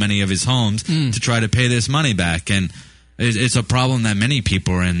sell many of his homes to try to pay this money back. And it's a problem that many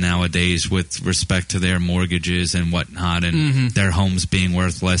people are in nowadays with respect to their mortgages and whatnot, and their homes being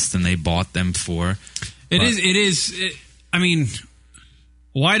worth less than they bought them for. It is. I mean,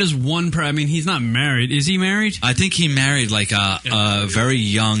 why does I mean, he's not married. Is he married? I think he married like a very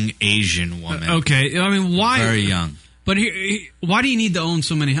young Asian woman. Okay. I mean, why? Very young. But why do you need to own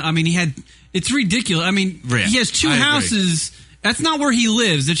so many? I mean, it's ridiculous. I mean, he has 2 houses. That's not where he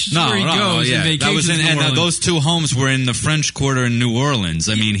lives. It's just where he goes and vacations. And those 2 homes were in the French Quarter in New Orleans.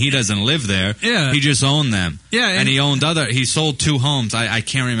 I mean, he doesn't live there. Yeah. He just owned them. Yeah. And he owned he sold 2 homes. I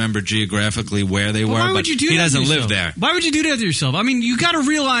can't remember geographically where they were, but he doesn't live there. Why would you do that to yourself? I mean, you got to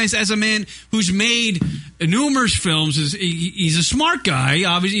realize as a man who's made numerous films. He's a smart guy.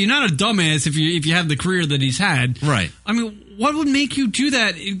 Obviously, you're not a dumbass if you have the career that he's had. Right. I mean, what would make you do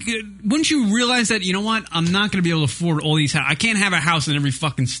that? Wouldn't you realize that, you know what? I'm not going to be able to afford all these houses. I can't have a house in every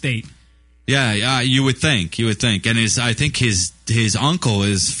fucking state. Yeah, you would think. And I think his uncle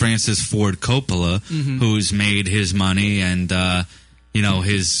is Francis Ford Coppola, who's made his money, and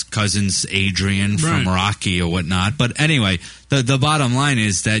his cousin's Adrian from Rocky or whatnot. But anyway, the bottom line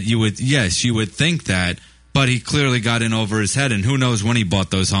is that you would think that, but he clearly got in over his head, and who knows when he bought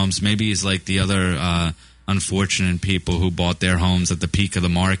those homes. Maybe he's like the other unfortunate people who bought their homes at the peak of the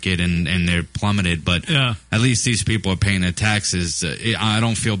market and they're plummeted, but at least these people are paying their taxes. I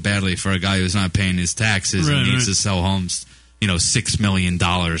don't feel badly for a guy who's not paying his taxes and needs to sell homes, $6 million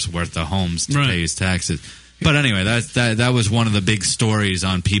worth of homes to pay his taxes. But anyway, that was one of the big stories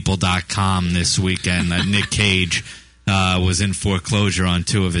on People.com this weekend, that Nick Cage was in foreclosure on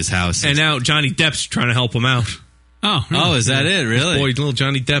 2 of his houses. And now Johnny Depp's trying to help him out. Oh, really? Oh, is that it? Really? Boy, little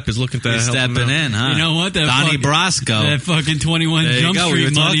Johnny Depp is looking to help him stepping in, huh? You know what? Donnie Brasco. That fucking 21 Jump Street we were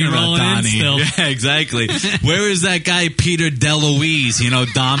money talking about rolling in Donnie. still. Yeah, exactly. Where is that guy Peter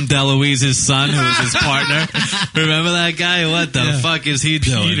DeLuise? Dom DeLuise's son, who was his partner. Remember that guy? What the fuck is he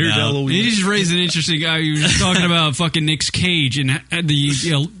doing? Peter DeLuise. He just raised an interesting guy. You were talking about fucking Nick Cage and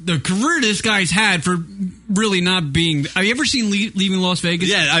the career this guy's had for really not being. Have you ever seen Leaving Las Vegas?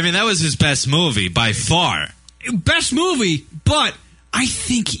 Yeah, I mean that was his best movie by far. Best movie, but I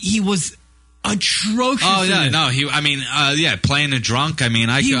think he was atrocious. Oh yeah, no, playing a drunk. I mean,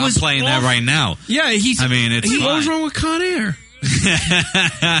 I'm playing that right now. Yeah, what's wrong with Con Air?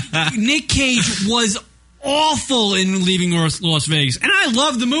 Nick Cage was awful in Leaving Las Vegas, and I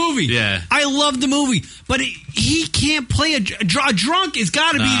love the movie. Yeah, I love the movie, but he can't play a drunk. Has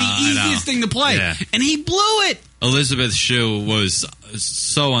got to be the easiest thing to play, and he blew it. Elizabeth Shue was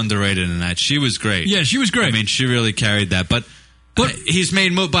so underrated in that. She was great. Yeah, she was great. I mean, she really carried that. But he's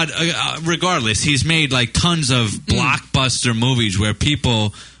made, regardless, he's made like tons of blockbuster movies where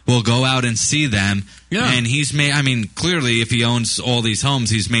people will go out and see them. Yeah. And he's made, I mean, clearly if he owns all these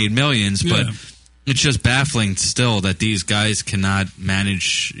homes, he's made millions. But it's just baffling still that these guys cannot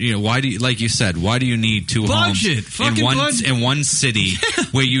manage. Why do you, like you said, why do you need 2 homes in one city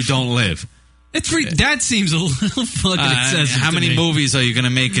where you don't live? That seems a little fucking excessive. How many movies are you going to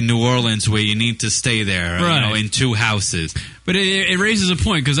make in New Orleans where you need to stay there, in 2 houses? But it raises a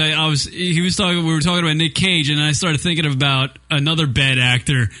point because we were talking about Nick Cage, and I started thinking about another bad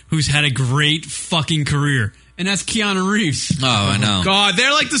actor who's had a great fucking career, and that's Keanu Reeves. Oh, I know. God,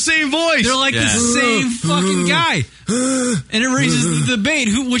 they're like the same voice. They're like the same fucking guy, and it raises the debate: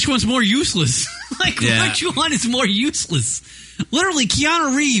 which one's more useless? Which one is more useless? Literally,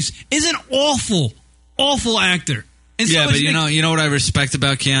 Keanu Reeves is an awful, awful actor. And so but you know what I respect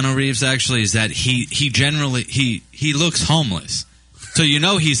about Keanu Reeves actually is that he generally he looks homeless. So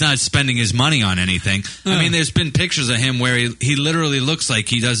he's not spending his money on anything. I mean, there's been pictures of him where he literally looks like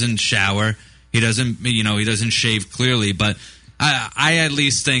he doesn't shower, he doesn't shave clearly. But I at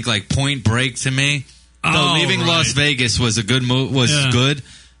least think like Point Break to me, though Leaving Las Vegas was a good good.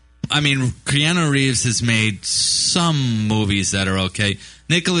 I mean, Keanu Reeves has made some movies that are okay.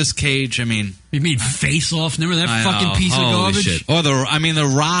 Nicolas Cage, I mean... He made Face Off. Remember that fucking piece of garbage? Shit. Or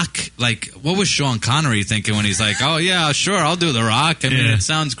The Rock. Like, what was Sean Connery thinking when he's like, oh, yeah, sure, I'll do The Rock. I mean, it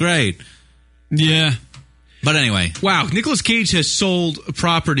sounds great. Yeah. But anyway. Wow, Nicolas Cage has sold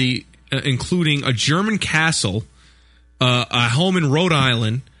property, including a German castle, a home in Rhode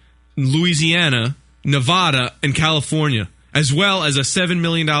Island, Louisiana, Nevada, and California, as well as a $7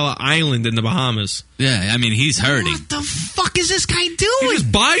 million island in the Bahamas. Yeah, I mean, he's hurting. What the fuck is this guy doing? He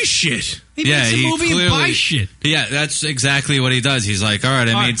just buys shit. He makes a movie and buys shit. Yeah, that's exactly what he does. He's like, all right,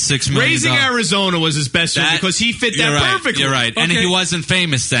 I made $6 million. Raising Arizona was his best one because he fit that perfectly. You're right. Okay. And he wasn't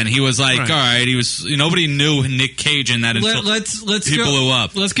famous then. He was like, all right, he was. Nobody knew Nick Cage in that until he blew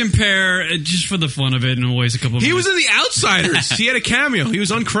up. Let's compare, just for the fun of it, and waste a couple of minutes. He was in The Outsiders. He had a cameo. He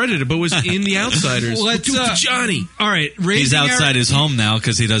was uncredited, but was in The Outsiders. Let's Johnny. All right, he's outside his home now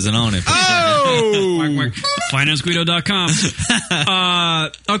because he doesn't own it. Oh! FinanceGuido.com.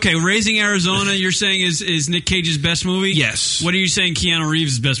 Okay, Raising Arizona, you're saying is Nick Cage's best movie? Yes. What are you saying Keanu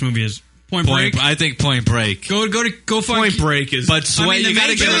Reeves' best movie is? Point Break? I think Point Break. Go find Point Break is. But you got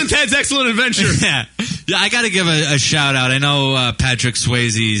to Bill and Ted's Excellent Adventure. Yeah, I got to give a shout out. I know Patrick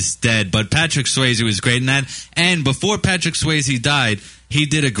Swayze's dead, but Patrick Swayze was great in that. And before Patrick Swayze died, he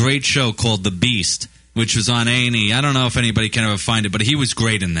did a great show called The Beast, which was on A&E. I don't know if anybody can ever find it, but he was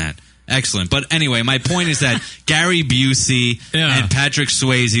great in that. excellent. But anyway, my point is that Gary Busey and Patrick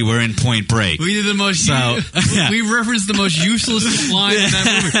Swayze were in Point Break. We did the most. We referenced the most useless line in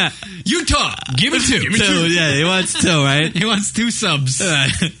that movie. Utah, give me 2. Give me 2. Yeah, he wants 2, right? He wants 2 subs.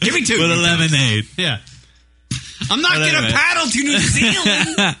 Give me 2 with a lemonade. Yeah. I'm not going to paddle to New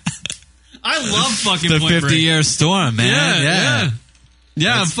Zealand. I love fucking the Point Break. 50-year storm, man.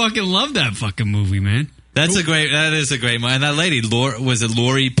 Yeah, I fucking love that fucking movie, man. That is a great movie. And that lady, was it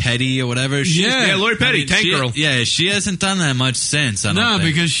Lori Petty or whatever? Lori Petty, Tank Girl. Yeah, she hasn't done that much since. I don't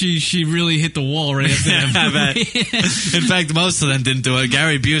think. Because she really hit the wall right after that movie. In fact, most of them didn't do it.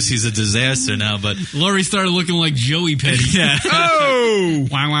 Gary Busey's a disaster now, but Lori started looking like Joey Petty. Yeah. Oh!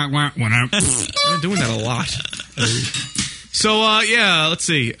 We're doing that a lot. So, let's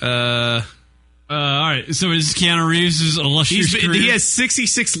see. All right, so is Keanu Reeves' illustrious career? He has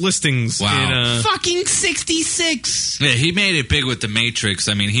 66 listings. Wow. Fucking 66! Yeah, he made it big with The Matrix.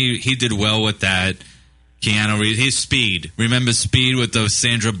 I mean, he did well with that. Keanu Reeves. He's Speed. Remember Speed with the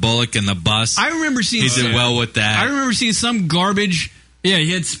Sandra Bullock and the bus? I remember seeing... He did well with that. I remember seeing some garbage... Yeah,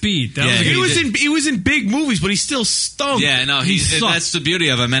 he had Speed. He was in big movies, but he still stunk. Yeah, no, that's the beauty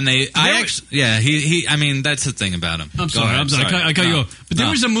of him. And I mean, that's the thing about him. I'm sorry. I cut you off. But there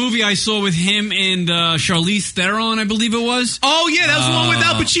was a movie I saw with him and Charlize Theron, I believe it was. Oh yeah, that was the one with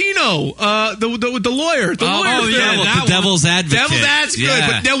Al Pacino, the lawyer. The Devil's Advocate. That's good.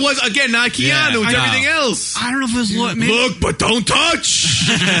 Yeah. But there was again not Keanu. It's everything else. I don't know if it was Look, but don't touch.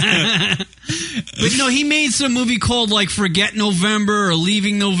 But no, he made some movie called like Forget November or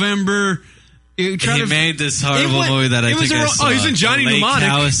Leaving November. He made this horrible movie that I think I saw. Oh, he's in Johnny Mnemonic.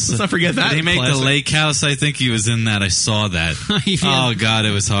 Let's not forget that. Did he make The Lake House? I think he was in that. I saw that. Oh, God,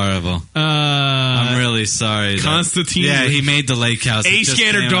 it was horrible. I'm really sorry. Constantine. Yeah, he made The Lake House.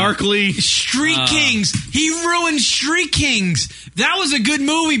 A-Scanner Darkly. Street Kings. He ruined Street Kings. That was a good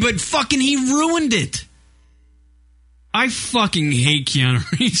movie, but fucking he ruined it. I fucking hate Keanu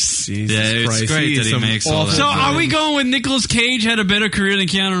Reeves. It's great that he makes all that. So are we going with Nicolas Cage had a better career than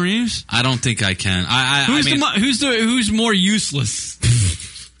Keanu Reeves? I don't think I can. Who's more useless?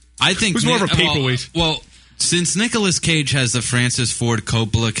 I think who's more of a paperweight. Well, since Nicolas Cage has the Francis Ford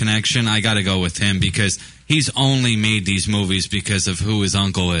Coppola connection, I got to go with him because he's only made these movies because of who his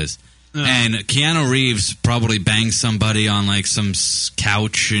uncle is. And Keanu Reeves probably banged somebody on like some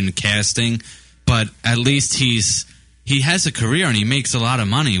couch in casting, but at least he has a career and he makes a lot of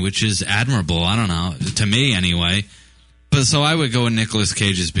money, which is admirable. I don't know, to me anyway. But so I would go with Nicolas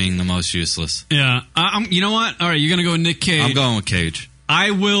Cage as being the most useless. Yeah. You know what? All right, you're going to go with Nick Cage. I'm going with Cage.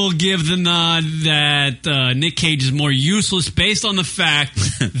 I will give the nod that Nick Cage is more useless based on the fact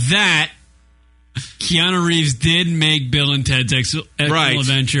that Keanu Reeves did make Bill and Ted's Excellent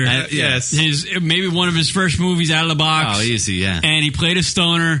Adventure. Yes. Maybe one of his first movies out of the box. Oh, easy, yeah. And he played a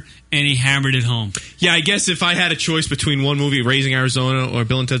stoner. And he hammered it home. Yeah, I guess if I had a choice between one movie, Raising Arizona, or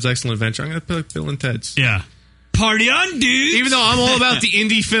Bill and Ted's Excellent Adventure, I'm going to pick Bill and Ted's. Yeah. Party on, dude! Even though I'm all about the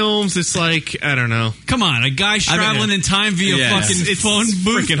indie films, it's like, I don't know. Come on, a guy traveling in time via fucking phone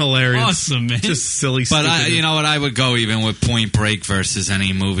booth. Freaking hilarious. Awesome, man. Just silly stuff. But you know what? I would go even with Point Break versus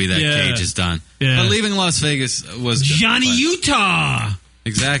any movie that Cage has done. Yeah. But Leaving Las Vegas was Johnny good, Utah!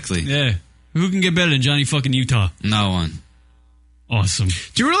 Exactly. Yeah. Who can get better than Johnny fucking Utah? No one. Awesome.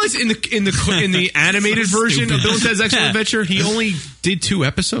 Do you realize in the animated version of Bill and Ted's Excellent Adventure, he only did 2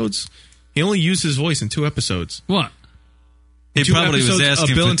 episodes? He only used his voice in 2 episodes. What? He probably was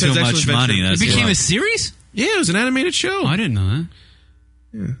asking for too much money. It became a series? Yeah, it was an animated show. Oh, I didn't know that.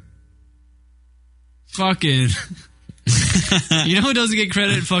 Yeah. Fucking... You know who doesn't get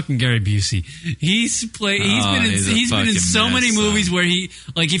credit? Fucking Gary Busey. He's been in so many movies where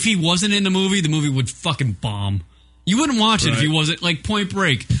if he wasn't in the movie would fucking bomb. You wouldn't watch it if he wasn't, like Point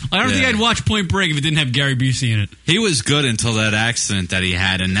Break. I don't think I'd watch Point Break if it didn't have Gary Busey in it. He was good until that accident that he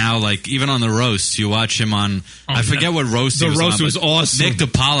had, and now, like, even on the roast, you watch him on, I forget what roast he was on. The roast was awesome. Nick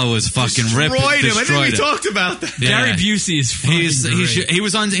DiPaolo was fucking ripped. Destroyed him. I think we talked about that. Yeah. Gary Busey is fucking great. He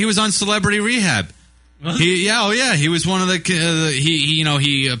was on Celebrity Rehab. He was one of the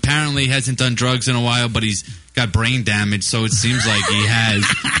he apparently hasn't done drugs in a while, but he's got brain damage, so it seems like he has.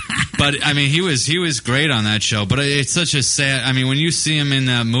 But I mean, he was great on that show. But it's such a sad. I mean, when you see him in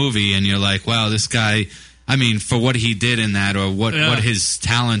that movie, and you're like, wow, this guy. I mean, for what he did in that, or what his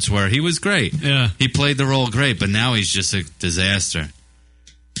talents were, he was great. Yeah, he played the role great. But now he's just a disaster.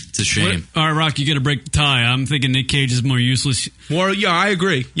 It's a shame. All right, Rock, you got to break the tie. I'm thinking Nick Cage is more useless. I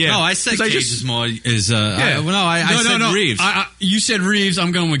agree. Yeah. No, I said Cage is more. I said Reeves. You said Reeves.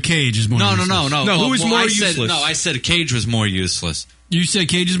 I'm going with Cage is more. No. Who is more useless? I said Cage was more useless. You said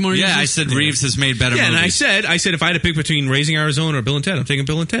Cage is more useless? I said Reeves has made better movies. movies. And I said if I had to pick between Raising Arizona or Bill and Ted, I'm taking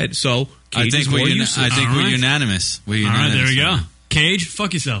Bill and Ted. So Cage is more useless. I think we're unanimous. All right, there we go. Cage,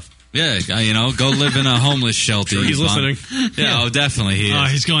 fuck yourself. Yeah, go live in a homeless shelter. Sure, he's listening. Yeah, definitely he is. Oh,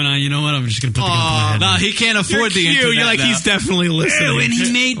 he's going on. You know what? I'm just going to put the gun to my head. No, he can't afford the internet. You're like, now. he's definitely listening. And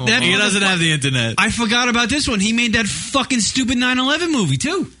he made that. He doesn't have the internet. I forgot about this one. He made that fucking stupid 9/11 movie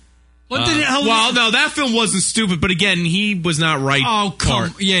too. What the hell? Well, no, that film wasn't stupid, but again, he was not right. Oh,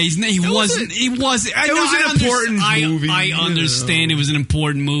 come. Yeah, he wasn't. He wasn't. It was an important movie. I understand it was an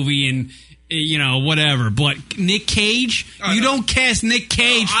important movie, and whatever. But Nick Cage, you don't cast Nick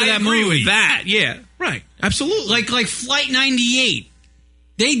Cage for that movie. I agree with that. Yeah, right. Absolutely. Like Flight 98.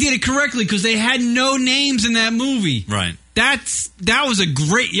 They did it correctly because they had no names in that movie. Right. That was a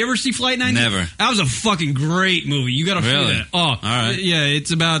great. You ever see Flight 98? Never. That was a fucking great movie. You got to really? see that. Oh, all right. Yeah,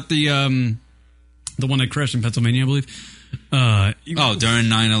 it's about the one that crashed in Pennsylvania, I believe. During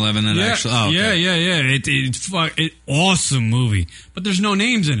 9/11, It's awesome movie, but there's no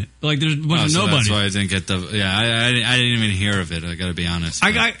names in it. Like there's nobody. That's why I didn't get the. Yeah, I didn't even hear of it. I got to be honest.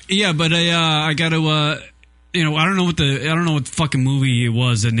 I got to. I don't know what the fucking movie it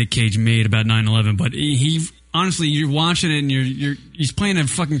was that Nick Cage made about 9/11, but he honestly, you're watching it and he's playing a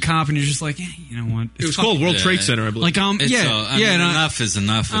fucking cop, and you're just like, you know what? It was called World Trade Center, I believe. Like, enough is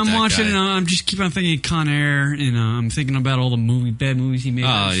enough. I'm watching it, and I'm just keep on thinking Con Air, and I'm thinking about all the bad movies he made.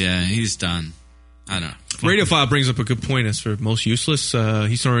 Oh yeah, he's done. I don't know. Radiophile brings up a good point as for most useless.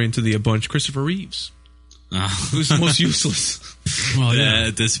 He's throwing into the bunch Christopher Reeves. Who's the most useless? Well, yeah,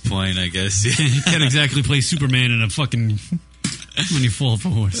 at this point, I guess. You can't exactly play Superman in a fucking when you fall off a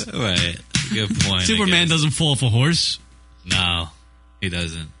horse. Right. Good point. Superman doesn't fall off a horse. No, he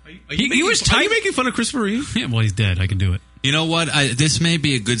doesn't. He was tight. Are you making fun of Christopher Reeve? Yeah, well, he's dead. I can do it. You know what? This may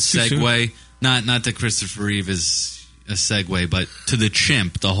be a good segue. Not that Christopher Reeve is a segue, but to the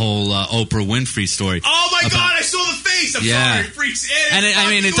chimp, the whole Oprah Winfrey story. Oh my God! I saw the face. I'm sorry, it freaks. And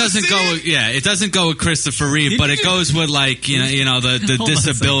it doesn't go. It doesn't go with Christopher Reeve, but it goes with like the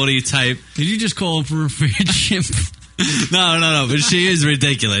disability type. Did you just call Oprah a chimp? No, but she is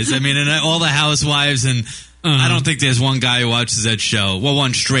ridiculous. I mean, and all the housewives, and I don't think there's one guy who watches that show. Well,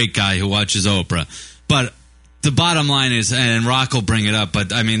 one straight guy who watches Oprah. But the bottom line is, and Rock will bring it up,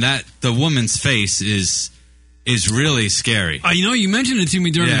 but I mean that the woman's face is really scary. You mentioned it to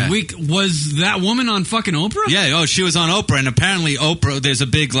me during the week. Was that woman on fucking Oprah? Yeah, she was on Oprah, and apparently Oprah, there's a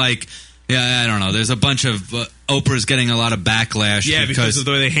big I don't know. There's a bunch of Oprah's getting a lot of backlash. Yeah, because of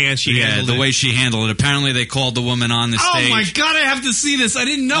the way they handled it. The way she handled it. Apparently, they called the woman on the stage. Oh my God, I have to see this. I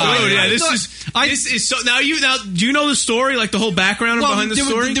didn't know. This is so. Now, do you know the story? Like the whole background behind the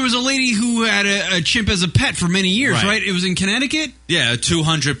story? There was a lady who had a chimp as a pet for many years, right? It was in Connecticut. Yeah,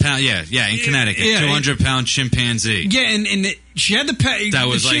 200-pound. Yeah, in Connecticut, 200-pound chimpanzee. Yeah, and she had the pet. That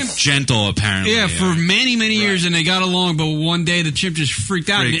was like gentle, apparently. Yeah, for many years, and they got along. But one day, the chimp just freaked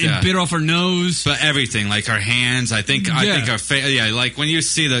out and bit off her nose. But everything, like her hands. I think her face. Yeah, like when you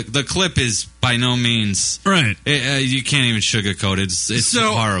see the clip is by no means right. You can't even sugarcoat it. It's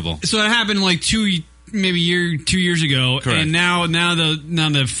horrible. So it happened like 2 years ago. Correct. And now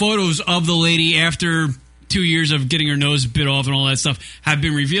the photos of the lady after 2 years of getting her nose bit off and all that stuff have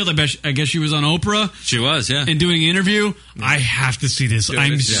been revealed. I guess she was on Oprah. She was, yeah, and doing an interview. I have to see this.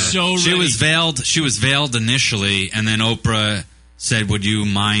 I'm so ready. She was veiled initially, and then Oprah said, "Would you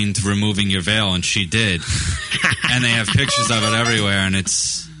mind removing your veil?" And she did. And they have pictures of it everywhere, and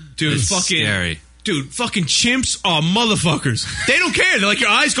it's scary. Dude, fucking chimps are motherfuckers. They don't care. They're like, your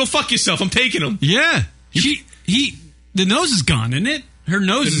eyes, go fuck yourself. I'm taking them. Yeah. The nose is gone, isn't it? Her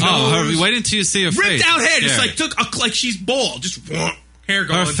nose is gone. Wait until you see her face. Ripped out hair. Just like she's bald. Just hair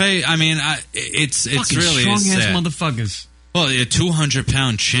gone. Her face, I mean, it's fucking really strong sad. ass motherfuckers. Well, a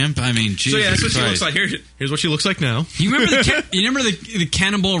 200-pound chimp. I mean, Jesus. So yeah, that's what Christ. she looks like. Here's what she looks like now. You remember the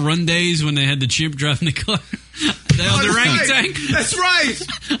Cannonball Run days when they had the chimp driving the car? The orangutan. That's right.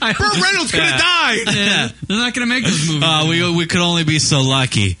 Burt Reynolds could have died. Yeah, they're not going to make those movies. We could only be so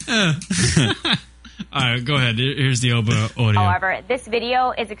lucky. All right, go ahead. Here's the Oprah audio. However, this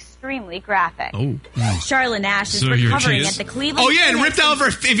video is extremely graphic. Oh. Charlotte Nash is recovering at the Cleveland. Oh, yeah, and ripped off her...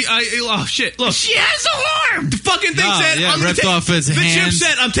 oh, shit, look. She has a arm! The fucking thing said... Yeah, ripped off his hand. The chimp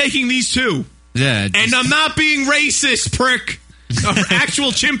said, I'm taking these two. Yeah. And I'm not being racist, prick.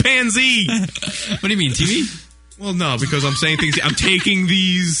 Actual chimpanzee. What do you mean, TV? Well, no, because I'm saying things... I'm taking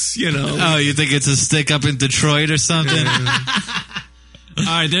these, Oh, you think it's a stick up in Detroit or something? All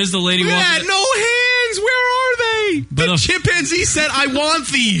right, there's the lady walking... Yeah, no hands! Where are they? The chimpanzee said, I want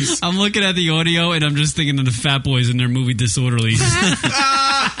these! I'm looking at the audio, and I'm just thinking of the Fat Boys in their movie Disorderly.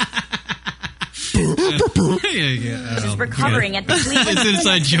 She's recovering at the Cleveland It's an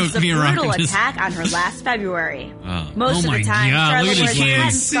inside joke. since the Me and Rock brutal just- attack on her last February. Oh. Most of my the time, God, Charlotte look at wears this a cotton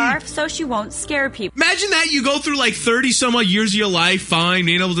lady. scarf so she won't scare people. Imagine that you go through like 30 some odd years of your life, fine,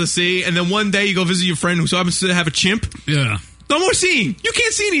 being able to see, and then one day you go visit your friend who happens to have a chimp. Yeah. No more seeing. You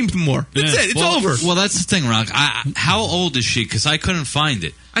can't see him anymore. That's it. It's over. Well, that's the thing, Rock. How old is she? Because I couldn't find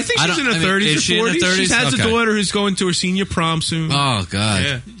it. I think she's in her 30s is she or in 40s. her 30s? She has Okay. a daughter who's going to her senior prom soon. Oh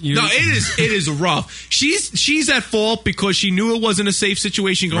God. Yeah. No, it is rough. She's at fault because she knew it wasn't a safe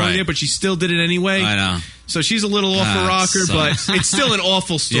situation going Right. there, but she still did it anyway. I know. So she's a little off the rocker, but sucks. it's still an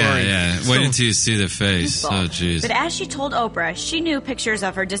awful story. Yeah. Wait until you see the face. Oh, jeez. But as she told Oprah, she knew pictures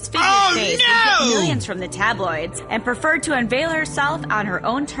of her disfigured face would no! get millions from the tabloids and preferred to unveil herself on her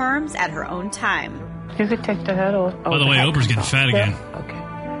own terms at her own time. You could take the head off. By the way, Oprah's getting fat again. Okay.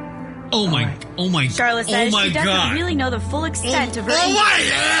 Oh my Charlotte says my she doesn't God. really know the full extent of her injury.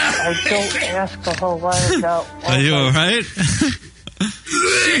 I don't ask a whole lot about. Are you all right?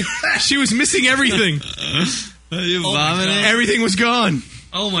 She was missing everything. Are you Oh my vomiting? God. Everything was gone.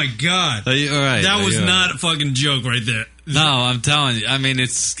 Oh my God. Are you all right? That Are was you all not right? a fucking joke right there. No, I'm telling you. I mean,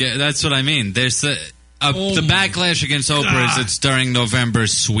 that's what I mean. There's the Oh the my backlash against Oprah God. is it's during November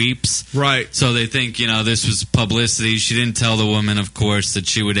sweeps. Right. So they think, this was publicity. She didn't tell the woman, of course, that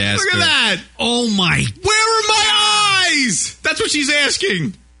she would ask Look at her. that. Oh my. Where are my eyes? That's what she's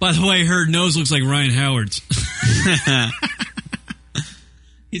asking. By the way, her nose looks like Ryan Howard's.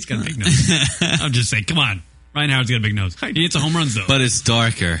 He's got a big nose. I'm just saying, come on. Ryan Howard's got a big nose. He hits a home runs, though. But it's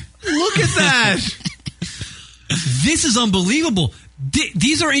darker. Look at that. This is unbelievable.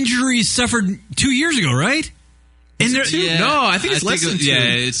 These are injuries suffered 2 years ago, right? And no, I think it's less than 2. Yeah,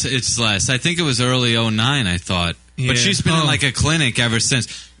 it's less. I think it was early 2009, I thought. Yeah. But she's been in like a clinic ever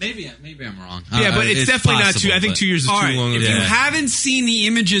since. Maybe I'm wrong. Yeah, but it's definitely not 2. I think 2 years is All too right, long. if you haven't seen the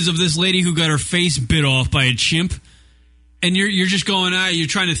images of this lady who got her face bit off by a chimp, and you're just going out, you're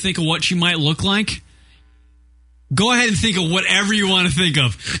trying to think of what she might look like, go ahead and think of whatever you want to think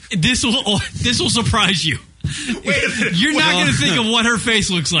of. This will surprise you. Wait a minute. You're not going to think of what her face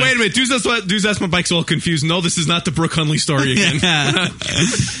looks like. Wait a minute. Dudes, that's my bike's all confused. No, this is not the Brooke Hundley story again.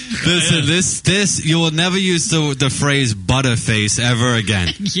 Listen, this you will never use the phrase "butterface" ever again.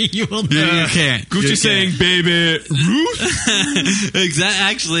 You will You never. can't. Gucci You saying, can't. "Baby Ruth."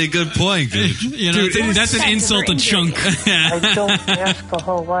 Actually, a good point, dude. Dude, that's an insult to Chunk. I don't ask a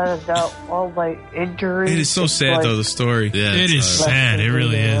whole lot about all my injuries. It is so It's sad, like though, the story. Yeah, It is sad. It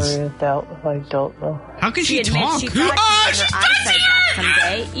really is. I don't know. How can She she admits talk? she thought she'd get her eyesight back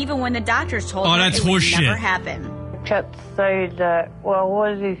someday, even when the doctors told Oh, her that's it would horseshit. never happen. Kept saying that, well,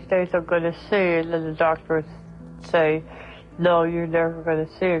 one of these days I'm going to see, and then the doctors say, no, you're never going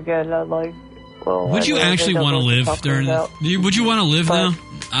to see again. I'm like, well, Would you actually want to live during? Would you want to live now?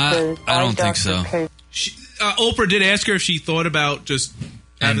 I don't think so. Oprah did ask her if she thought about just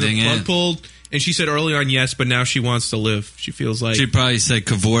having Ending the plug it. pulled, and she said early on yes, but now she wants to live. She feels like She probably said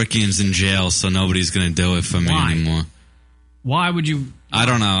Kevorkian's in jail, so nobody's going to do it for me Why? anymore. Why would you? I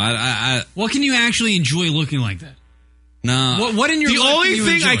don't know. I What can you actually enjoy looking like that? no. What in your the life only can you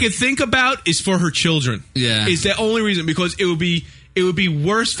thing I enjoy? could think about is for her children. Yeah. Is the only reason, because it would be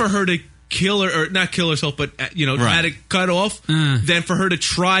worse for her to kill her, or not kill herself, but had it cut off, than for her to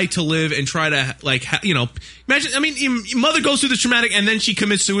try to live and try to imagine. I mean, your mother goes through this traumatic and then she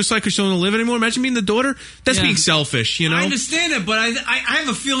commits suicide because she doesn't want to live anymore. Imagine being the daughter. That's Yeah. being selfish. I understand it, but I have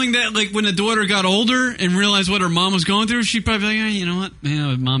a feeling that like when the daughter got older and realized what her mom was going through, she'd probably be like, you know what,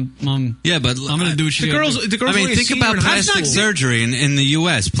 mom. Yeah, but I'm going to do what she. The girls I mean, think about plastic school. surgery in the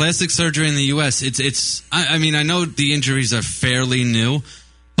U.S. Plastic surgery in the U.S. It's. I mean, I know the injuries are fairly new,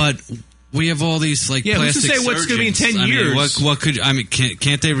 but we have all these like Yeah, who's to plastic say what's gonna be in 10 surgeons. I mean, years? what could I mean?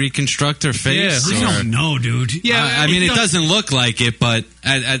 Can't they reconstruct her face? I don't know, dude. Yeah, I mean, it doesn't look like it, but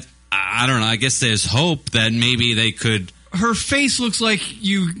I don't know. I guess there's hope that maybe they could. Her face looks like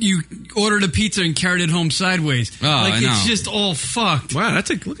you ordered a pizza and carried it home sideways. Oh, like I know. it's just all fucked. Wow,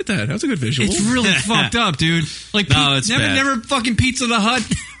 look at that. That's a good visual. It's really fucked up, dude. Like No, it's bad. never fucking Pizza the Hut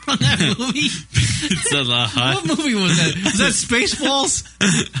on that movie. Pizza the Hut. What movie was that? Was that Spaceballs?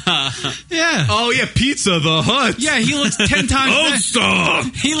 Yeah. Oh yeah, Pizza the Hut. Yeah, he looks 10 times Gold better. Star.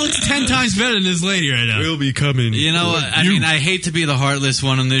 He looks 10 times better than this lady right now. We'll be coming. You know what? I mean, I hate to be the heartless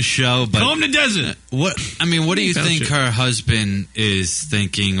one on this show, but Home to desert. what do you Found think shit. her husband is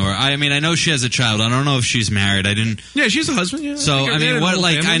thinking? Or I mean, I know she has a child. I don't know if she's married. I didn't. Yeah, she's a husband. Yeah. So I They had mean, a what whole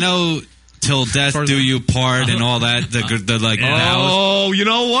like family. I know till death do you part and all that. The like vows. Oh, you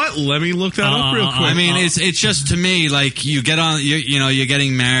know what? Let me look that up real quick. I mean, it's just to me like you get on. You're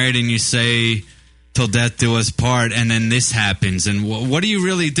getting married and you say till death do us part, and then this happens. And what do you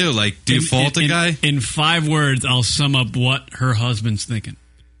really do? Like, do you fault a guy? In 5 words, I'll sum up what her husband's thinking.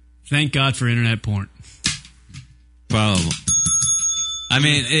 Thank God for internet porn. Probably. I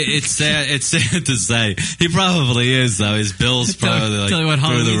mean, it's sad. It's sad to say. He probably is, though. His bill's probably like tell you what,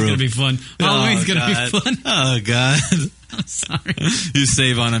 Halloween's going to be fun. Halloween's going to be fun. Oh God! I'm sorry. You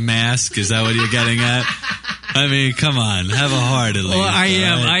save on a mask? Is that what you're getting at? I mean, come on, have a heart at least. Well,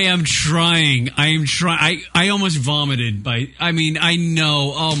 I am trying. I almost vomited I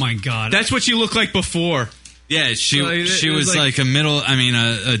know. Oh my God. That's what you look like before. Yeah, she was like a middle. I mean,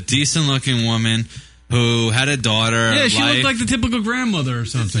 a decent looking woman who had a daughter. Yeah, she looked like the typical grandmother or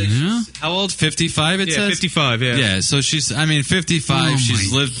something. You know? How old? 55. It says 55. Yeah. Yeah. So she's. I mean, 55. Oh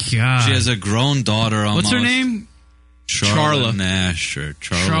She's lived. God. She has a grown daughter. Almost. What's her name? Charla Nash or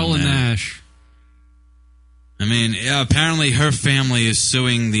Charla Nash. I mean, apparently her family is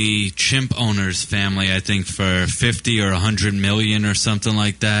suing the chimp owner's family, I think, for 50 or 100 million or something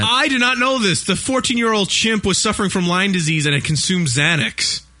like that. I did not know this. The 14-year-old chimp was suffering from Lyme disease and it consumed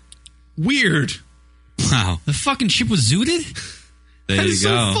Xanax. Weird. Wow. The fucking chimp was zooted? There that you is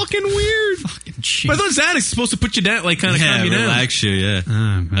go. So fucking weird. Fucking chimp. But I thought Xanax is supposed to put you down, like kind of calm you down. Relax you, yeah.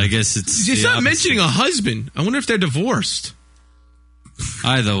 I guess it's It's the not opposite. mentioning a husband. I wonder if they're divorced.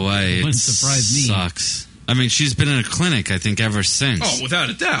 Either way, it Wouldn't surprise me. sucks. I mean, she's been in a clinic, I think, ever since. Oh, without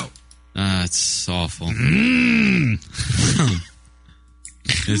a doubt. It's awful.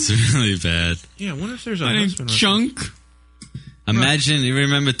 It's really bad. Yeah, I wonder if there's a My name's husband. Chunk. Imagine, you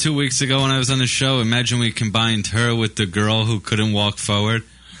remember 2 weeks ago when I was on the show, imagine we combined her with the girl who couldn't walk forward.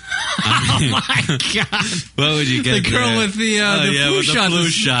 I mean, Oh my God. what would you get The girl there? with the flu with shot. the flu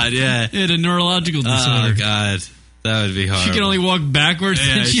shot, yeah. It had a neurological disorder. Oh, God. That would be horrible. She can only walk backwards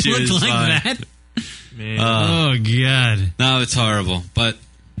Yeah, and she she looked was like fine. that? Man. Oh, God. No, it's horrible. But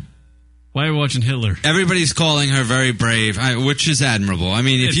why are we watching Hitler? everybody's calling her very brave, which is admirable. I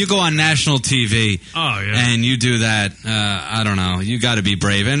mean, if you go on national TV and you do that, I don't know, you got to be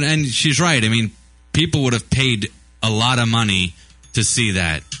brave. And she's right. I mean, people would have paid a lot of money to see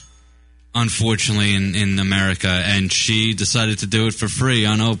that, unfortunately, in America. And she decided to do it for free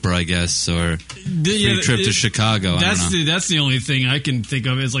on Oprah, I guess, or free trip to Chicago. I don't know. That's the only thing I can think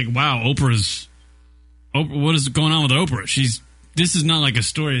of. Is like, wow, Oprah, what is going on with Oprah? This is not like a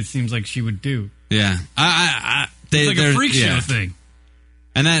story it seems like she would do. Yeah. It's like a freak show thing.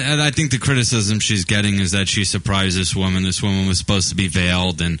 And I think the criticism she's getting is that she surprised this woman. This woman was supposed to be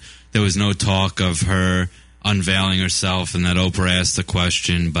veiled, and there was no talk of her unveiling herself, and that Oprah asked the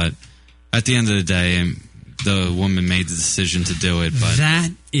question. But at the end of the day, the woman made the decision to do it. But that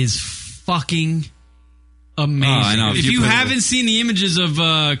is fucking amazing. Oh, I know. If you haven't seen the images of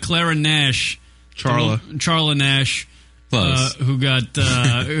Clara Nash, Charla Nash, who got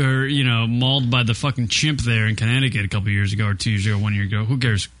her, mauled by the fucking chimp there in Connecticut a couple years ago, or 2 years ago, 1 year ago. Who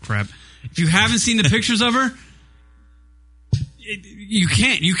cares? Crap. If you haven't seen the pictures of her, you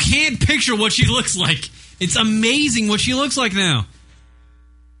can't picture what she looks like. It's amazing what she looks like now.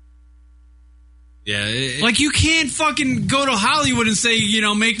 Yeah, like you can't fucking go to Hollywood and say,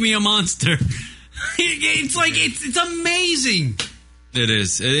 make me a monster. It's like it's amazing. it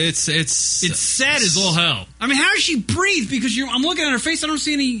is. It's sad as all hell. I mean, how does she breathe? Because I'm looking at her face, I don't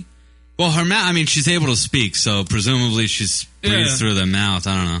see any. Well, her mouth. I mean, she's able to speak, so presumably she's breathes through the mouth.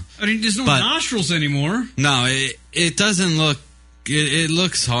 I don't know. I mean, there's no nostrils anymore. No, it doesn't look. It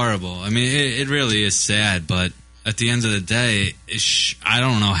looks horrible. I mean, it really is sad. But at the end of the day, I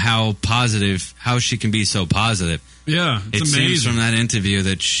don't know how she can be so positive. Yeah, it seems from that interview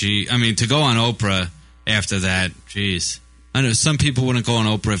that to go on Oprah after that, jeez. I know some people wouldn't go on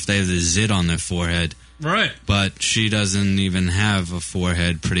Oprah if they have the zit on their forehead. Right. But she doesn't even have a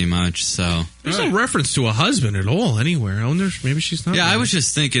forehead, pretty much, so. There's no reference to a husband at all anywhere. I wonder if maybe she's not. Yeah, I was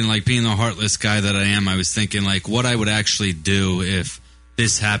just thinking, like, being the heartless guy that I am, I was thinking, like, what I would actually do if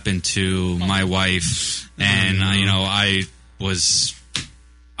this happened to my wife and,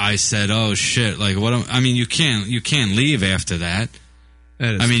 I said, oh, shit, like, you can't leave after that.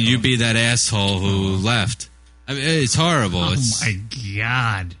 You'd be that asshole who left. I mean, it's horrible. Oh, my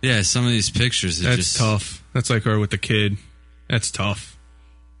God. Yeah, some of these pictures are That's tough. That's like her with the kid. That's tough.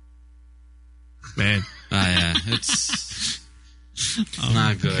 Man. Oh, yeah. It's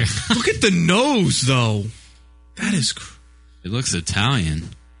not good. Look at the nose, though. That is... It looks Italian.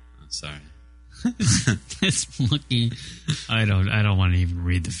 Oh, sorry. It's lucky. I don't want to even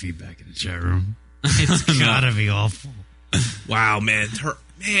read the feedback in the chat room. It's gotta be awful. Wow, man.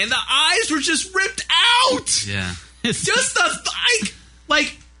 The eyes were just ripped out. Yeah. It's just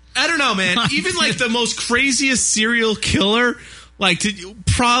like I don't know, man. Even like the most craziest serial killer, Like, to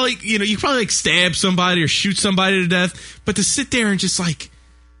probably, you probably like stab somebody or shoot somebody to death, but to sit there and just like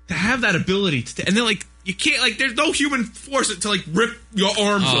to have that ability to, and then like you can't, like, there's no human force to like rip your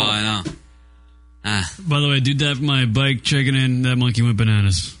arms off. Oh, I know. By the way, dude, that my bike checking in, that monkey went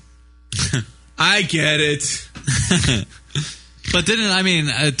bananas. I get it. But to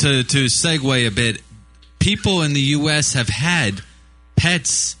segue a bit, people in the U.S. have had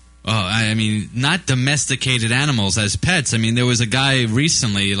pets. Not domesticated animals as pets. I mean, there was a guy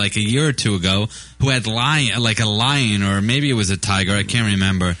recently, like a year or two ago, who had a lion, or maybe it was a tiger, I can't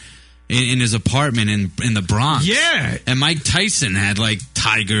remember, in his apartment in the Bronx. Yeah. And Mike Tyson had, like,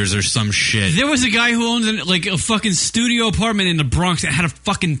 tigers or some shit. There was a guy who owned, a fucking studio apartment in the Bronx that had a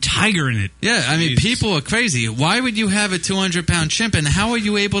fucking tiger in it. Yeah, I mean, people are crazy. Why would you have a 200-pound chimp, and how are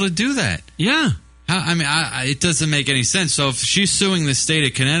you able to do that? Yeah. It doesn't make any sense. So if she's suing the state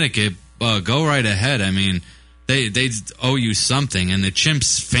of Connecticut, go right ahead. I mean, they owe you something, and the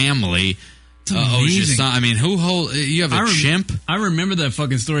chimp's family owes you something. I mean, you have a chimp? I remember that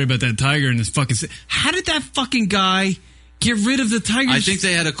fucking story about that tiger and this fucking. How did that fucking guy get rid of the tigers? I think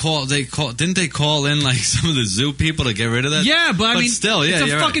they had a call. Didn't they call in like some of the zoo people to get rid of that? Yeah, but I mean, still, yeah,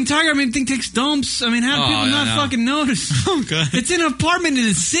 it's a fucking tiger. I mean, the thing takes dumps. I mean, how do people not fucking notice? Okay. It's in an apartment in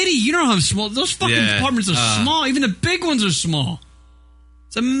a city. You know how small those fucking apartments are. Small. Even the big ones are small.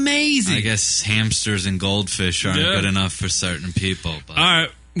 It's amazing. I guess hamsters and goldfish aren't good enough for certain people. But. All right.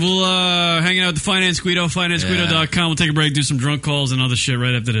 We'll hang out with the Finance Guido, financeguido.com. We'll take a break, do some drunk calls and other shit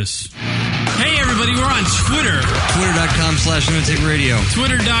right after this. Hey, everybody, we're on Twitter. Twitter.com/lunatic radio.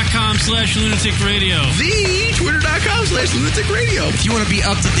 Twitter.com/lunatic radio. Twitter.com/lunatic radio. If you want to be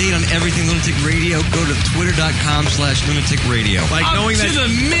up to date on everything Lunatic Radio, go to Twitter.com/lunatic radio. Like up knowing to that, the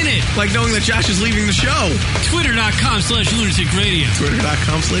minute. Like knowing that Josh is leaving the show. Twitter.com/lunatic radio.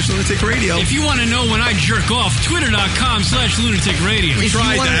 Twitter.com/lunatic radio. If you want to know when I jerk off, Twitter.com/lunatic radio.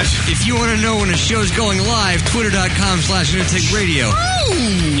 If you want to know when a show's going live, Twitter.com/lunatic radio.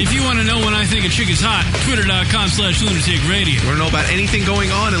 If you want to know when I think a chick is hot, Twitter.com/lunatic radio. Want to know about anything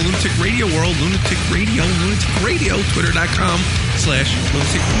going on in Lunatic Radio world, Lunatic Radio, Twitter.com/lunatic radio.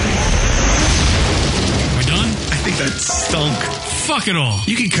 We done? I think that stunk. Fuck it all.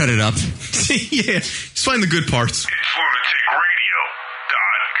 You can cut it up. Yeah, just find the good parts. It's lunaticradio.com.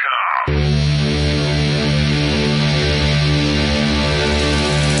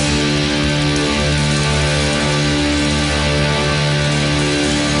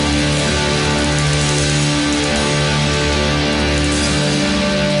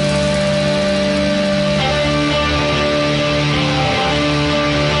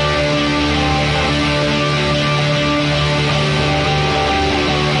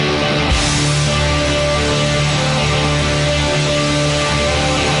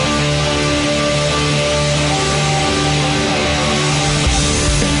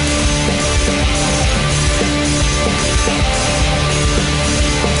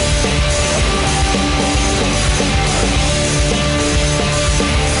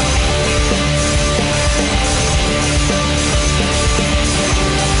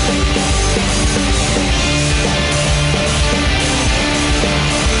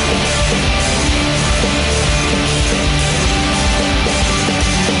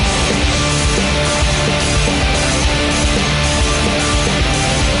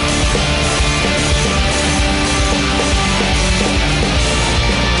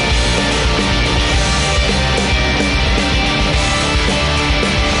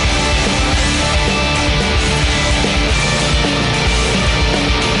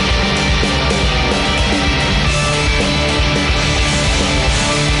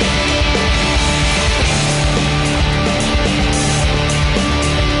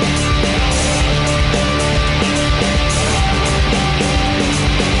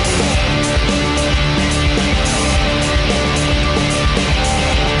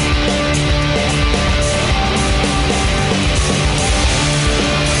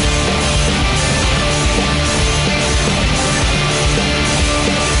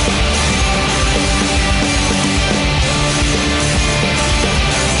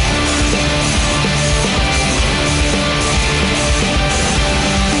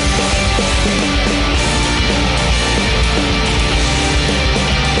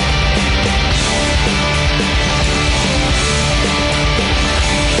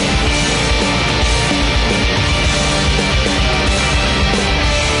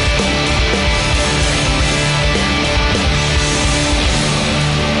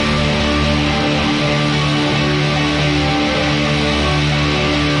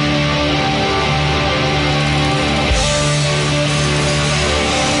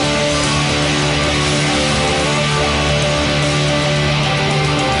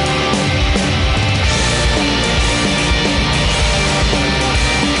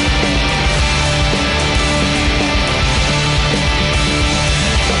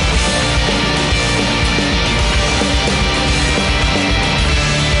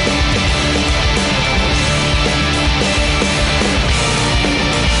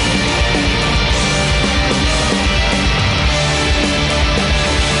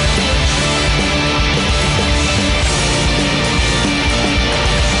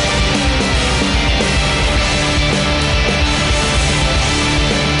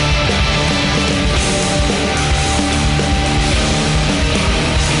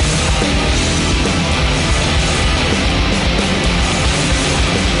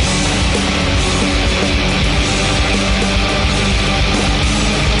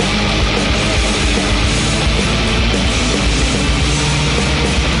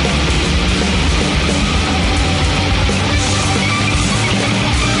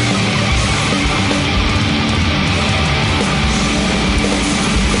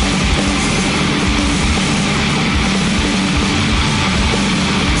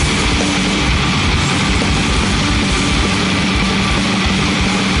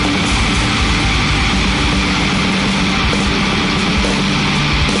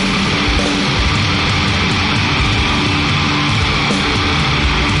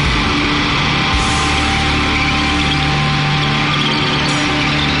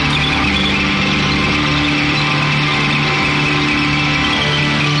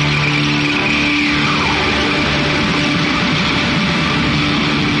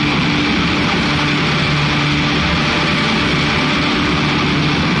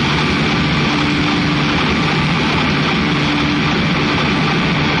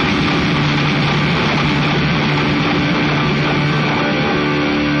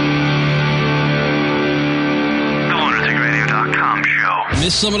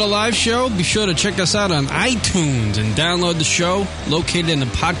 missed some of the live show? Be sure to check us out on iTunes and download the show located in the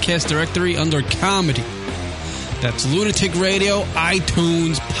podcast directory under Comedy. That's Lunatic Radio,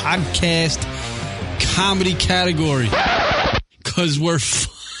 iTunes, Podcast, Comedy category. Because we're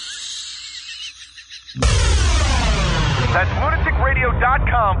That's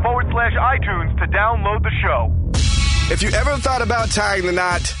lunaticradio.com/iTunes to download the show. If you ever thought about tying the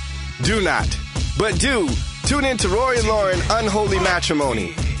knot, do not. But do. Tune in to Rory and Lauren Unholy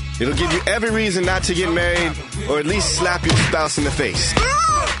Matrimony. It'll give you every reason not to get married, or at least slap your spouse in the face.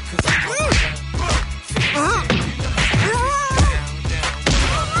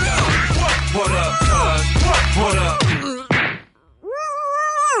 What up, cuz? What up?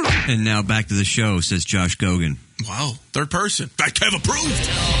 And now back to the show, says Josh Gogan. Wow, third person. Fact have approved.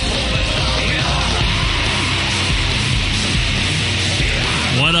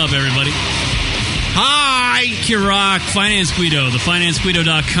 What up, everybody? Hi, Kirock, Finance Guido,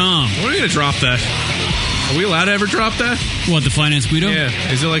 thefinanceguido.com. When are we going to drop that? Are we allowed to ever drop that? What, the Finance Guido? Yeah.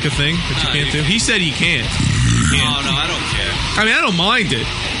 Is it like a thing that you can't do? He said he can't. Oh, no, I don't care. I mean, I don't mind it.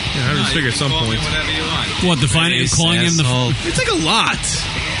 Yeah, I just figure at some point. Whatever you want. What, the Finance... Calling him the... It's like a lot.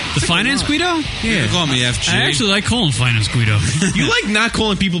 The Finance Guido? Yeah. You can call me FG. I actually like calling Finance Guido. You like not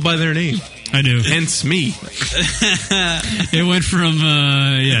calling people by their name. I do. Hence me. It went from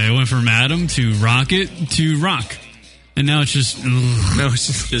Adam to Rocket to Rock. And now it's just... No,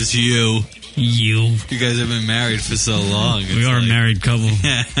 it's just you. You guys have been married for so long. We are a married couple.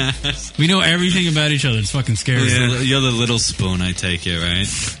 We know everything about each other. It's fucking scary. You're the little spoon, I take it, right?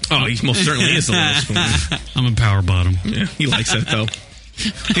 Oh, he most certainly is the little spoon. I'm a power bottom. Yeah, he likes that, though.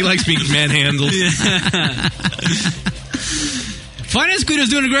 He likes being manhandled. Finance Guido's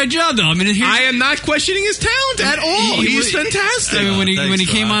doing a great job, though. I mean, I am not questioning his talent at all. He's fantastic. I mean, when he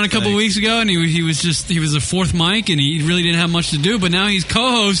came on a couple weeks ago, and he was a fourth mic, and he really didn't have much to do. But now he's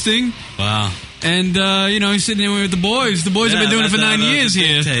co-hosting. Wow. And he's sitting there with the boys. The boys have been doing it for 9 years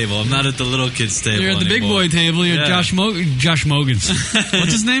here. Table. I'm not at the little kids table. You're at the big boy table. You're at Josh Mogan's.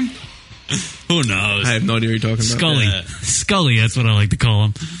 What's his name? Who knows? I have no idea what you're talking about. Scully. Yeah. Scully, that's what I like to call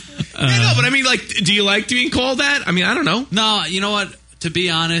him. No, but I mean, like, do you like being called that? I mean, I don't know. No, you know what? To be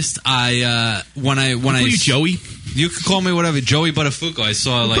honest, when I you Joey. You can call me whatever, Joey Buttafuoco. I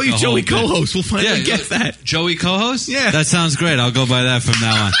saw like a Joey co-host. We'll finally get that. Joey co-host? Yeah, that sounds great. I'll go by that from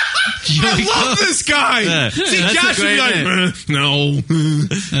now on. I love this guy. Yeah. See, Josh would be like, no.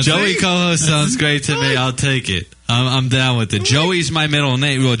 Joey co-host sounds great to me. I'll take it. I'm down with it. Joey's my middle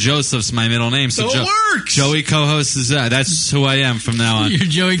name. Well, Joseph's my middle name. So it works. Joey co-host is that. That's who I am from now on. You're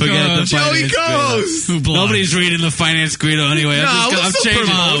Joey co-host. Joey co-host. Nobody's reading the Finance Guido anyway.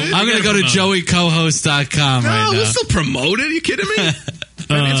 I'm going to go to joeycohost.com right now. We'll still promote it. Are you kidding me?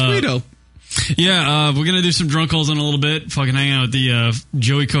 Finance Guido. Yeah, we're going to do some drunk calls in a little bit. Fucking hang out with the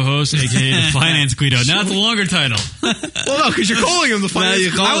Joey co-host, a.k.a. the Finance Guido. Now it's a longer title. Well, no, because you're calling him the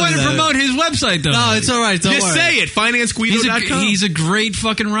Finance Guido. I want to promote his website, though. No, it's all right. Don't Just say it, financeguido.com. He's a great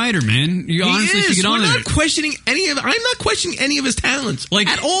fucking writer, man. You honestly should get on there. I'm not questioning any of his talents, like,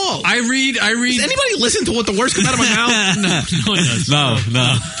 at all. I read. Does anybody listen to what the words come out of my mouth? No one does. No.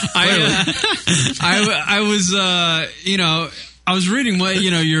 I was, I was reading what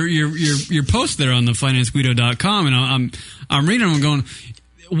your post there on the financeguido.com, and I'm reading them and going,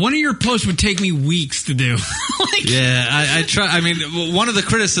 one of your posts would take me weeks to do. Yeah, I try. I mean, one of the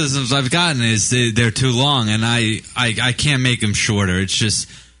criticisms I've gotten is they're too long, and I can't make them shorter. It's just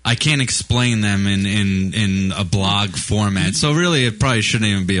I can't explain them in a blog format. So really, it probably shouldn't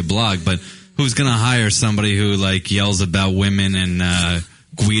even be a blog. But who's going to hire somebody who like yells about women and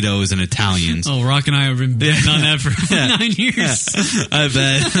Guidos and Italians? Oh, Rock and I have been betting on that for 9 years. I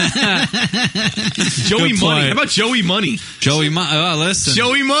bet. Joey Money. How about Joey Money? Joey Money. Oh, listen.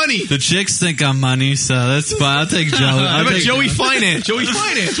 Joey Money. The chicks think I'm money, so that's fine. I'll take Joey. How about Joey Finance? Joey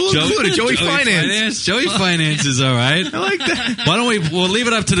Finance. We'll include it. Joey Finance. Joey Finance is all right. I like that. Why don't we'll leave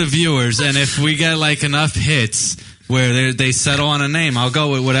it up to the viewers, and if we get like enough hits where they settle on a name, I'll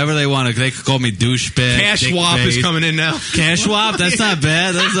go with whatever they want. They could call me douchebag. Cash Wop is coming in now. Cash Wop? That's not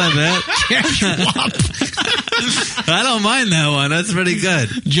bad. Cash Wop. I don't mind that one. That's pretty good.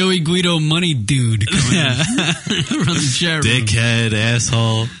 Joey Guido Money Dude coming in. Run the chat room. Dickhead,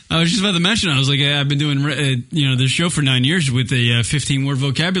 asshole. I was just about to mention, I was like, I've been doing this show for 9 years with a 15-word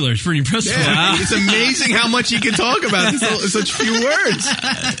vocabulary. It's pretty impressive. Yeah, it's amazing how much you can talk about in such few words.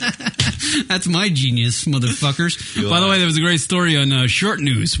 That's my genius, motherfuckers. By the way, there was a great story on Short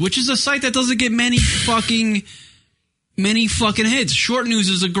News, which is a site that doesn't get many fucking hits. Short News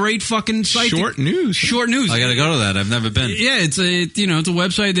is a great fucking site. Short News. I gotta go to that. I've never been. Yeah, it's a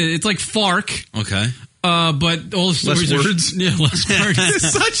website that it's like FARC. Okay. But all the stories less words. Less words.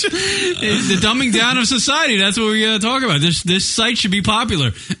 It's the dumbing down of society. That's what we talk about. This site should be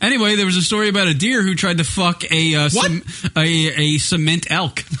popular. Anyway, there was a story about a deer who tried to fuck a cement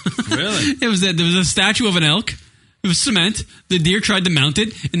elk. Really? There was a statue of an elk. It was cement. The deer tried to mount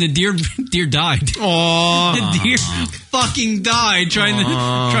it, and the deer died. Aww. The deer fucking died trying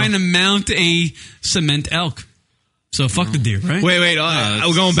to mount a cement elk. So fuck the deer, right? Wait.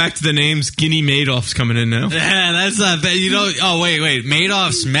 We're going back to the names. Guinea Madoff's coming in now. Yeah, that's not bad. You know. Oh, wait.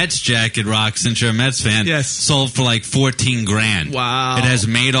 Madoff's Mets jacket, Rock, since you're a Mets fan, sold for like $14,000. Wow. It has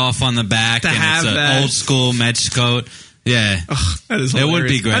Madoff on the back, and it's an old school Mets coat. Yeah. That is hilarious. It would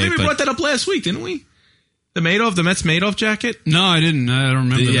be great. I think we brought that up last week, didn't we? The Mets Madoff jacket? No, I didn't. I don't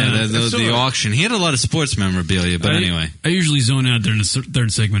remember that. The auction. He had a lot of sports memorabilia, but anyway. I usually zone out during the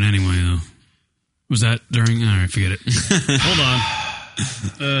third segment anyway, though. Was that during? All right, forget it. Hold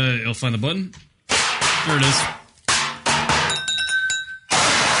on. I'll find the button. There it is.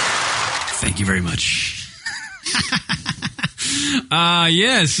 Thank you very much.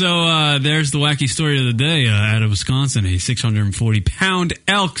 So there's the wacky story of the day out of Wisconsin. A 640-pound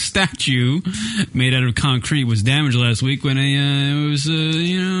elk statue made out of concrete was damaged last week when it was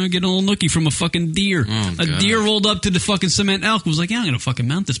getting a little nookie from a fucking deer. Deer rolled up to the fucking cement elk and was like, yeah, I'm going to fucking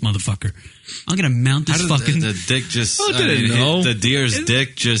mount this motherfucker. I'm going to mount this fucking... The dick just... the deer's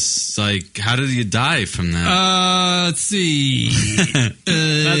dick just, like... How did you die from that? Let's see. Not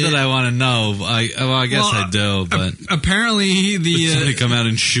that I want to know. I guess I do, but... Apparently, did somebody come out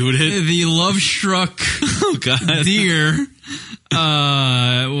and shoot it? The love-struck deer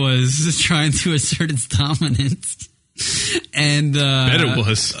was trying to assert its dominance. And bet it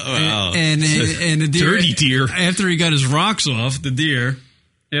was. And the deer, dirty deer. After he got his rocks off,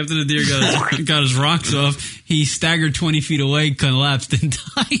 After the deer got his rocks off, he staggered 20 feet away, collapsed, and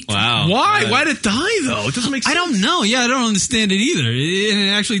died. Wow. Why? Why did it die, though? It doesn't make sense. I don't know. Yeah, I don't understand it either.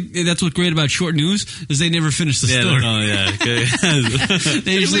 And actually, that's what's great about short news, is they never finish the story.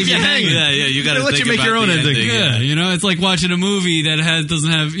 They just leave you hanging. Yeah, you got to let you make your own ending. Yeah, it's like watching a movie that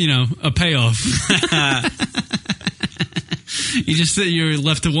doesn't have, a payoff. You're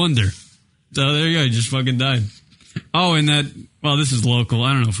left to wonder. So there you go. You just fucking died. Oh, and this is local.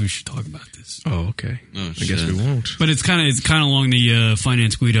 I don't know if we should talk about this. Oh, okay. I guess we won't. But it's kind of along the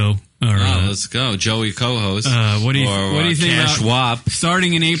Finance Guido. Let's go. Joey co-host. What do you think Cash about Wap?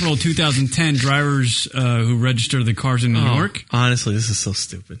 Starting in April 2010, drivers who register the cars in New York, honestly, this is so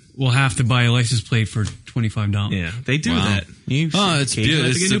stupid, will have to buy a license plate for $25. Yeah, they do that. It's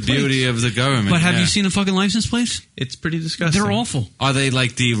the beauty of the government. But have you seen the fucking license plates? It's pretty disgusting. They're awful. Are they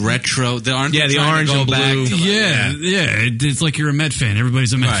like the retro? The orange and blue. It's like you're a Met fan.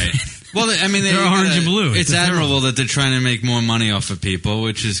 Everybody's a Met fan. Well, I mean, they're orange and blue. It's admirable that they're trying to make more money off of people,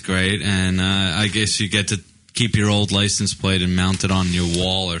 which is great. And I guess you get to keep your old license plate and mount it on your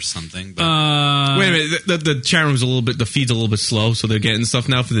wall or something. But. Wait a minute, the chat room's the feed's a little bit slow, so they're getting stuff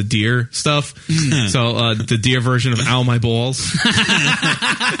now for the deer stuff. So the deer version of "Ow My Balls."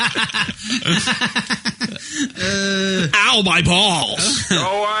 Ow my balls! Go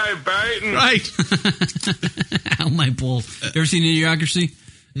away, Baton. Right. Ow my balls. You ever seen Idiocracy?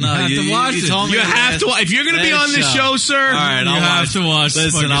 No, you have to watch it. You have to. If you're going to be on this show, sir, all right, you have to watch.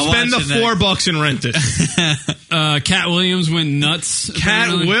 Listen, spend the $4 and rent it. Cat Williams went nuts.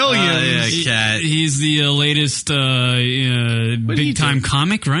 Cat Williams, Cat. He's the latest big time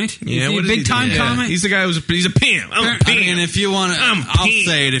comic, right? Yeah, big time comic. He's the guy he's a pimp. I'm a pimp. I mean, if you want, I'll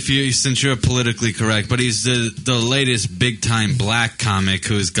say it since you're politically correct. But he's the latest big time black comic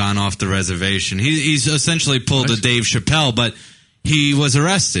who's gone off the reservation. He's essentially pulled a Dave Chappelle, but. He was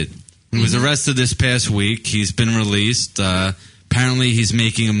arrested. He was arrested this past week. He's been released. Apparently, he's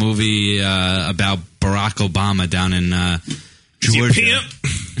making a movie about Barack Obama down in Georgia. Is he a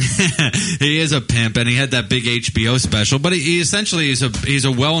pimp? He is a pimp, and he had that big HBO special. But he essentially he's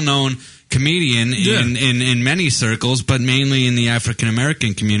a well-known comedian in many circles, but mainly in the African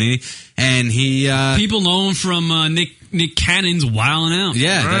American community. And he people know him from Nick Cannon's Wildin' Out.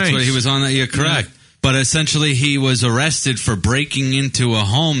 Yeah, right. That's what he was on. You're correct. Yeah. But essentially, he was arrested for breaking into a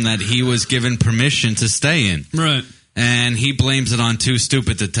home that he was given permission to stay in. Right. And he blames it on two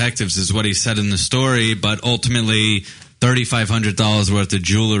stupid detectives, is what he said in the story. But ultimately, $3,500 worth of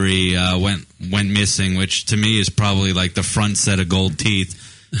jewelry went missing, which to me is probably like the front set of gold teeth.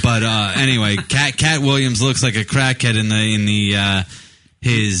 But anyway, Cat Williams looks like a crackhead in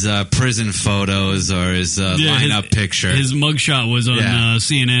his prison photos or his lineup picture. His mugshot was on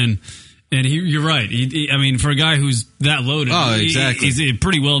CNN. And you're right. I mean, for a guy who's that loaded, exactly. He's a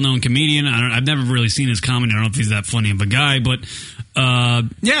pretty well-known comedian. I've never really seen his comedy. I don't know if he's that funny of a guy, but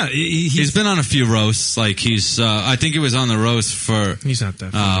Yeah, he's been on a few roasts. Like I think he was on the roast for. He's not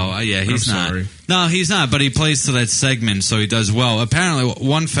that funny. Oh, yeah, he's I'm not. sorry. No, he's not. But he plays to that segment, so he does well. Apparently,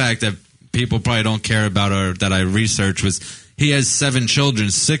 one fact that people probably don't care about or that I researched was he has 7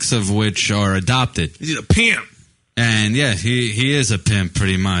 children, 6 of which are adopted. He's a pimp. And yeah, he is a pimp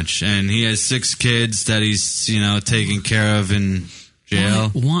pretty much, and he has 6 kids that he's taking care of in jail.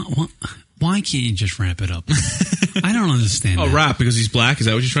 Why can't you just ramp it up? I don't understand. Oh, rap because he's black? Is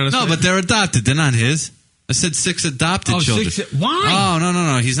that what you're trying to say? No, but they're adopted. They're not his. I said 6 adopted children. Why? Oh,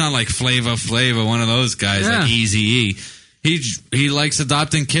 no. He's not like Flavor, one of those guys like Eazy-E. He likes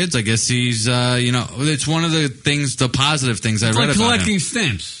adopting kids. I guess he's it's one of the things, the positive things I read about him. Like collecting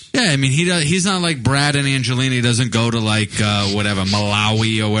stamps. Yeah, I mean he's not like Brad and Angelina. He doesn't go to like whatever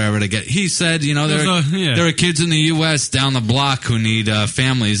Malawi or wherever to get. He said there are kids in the U.S. down the block who need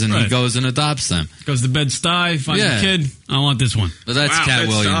families, and he goes and adopts them. Goes to Bed-Stuy, finds a kid. I want this one. But that's Cat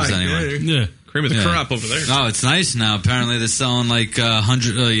Williams anyway. Yeah. Cream of the crop over there. Oh, it's nice now. Apparently they're selling like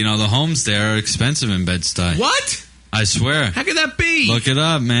 100. The homes there are expensive in Bed-Stuy. What? I swear. How could that be? Look it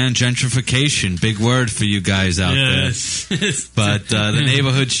up, man. Gentrification. Big word for you guys out there. But the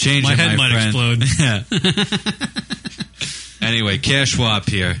neighborhood's changing, my head might explode. Yeah. Anyway, cash swap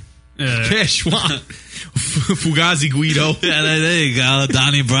here. Cash swap. Fugazi Guido. Yeah, there you go.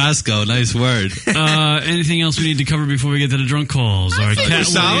 Donnie Brasco. Nice word. Anything else we need to cover before we get to the drunk calls? All right, Cat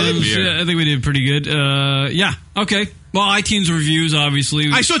Williams. Yeah, I think we did pretty good. Yeah. Okay. Well, iTunes reviews, obviously.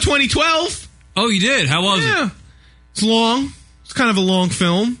 I saw 2012. Oh, you did? How was it? It's long. It's kind of a long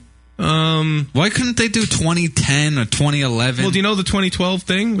film. Why couldn't they do 2010 or 2011? Well, do you know the 2012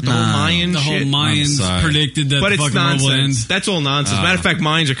 thing with the whole Mayan shit? The whole Mayans predicted that but the fucking world will end. That's all nonsense. Matter of fact,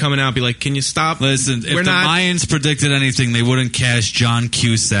 Mayans are coming out and be like, can you stop? Listen, if the Mayans predicted anything, they wouldn't cast John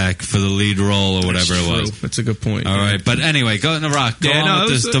Cusack for the lead role or whatever it was. That's a good point. All right. But anyway, go on with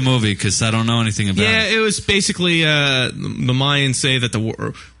the movie, because I don't know anything about it. Yeah, it was basically the Mayans say that the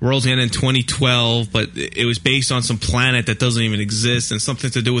world's going to end in 2012, but it was based on some planet that doesn't even exist and something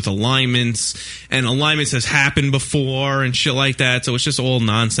to do with alignments, and alignments has happened before and shit like that, so it's just all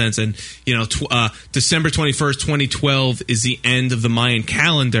nonsense. And December 21st 2012 is the end of the Mayan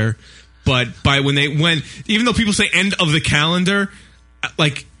calendar, but even though people say end of the calendar,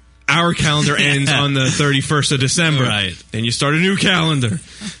 like our calendar ends on the 31st of December. Right. Then you start a new calendar.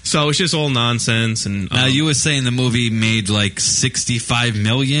 So it's just all nonsense. And now you were saying the movie made like $65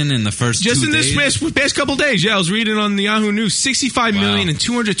 million in the first just 2 in days? this past couple days. Yeah, I was reading on the Yahoo News. $65 million and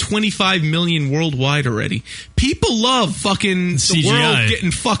 $225 million worldwide already. People love fucking the world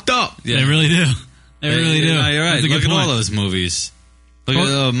getting fucked up. Yeah. They really do. They really do. No, you're right. Look at all those movies. Look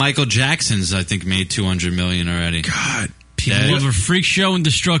Oh. at Michael Jackson's, I think, made $200 million already. God. People love a freak show and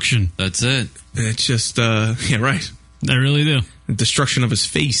destruction. That's it. It's just, yeah, right. They really do. The destruction of his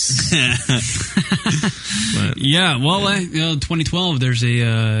face. Yeah, well, 2012, there's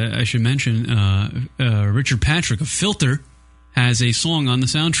I should mention, Richard Patrick of Filter has a song on the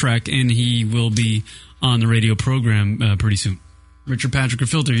soundtrack, and he will be on the radio program pretty soon. Richard Patrick of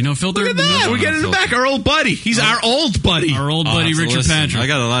Filter. You know Filter? Look at that. We're getting it back. Our old buddy. He's our old buddy. Our old buddy, Richard Patrick. I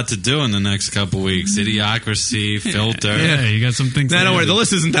got a lot to do in the next couple weeks. Idiocracy, Filter. Yeah, you got some things. Nah, don't worry. The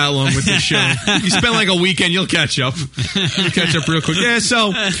list isn't that long with this show. You spend like a weekend, you'll catch up. You'll catch up real quick. Yeah,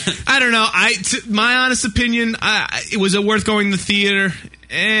 so, I don't know. My honest opinion, was it worth going to the theater?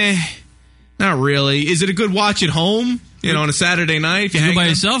 Not really. Is it a good watch at home? On a Saturday night. Did you go by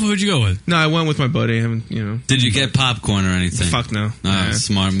yourself, or who'd you go with? No, I went with my buddy. Did you get popcorn or anything? Fuck no.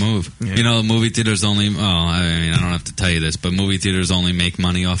 Smart move. Yeah. Movie theaters only... I don't have to tell you this, but movie theaters only make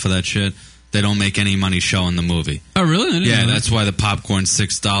money off of that shit. They don't make any money showing the movie. Oh, really? Yeah, that's why the popcorn's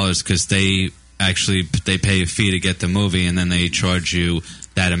 $6, because they pay a fee to get the movie, and then they charge you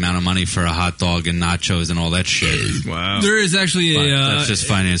that amount of money for a hot dog and nachos and all that shit. Wow. There is actually that's just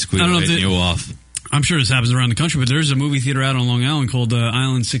finance Guido hitting you off. I'm sure this happens around the country, but there's a movie theater out on Long Island called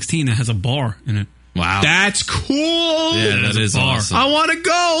Island 16 that has a bar in it. Wow. That's cool. Yeah, that is awesome. I want to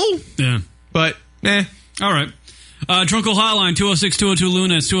go. Yeah. But, All right. Drunk Call Hotline,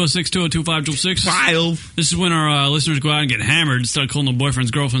 206-202-LUNA. It's 206-202-5666. Wild. This is when our listeners go out and get hammered, start calling their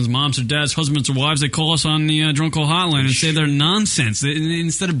boyfriends, girlfriends, moms, or dads, husbands, or wives. They call us on the Drunk Call Hotline and say they're nonsense.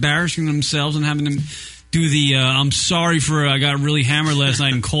 Instead of embarrassing themselves and having them do the I'm sorry for I got really hammered last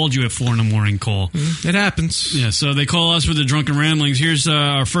night and called you at 4 a.m. call. It happens. Yeah, so they call us with the drunken ramblings. Here's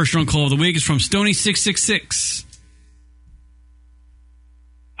our first drunk call of the week. It's from Stony666.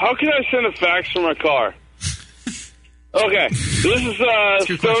 How can I send a fax from my car? Okay, this is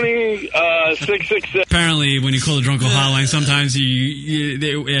Stoney 666. Apparently, when you call the Drunkle hotline, sometimes they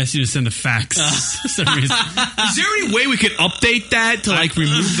ask you to send a fax. For some reason. Is there any way we could update that to like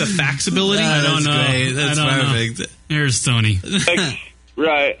remove the faxability? I don't know. Great. That's perfect. Know. Here's Stoney.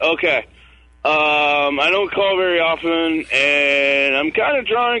 Right. Okay. I don't call very often, and I'm kind of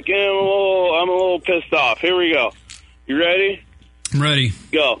drunk, and I'm a little pissed off. Here we go. You ready? I'm ready.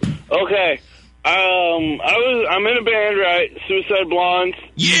 Go. Okay. I'm in a band, right? Suicide Blondes.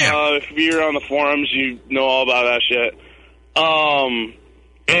 Yeah. If you're on the forums, you know all about that shit.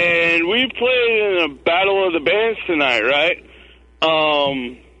 And we played in a battle of the bands tonight, right?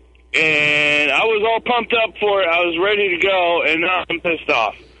 And I was all pumped up for it. I was ready to go, and now I'm pissed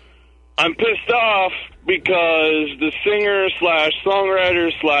off. I'm pissed off because the singer /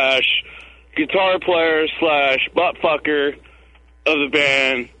 songwriter / guitar player / buttfucker of the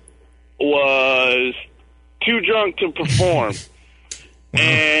band was too drunk to perform.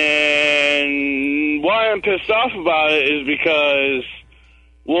 And why I'm pissed off about it is because,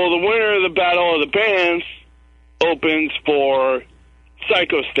 well, the winner of the Battle of the Bands opens for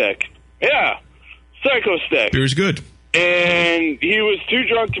Psycho Stick. Yeah, Psycho Stick. Beer's good. And he was too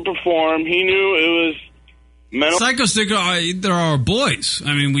drunk to perform. He knew it was mental. Psycho Stick, they're our boys.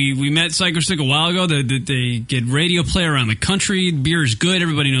 I mean, we met Psycho Stick a while ago. They get radio play around the country. Beer is good.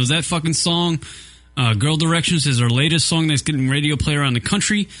 Everybody knows that fucking song. Girl Directions is our latest song that's getting radio play around the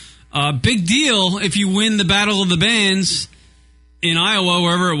country. Big deal if you win the Battle of the Bands in Iowa,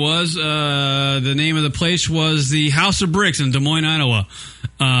 wherever it was. The name of the place was the House of Bricks in Des Moines, Iowa.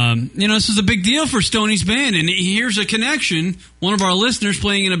 This is a big deal for Stoney's band, and here's a connection. One of our listeners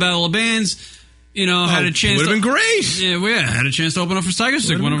playing in a Battle of Bands, had a chance. Would have been great. Yeah, had a chance to open up for Psycho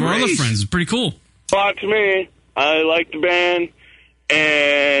Stick, one of our other friends. It's pretty cool. Thought to me, I like the band,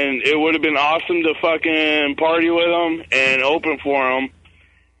 and it would have been awesome to fucking party with them and open for them.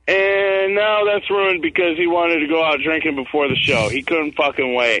 And now that's ruined because he wanted to go out drinking before the show. He couldn't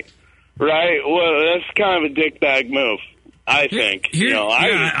fucking wait. Right? Well, that's kind of a dickbag move, I think.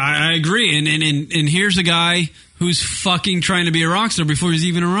 I agree. And here's a guy who's fucking trying to be a rock star before he's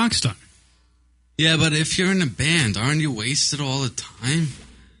even a rock star. Yeah, but if you're in a band, aren't you wasted all the time?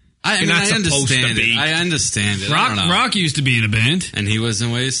 I understand it. Rock used to be in a band, and he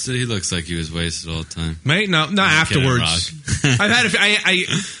wasn't wasted. He looks like he was wasted all the time. Mate, no, not afterwards.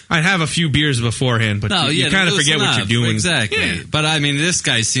 I'd have a few beers beforehand, but you kind of forget what you're doing. Exactly. Yeah. But I mean, this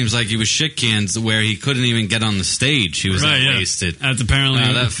guy seems like he was shit cans where he couldn't even get on the stage. He was wasted. That's apparently.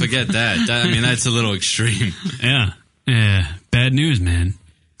 Forget that. That's a little extreme. Yeah. Bad news, man.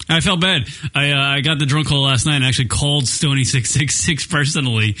 I felt bad. I got the drunk call last night and actually called Stoney 666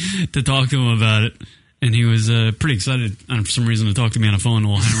 personally to talk to him about it. And he was pretty excited for some reason to talk to me on a phone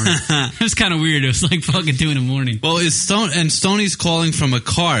while hammering. It was kind of weird. It was like fucking 2 a.m. Well, Stoney's calling from a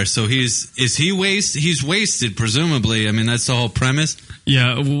car, so he's wasted, presumably. I mean, that's the whole premise.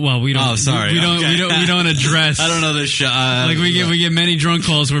 Yeah, well, we don't. Oh, sorry. We don't address. I don't know this show. We get many drunk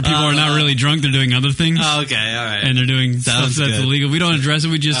calls where people are not really drunk; they're doing other things. Oh, okay, all right. And they're doing stuff that's illegal. We don't address it.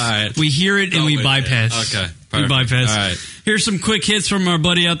 We just we hear it and we bypass. Okay, perfect. We bypass. All right. Here's some quick hits from our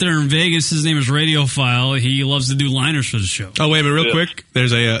buddy out there in Vegas. His name is Radiophile. He loves to do liners for the show. Oh, wait a minute, real quick.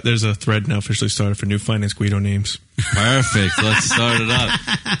 There's a thread now officially started for new Finance Guido names. Perfect. Let's start it up.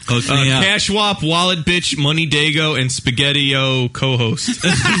 Hook me up. Cash Wop, Wallet Bitch, Money Dago, and Spaghetti-O co-host.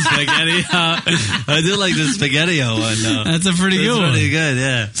 Spaghetti-O. I do like the Spaghetti-O one, though. That's a pretty good one. Pretty good,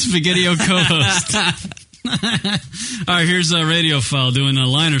 yeah. Spaghetti-O co-host. All right, here's Radiophile doing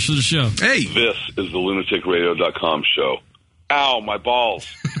liners for the show. Hey. This is the lunaticradio.com show. Ow, my balls.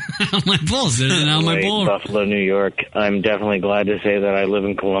 My balls. There's an ow, my balls. Buffalo, New York. I'm definitely glad to say that I live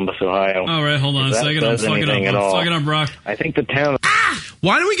in Columbus, Ohio. All right, hold on a second. I'm fucking up, Brock. I think the town...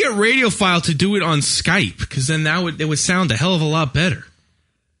 Why don't we get Radiophile to do it on Skype? Because then it would sound a hell of a lot better.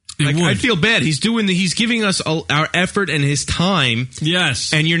 I feel bad. He's giving us our effort and his time.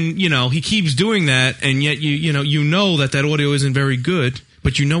 Yes. And he keeps doing that, and yet you know that audio isn't very good,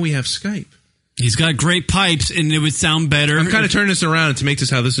 but we have Skype. He's got great pipes, and it would sound better. I'm kind of turning this around to make this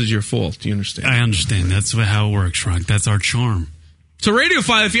how this is your fault. Do you understand? I understand. That's how it works, Rock. That's our charm. So,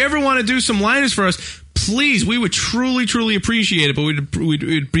 Radiophile, if you ever want to do some liners for us, please, we would truly, truly appreciate it. But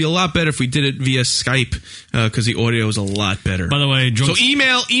it'd be a lot better if we did it via Skype because the audio is a lot better. By the way, so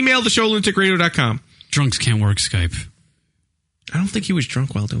email the show lunaticradio.com. Drunks can't work Skype. I don't think he was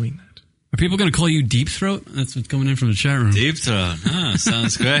drunk while doing that. Are people going to call you Deep Throat? That's what's coming in from the chat room. Deep Throat.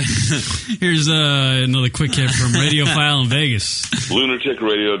 Sounds great. Here's another quick hit from Radiophile in Vegas.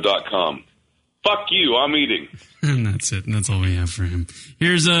 Lunaticradio.com. Fuck you, I'm eating. And that's it. And that's all we have for him.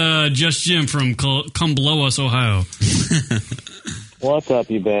 Here's Just Jim from Come Below Us, Ohio. What's up,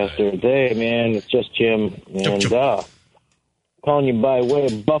 you bastards? Hey, man, it's Just Jim. And calling you by way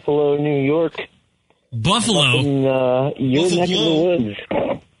of Buffalo, New York. Buffalo? In your neck of the woods.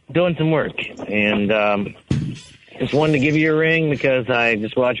 Doing some work. And just wanted to give you a ring because I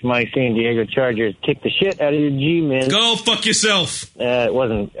just watched my San Diego Chargers kick the shit out of your G-men. Go fuck yourself. It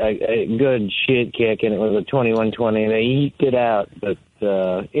wasn't a good shit kick, and it was a 21-20, and they eked it out. But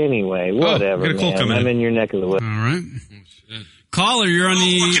anyway, whatever, man. I'm in your neck of the woods. All right. Caller, you're on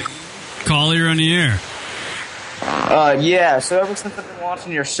the air. Yeah, so ever since I've been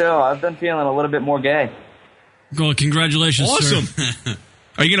watching your show, I've been feeling a little bit more gay. Well, congratulations, awesome. Sir.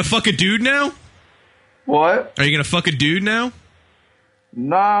 Are you going to fuck a dude now? What? Are you going to fuck a dude now?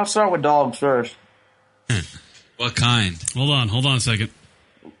 No, I'll start with dogs first. What kind? Hold on a second.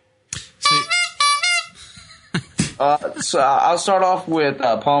 So I'll start off with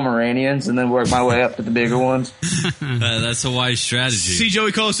Pomeranians and then work my way up to the bigger ones. That's a wise strategy. See,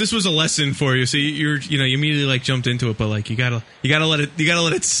 Joey Colas, this was a lesson for you. So you immediately jumped into it, but you gotta let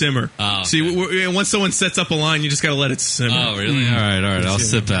it simmer. Oh, okay. See, once someone sets up a line, you just gotta let it simmer. Oh, really? All right. I'll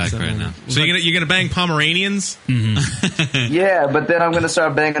sit back right now. So you're gonna bang Pomeranians? Mm-hmm. Yeah, but then I'm gonna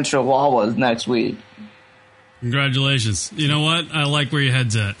start banging Chihuahuas next week. Congratulations. You know what? I like where your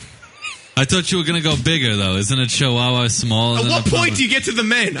head's at. I thought you were going to go bigger, though. Isn't a Chihuahua small? At what point do you get to the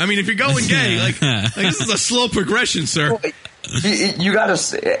men? I mean, if you're going gay, this is a slow progression, sir. You got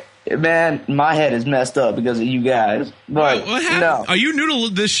to... Man, my head is messed up because of you guys. But what happened? No. Are you new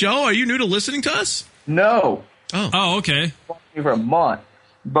to this show? Are you new to listening to us? No. Oh, okay. For a month.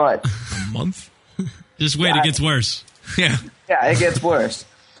 But... A month? Just wait, it gets worse. Yeah. Yeah, it gets worse.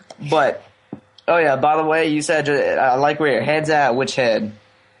 But... Oh, yeah, by the way, you said I like where your head's at. Which head?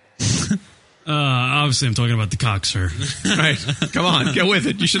 Obviously, I'm talking about the cock, sir. Right. Come on, get with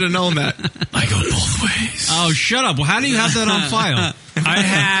it. You should have known that. I go both ways. Oh, shut up. Well, how do you have that on file? I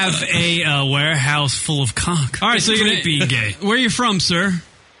have a warehouse full of cock. All right, so you're going to be gay. Where are you from, sir?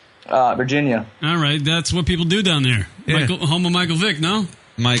 Virginia. All right, that's what people do down there. Yeah. Home of Michael Vick, no?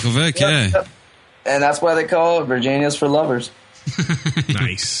 Michael Vick, yeah. And that's why they call it Virginia's for lovers.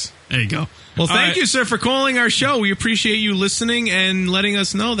 Nice. There you go. Well, thank you, sir, for calling our show. We appreciate you listening and letting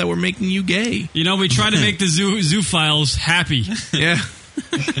us know that we're making you gay. You know, we try to make the zoophiles happy. Yeah.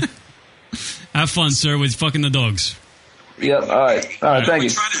 Have fun, sir, with fucking the dogs. Yep. All right. Thank you.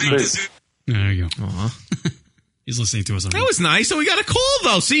 There you go. He's listening to us. That was nice. So we got a call,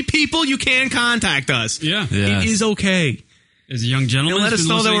 though. See, people, you can contact us. Yeah. It is okay. There's a young gentleman. Let us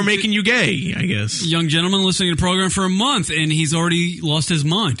know that we're making you gay, I guess. Young gentleman listening to the program for a month, and he's already lost his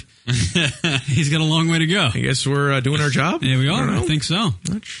mind. He's got a long way to go. I guess we're doing our job. There we are. I think so.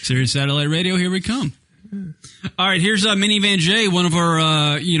 Sirius Satellite Radio, here we come. All right, here's Minivan J, one of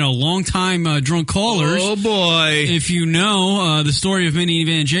our long-time drunk callers. Oh, boy. If you know the story of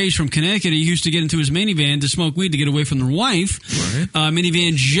Minivan J, he's from Connecticut. He used to get into his minivan to smoke weed to get away from their wife. Right.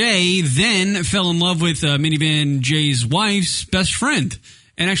 Minivan J then fell in love with Minivan J's wife's best friend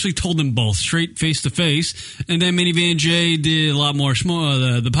and actually told them both straight face-to-face. And then Minivan J did a lot more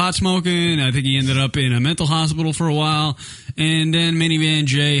the pot smoking. I think he ended up in a mental hospital for a while. And then Minivan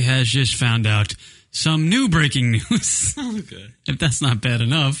J has just found out some new breaking news. Okay. If that's not bad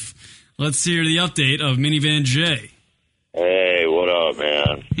enough, let's hear the update of Minivan J. Hey, what up,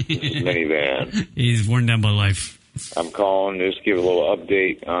 man? This is Minivan. He's worn down by life. I'm calling just to give a little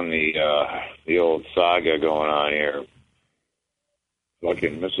update on the old saga going on here.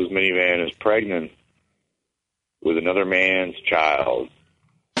 Fucking Mrs. Minivan is pregnant with another man's child.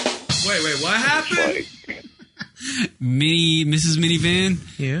 Wait, what happened? Mrs. Minivan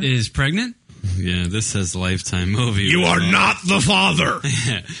is pregnant? Yeah, this says Lifetime movie. You are not the father.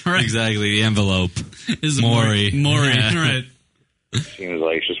 Right. Exactly, the envelope. Is Maury. Yeah. Right. Seems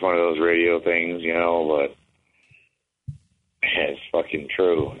like it's just one of those radio things, but it's fucking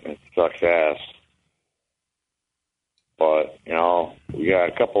true. It sucks ass. But, we got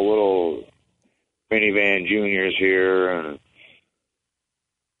a couple little Minivan Juniors here, and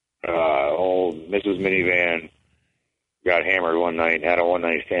old Mrs. Minivan got hammered one night, had a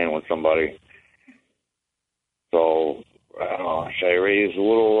one-night stand with somebody. So, I don't know, should I raise a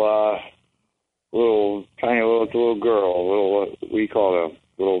little girl, what do you call it,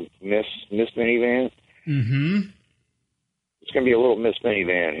 a little Miss Minivan? Mm-hmm. It's going to be a little Miss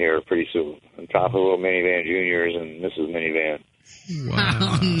Minivan here pretty soon, on top of little Minivan Juniors and Mrs. Minivan.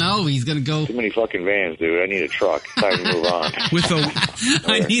 Wow. No, he's going to go. Too many fucking vans, dude. I need a truck. It's time to move on.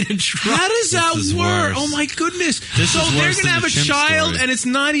 I need a truck. How does that work? worse. Oh my goodness! This so is they're worse gonna than have the a chimp child, story. and it's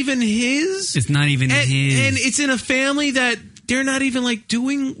not even his. It's not even his. And it's in a family that they're not even like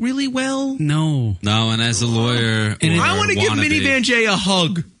doing really well. No. And as a lawyer, I want to give Minivan J a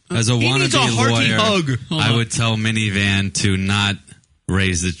hug. As a he needs a wannabe hearty lawyer, hug. I would tell Minivan to not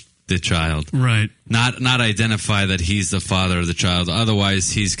raise the child. Right. Not identify that he's the father of the child. Otherwise,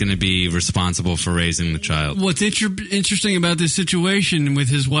 he's going to be responsible for raising the child. What's interesting about this situation with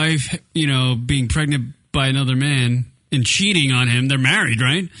his wife, being pregnant by another man and cheating on him, they're married,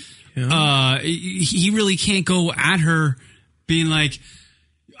 right? Yeah. He really can't go at her being like,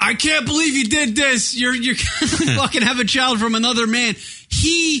 I can't believe you did this. You're fucking have a child from another man.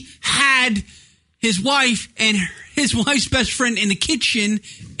 He had his wife and his wife's best friend in the kitchen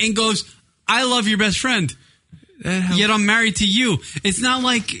and goes, I love your best friend. Yet I'm married to you. It's not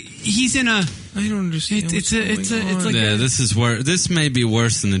like he's in a... I don't understand. It's like this is worse. This may be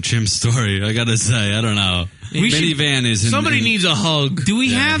worse than the chimp story. I gotta say, I don't know. Minivan is. Somebody needs a hug. Do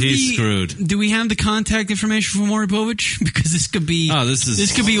we have he's screwed. Do we have the contact information for Maury Povich? Because this could be.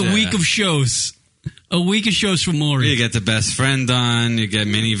 This could be a week of shows. A week of shows from Maury. You get the best friend on. You get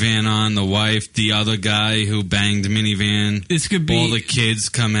Minivan on. The wife, the other guy who banged Minivan. This could be all the kids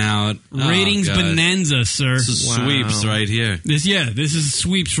come out. Ratings bonanza, sir. This is sweeps right here. This is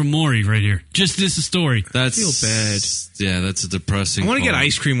sweeps from Maury right here. Just this a story. I feel bad. Yeah, that's a depressing. I want to get call.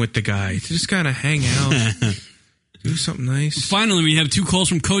 ice cream with the guy. Just kind of hang out, do something nice. Finally, we have 2 calls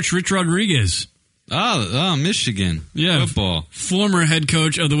from Coach Rich Rodriguez. Oh, Michigan. Yeah. Football. Former head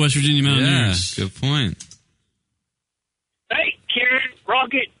coach of the West Virginia Mountaineers. Yeah, good point. Hey, Karen,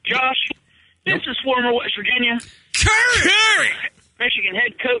 Rocket, Josh. This is former West Virginia. Karen! Michigan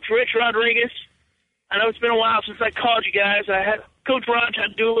head coach Rich Rodriguez. I know it's been a while since I called you guys. Coach Rod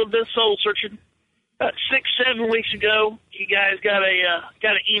had to do a little bit of soul searching. About 6-7 weeks ago, you guys got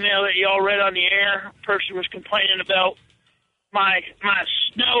an email that y'all read on the air. A person was complaining about my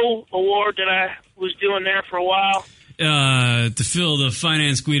snow award that I was doing there for a while. To fill the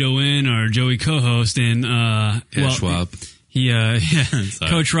Finance Guido in, our Joey co-host, and Schwab.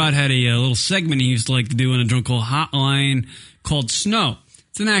 Coach Rod had a little segment he used to like to do in a drunk call hotline called Snow.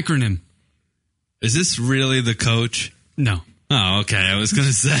 It's an acronym. Is this really the coach? No. Oh, okay. I was going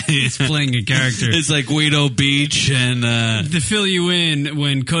to say. It's playing a character. It's like Guido Beach and... To fill you in,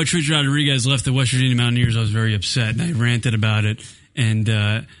 when Coach Rich Rodriguez left the West Virginia Mountaineers, I was very upset, and I ranted about it. And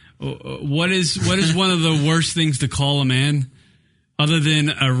what is one of the worst things to call a man other than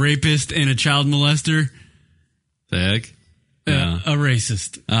a rapist and a child molester? Fag? A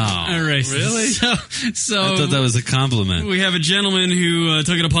racist. Oh. A racist. Really? So I thought that was a compliment. We have a gentleman who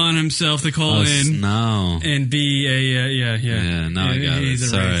took it upon himself to call in. No. And be a, Yeah, no, I got he's it.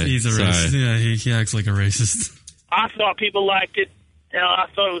 Sorry. He's a racist. Yeah, he acts like a racist. I thought people liked it. I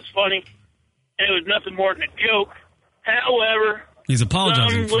thought it was funny. And it was nothing more than a joke. However, he's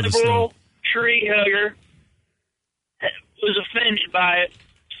apologizing some for this liberal tree hugger was offended by it.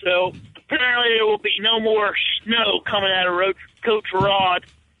 So apparently there will be no more snow coming out of Coach Rod.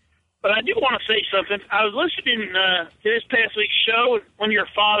 But I do want to say something. I was listening to this past week's show when your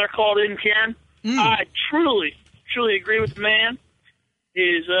father called in, Karen. I truly agree with the man.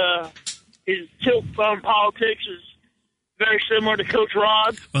 His tilt on politics is very similar to Coach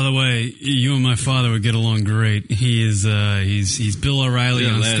Rod. By the way, you and my father would get along great. He is he's Bill O'Reilly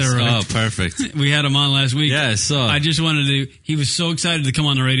on steroids. Oh, perfect. We had him on last week. Yeah, I saw. I just wanted to. He was so excited to come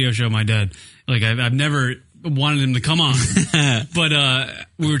on the radio show. My dad, like I've never wanted him to come on, but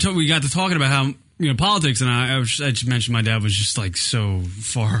we got to talking about how politics, and I just mentioned my dad was just like so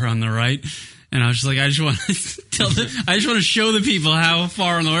far on the right. And I was just like, I just want to show the people how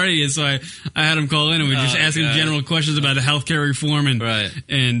far on the right he is. So I had him call in, and we just asked him general questions about the healthcare reform, and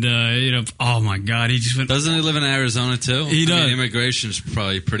oh my God, he just went. Doesn't he live in Arizona too? He does. Immigration's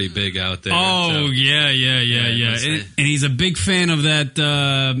probably pretty big out there. Oh too. yeah. And he's a big fan of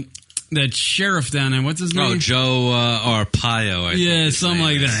that sheriff down there. What's his name? Oh, Joe Arpaio. I think something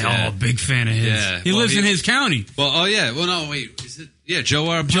like that. Yeah. Oh, big fan of his. Yeah. He lives in his county. Well, oh yeah. Well, no, wait. Is it? Yeah, Joe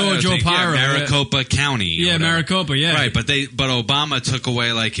Arpaio. Joe Arpaio. Maricopa County. Yeah, Maricopa. Yeah. Right, but Obama took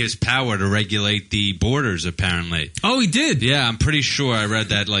away like his power to regulate the borders. Apparently. Oh, he did. Yeah, I'm pretty sure I read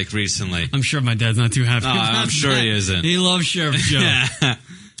that like recently. I'm sure my dad's not too happy. No, I'm sure he isn't. He loves Sheriff Joe.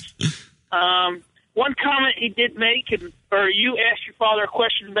 One comment he did make, or you asked your father a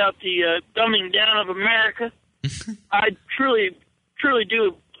question about the dumbing down of America. I truly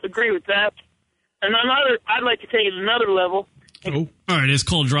do agree with that. And I'd like to take it another level. Oh. All right, his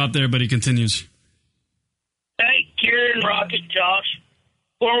call dropped there, but he continues. Hey, Kieran, Rocket, Josh,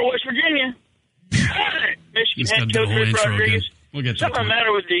 former West Virginia, Michigan head coach Rich Rodriguez. We'll get something the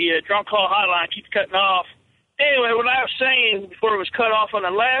matter with the drunk call hotline keeps cutting off. Anyway, what I was saying before it was cut off on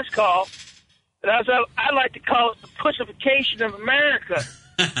the last call, I'd like to call it the pussification of America.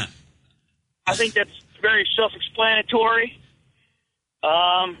 I think that's very self-explanatory.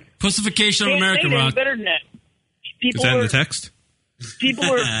 Pussification of America, Rock. Better than that. Is that in the text? People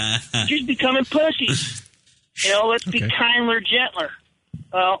are just becoming pussies. Let's be kindler, gentler.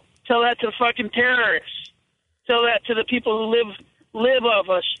 Well, tell that to the fucking terrorists. Tell that to the people who live off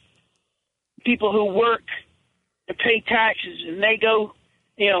us. People who work and pay taxes, and they go,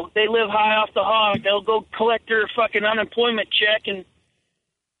 they live high off the hog. They'll go collect their fucking unemployment check and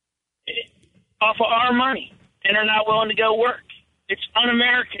off of our money, and they're not willing to go work. It's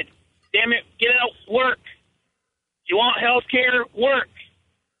un-American. Damn it, get out, work. You want health care? Work.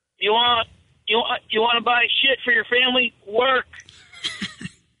 You want to buy shit for your family? Work.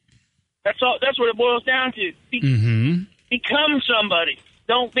 That's all. That's what it boils down to. Become somebody.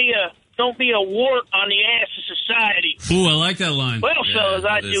 Don't be a wart on the ass of society. Ooh, I like that line. Well, fellas,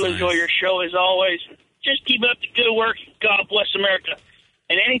 I do enjoy your show as always. Just keep up the good work. God bless America.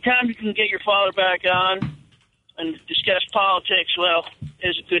 And anytime you can get your father back on and discuss politics, well,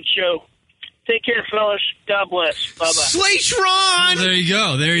 it's a good show. Take care, fellas. God bless. Bye-bye. Slatron!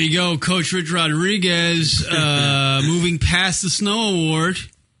 There you go. Coach Rich Rodriguez moving past the Snow Award,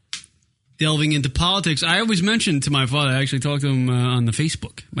 delving into politics. I always mentioned to my father, I actually talked to him on the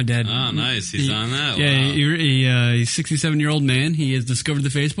Facebook. My dad. Oh, nice. He's on that. Yeah, he's a 67-year-old man. He has discovered the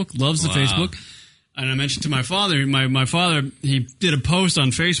Facebook, loves the Facebook. And I mentioned to my father, my father, he did a post on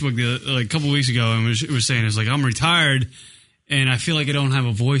Facebook a couple weeks ago and was saying, it's like, I'm retired and I feel like I don't have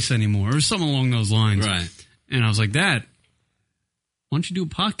a voice anymore, or something along those lines. Right. And I was like, Dad, why don't you do a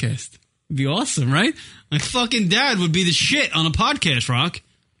podcast? It'd be awesome, right? My fucking dad would be the shit on a podcast, Rock.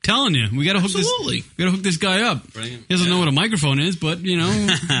 Telling you, we got to hook this guy up. He doesn't know what a microphone is, but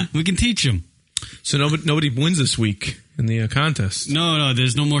we can teach him. So nobody wins this week in the contest. No,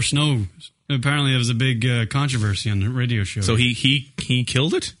 there's no more snow. Apparently, there was a big controversy on the radio show. So he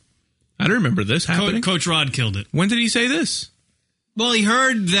killed it? I don't remember this happening. Coach Rod killed it. When did he say this? Well, he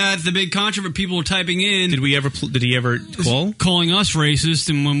heard that the big controversy, people were typing in. Did he ever call? Calling us racist,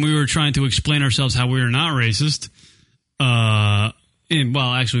 and when we were trying to explain ourselves how we were not racist,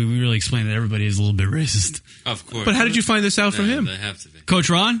 actually, we really explained that everybody is a little bit racist. Of course. But how did you find this out from him? They have to be. Coach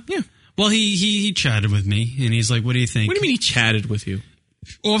Ron? Yeah. Well, he chatted with me, and he's like, what do you think? What do you mean he chatted with you?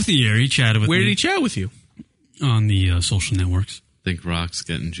 Off the air, he chatted with me. Where did he chat with you? On the social networks. Think Rock's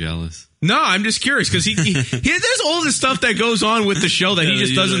getting jealous. No, I'm just curious, because there's all this stuff that goes on with the show that he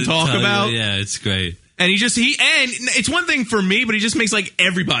just doesn't talk about. Yeah, it's great. And and it's one thing for me, but he just makes like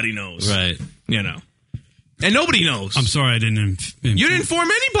everybody knows. Right. And nobody knows. I'm sorry I didn't. You didn't inform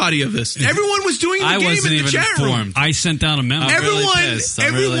anybody of this. Everyone was doing the game in the chat room. I sent out a memo.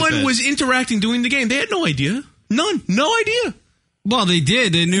 Everyone was interacting, doing the game. They had no idea. None. No idea. Well, they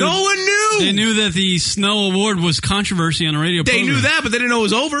did. They knew. No one knew. They knew that the Snow Award was controversy on a radio program. They knew that, but they didn't know it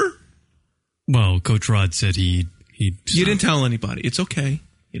was over. Well, Coach Rod said he. You didn't tell anybody. It's okay.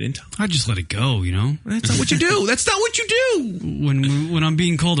 You didn't tell. I just let it go, That's not what you do. That's not what you do. When I'm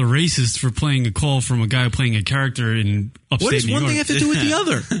being called a racist for playing a call from a guy playing a character in upstate New York. What does one thing have to do with the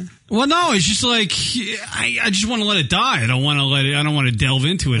other? Well, no, it's just like I just want to let it die. I don't want to delve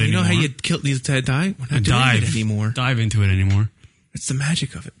into it anymore. You know how you killed these die? We're not doing it anymore. Dive into it anymore. It's the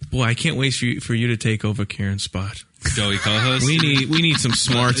magic of it. Boy, I can't wait for you to take over Kieran's spot. Joey co-host. We need some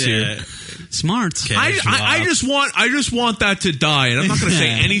smarts here. Smarts. I just want that to die, and I'm not going to say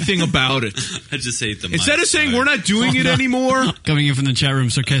anything about it. I just hate them. Instead of saying we're not doing it anymore. Coming in from the chat room,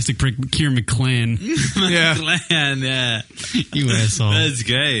 sarcastic prick Kieran McClan. Yeah, McClan. Yeah, you asshole. That's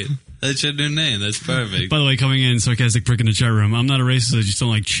great. That's your new name. That's perfect. By the way, coming in, sarcastic prick in the chat room. I'm not a racist. I just don't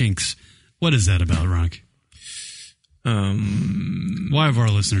like chinks. What is that about, Rock? Why are our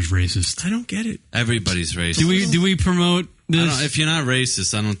listeners racist? I don't get it. Everybody's racist. Do we promote this? If you're not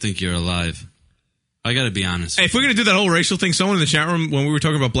racist, I don't think you're alive. I got to be honest. Hey, if we're going to do that whole racial thing, someone in the chat room, when we were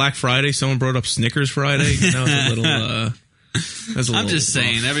talking about Black Friday, someone brought up Snickers Friday. That was a little... I'm just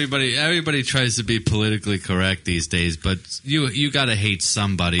saying, everybody tries to be politically correct these days, but you got to hate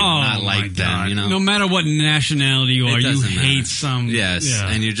somebody, not like them. No matter what nationality you are, you hate some. Yes,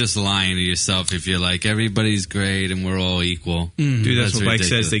 and you're just lying to yourself if you're like, everybody's great and we're all equal. Mm-hmm. Dude, that's what Mike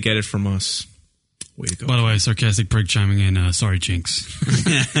says. They get it from us. Way to go. By the way, sarcastic prick chiming in. Sorry, Jinx.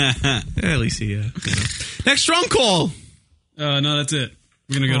 At least he... Next drum call. No, that's it.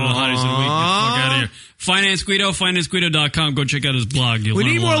 We're going to go to the hotties of the week. Get the fuck out of here. Finance Guido, financeguido.com. Go check out his blog. We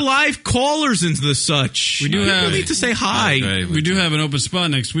need more live callers into the such. We do have. We need to say hi. We do have an open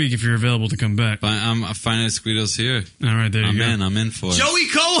spot next week if you're available to come back. Finance Guido's here. All right, there you go. I'm in for it. Joey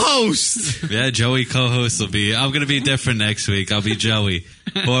co-host. Yeah, Joey co-host will be. I'm going to be different next week. I'll be Joey.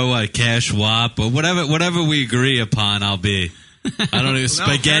 Or what? Cash Wop or whatever we agree upon. I'll be. I don't know.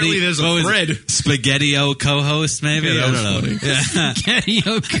 Spaghetti. There's a thread. Spaghetti-O co-host, maybe? Yeah, I don't know. Yeah.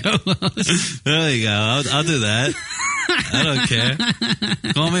 Spaghetti-O co-host. There you go. I'll do that. I don't care.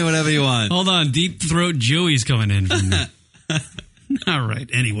 Call me whatever you want. Hold on. Deep Throat Joey's coming in from me. All right.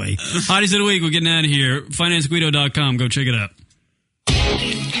 Anyway. Hotties of the week. We're getting out of here. FinanceGuido.com. Go check it out. Do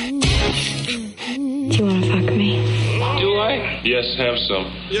you want to fuck me? Do I? Yes, have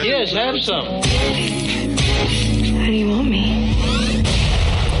some. Yes, have some. How do you want me?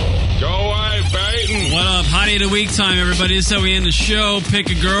 Go away, Peyton. What up? Hottie of the week time, everybody. This is how we end the show.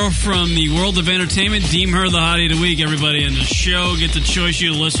 Pick a girl from the world of entertainment. Deem her the Hottie of the week, everybody in the show. Get the choice,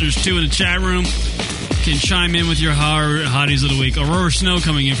 you listeners, too, in the chat room. Can chime in with your hotties of the week. Aurora Snow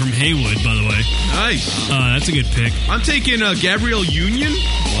coming in from Haywood, by the way. Nice. That's a good pick. I'm taking Gabrielle Union.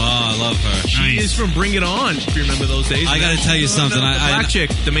 Wow, I love her. She is from Bring It On, if you remember those days. I got to tell you something. The black chick,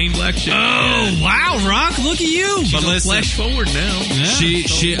 the main black chick. Oh, wow, Rock, look at you. She's listen, flash forward now.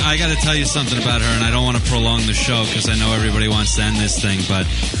 Yeah. I got to tell you something about her, and I don't want to prolong the show because I know everybody wants to end this thing, but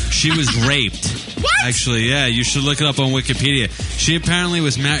she was raped. What? Actually, yeah, you should look it up on Wikipedia. She apparently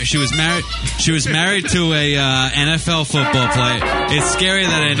was married. She was married to a NFL football player. It's scary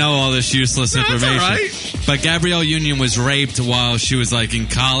that I know all this useless information. Right. But Gabrielle Union was raped while she was like in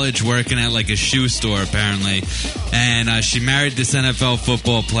college, working at like a shoe store apparently, and she married this NFL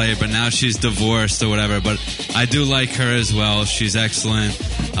football player. But now she's divorced or whatever. But I do like her as well. She's excellent.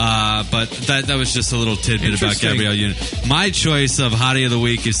 But that was just a little tidbit about Gabrielle Union. My choice of Hottie of the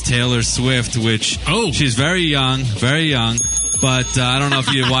Week is Taylor Swift, which she's very young. But I don't know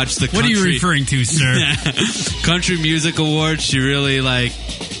if you watched the country... What are you referring to, sir? Country Music Awards. She really,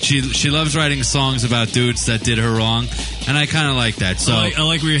 she loves writing songs about dudes that did her wrong. And I kind of like that. So I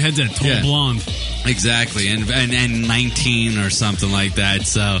like where your head's at. Tall blonde. Exactly. And 19 or something like that.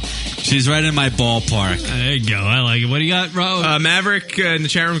 So she's right in my ballpark. There you go. I like it. What do you got, Ro? Maverick in the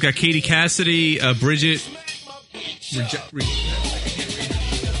chat room got Katie Cassidy, Bridget...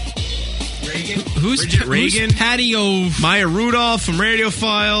 Who's Patio? Maya Rudolph from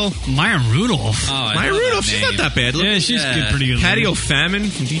Radiophile. Maya Rudolph? Maya Rudolph, she's not that bad. Yeah, she's pretty good. Patio Famine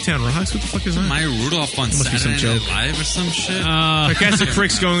from D-Town Rocks. What the fuck is that? Maya Rudolph on Saturday Night Live or some shit? Sarcastic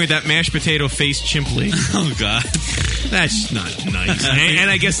Frick's going with that mashed potato face chimply. Oh, God. That's not nice.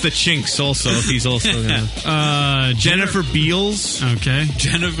 and I guess the Chinks also, if he's also Jennifer Beals. Okay.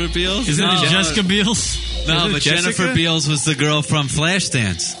 Jennifer Beals? Isn't it Jessica Beals? No, but Jennifer Beals was the girl from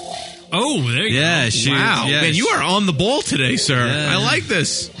Flashdance. Oh, there you go. Wow. Yeah, man, you are on the ball today, sir. Yeah. I like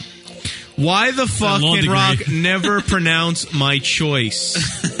this. Why the fuck can Rock never pronounce my choice?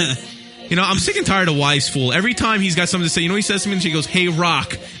 I'm sick and tired of Wise Fool. Every time he's got something to say, he says something, he goes, "Hey,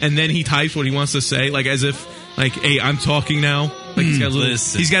 Rock," and then he types what he wants to say, like as if, like, "Hey, I'm talking now." Like he's got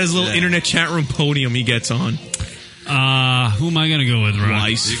his little internet chat room podium he gets on. Who am I going to go with, Rock?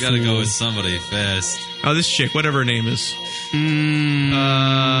 Wise You got to go with somebody fast. Oh, this chick, whatever her name is. I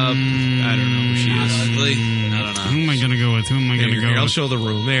don't know who she is. I don't know. Who am I going to go with? I'll show the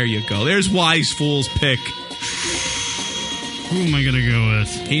room. There you go. There's Wise Fool's pick. Who am I going to go with?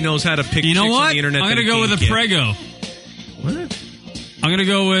 He knows how to pick chicks on the internet. I'm going to go with a prego. What? I'm going to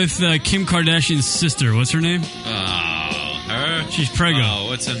go with Kim Kardashian's sister. What's her name? Her? She's prego. Oh,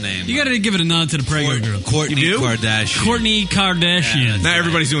 what's her name? You got to give it a nod to the prego girl. Kourtney Kardashian. Kourtney Kardashian. Yeah, now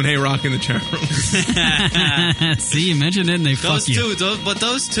everybody's doing Hey Rock in the chat room. See, you mentioned it and they fuck you.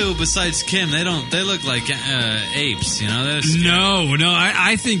 Those two, besides Kim, they look like apes, No,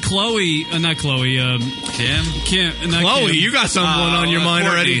 I think Chloe, not Chloe, Kim, Chloe, you got something going on your mind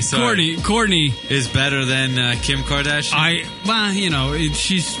already. Kourtney is better than Kim Kardashian. I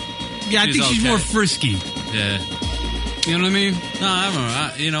think she's more frisky. Yeah. You know what I mean? No, I'm all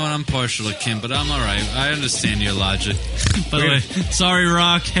right. You know what? I'm partial to Kim, but I'm all right. I understand your logic. By the way, sorry,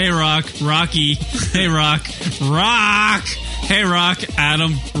 Rock. Hey, Rock. Rocky. Hey, Rock. Rock. Hey, Rock.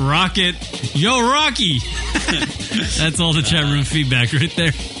 Adam. Rocket. Yo, Rocky. That's all the chat room feedback right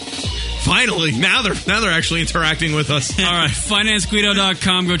there. Finally, now they're actually interacting with us. All right,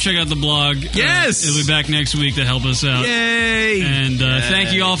 financeguido.com. Go check out the blog. Yes, it'll be back next week to help us out. Yay! And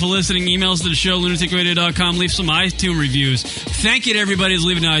thank you all for listening. Emails to the show, lunaticradio.com. Leave some iTunes reviews. Thank you to everybody who's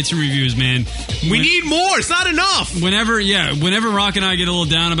leaving iTunes reviews, man. We need more. It's not enough. Whenever Rock and I get a little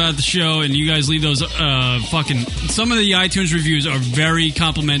down about the show, and you guys leave those some of the iTunes reviews are very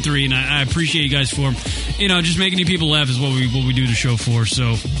complimentary, and I appreciate you guys for them. Just making you people laugh is what we do the show for.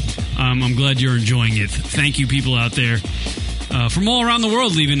 So I'm glad you're enjoying it. Thank you, people out there from all around the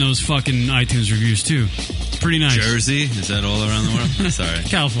world leaving those fucking iTunes reviews too. It's pretty nice. Jersey, is that all around the world? Sorry,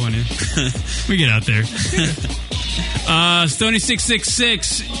 California. We get out there.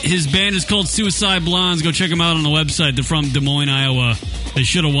 Stony666, his band is called Suicide Blondes. Go check them out on the website. They're from Des Moines, Iowa. They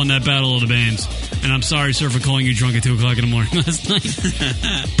should have won that battle of the bands. And I'm sorry, sir, for calling you drunk at 2 o'clock in the morning last night.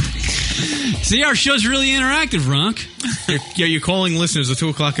 See, our show's really interactive, Ronk. You're calling listeners at 2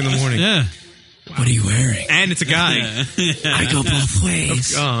 o'clock in the morning. Yeah. What are you wearing? And it's a guy. I go both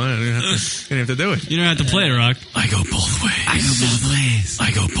ways. Oh, I didn't have to do it. You don't have to play it, Rock. I go both ways. I go both ways.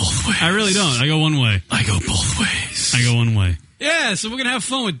 I go both ways. I really don't. I go one way. I go both ways. I go one way. Yeah, so we're going to have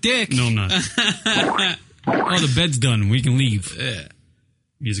fun with Dick. No, I'm not. Oh, the bed's done. We can leave. Yeah.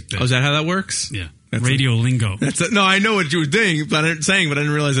 Music bed. Oh, is that how that works? Yeah. Radio lingo. No, I know what you were doing, but I didn't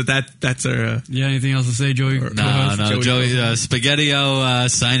realize that's our... Yeah, anything else to say, Joey? No, Joey, Spaghetti-O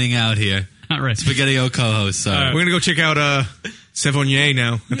signing out here. All right. Spaghetti-O co-host, sorry. Right. We're going to go check out Sevonier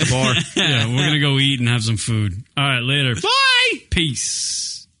now at the bar. Yeah, we're going to go eat and have some food. All right, later. Bye! Peace.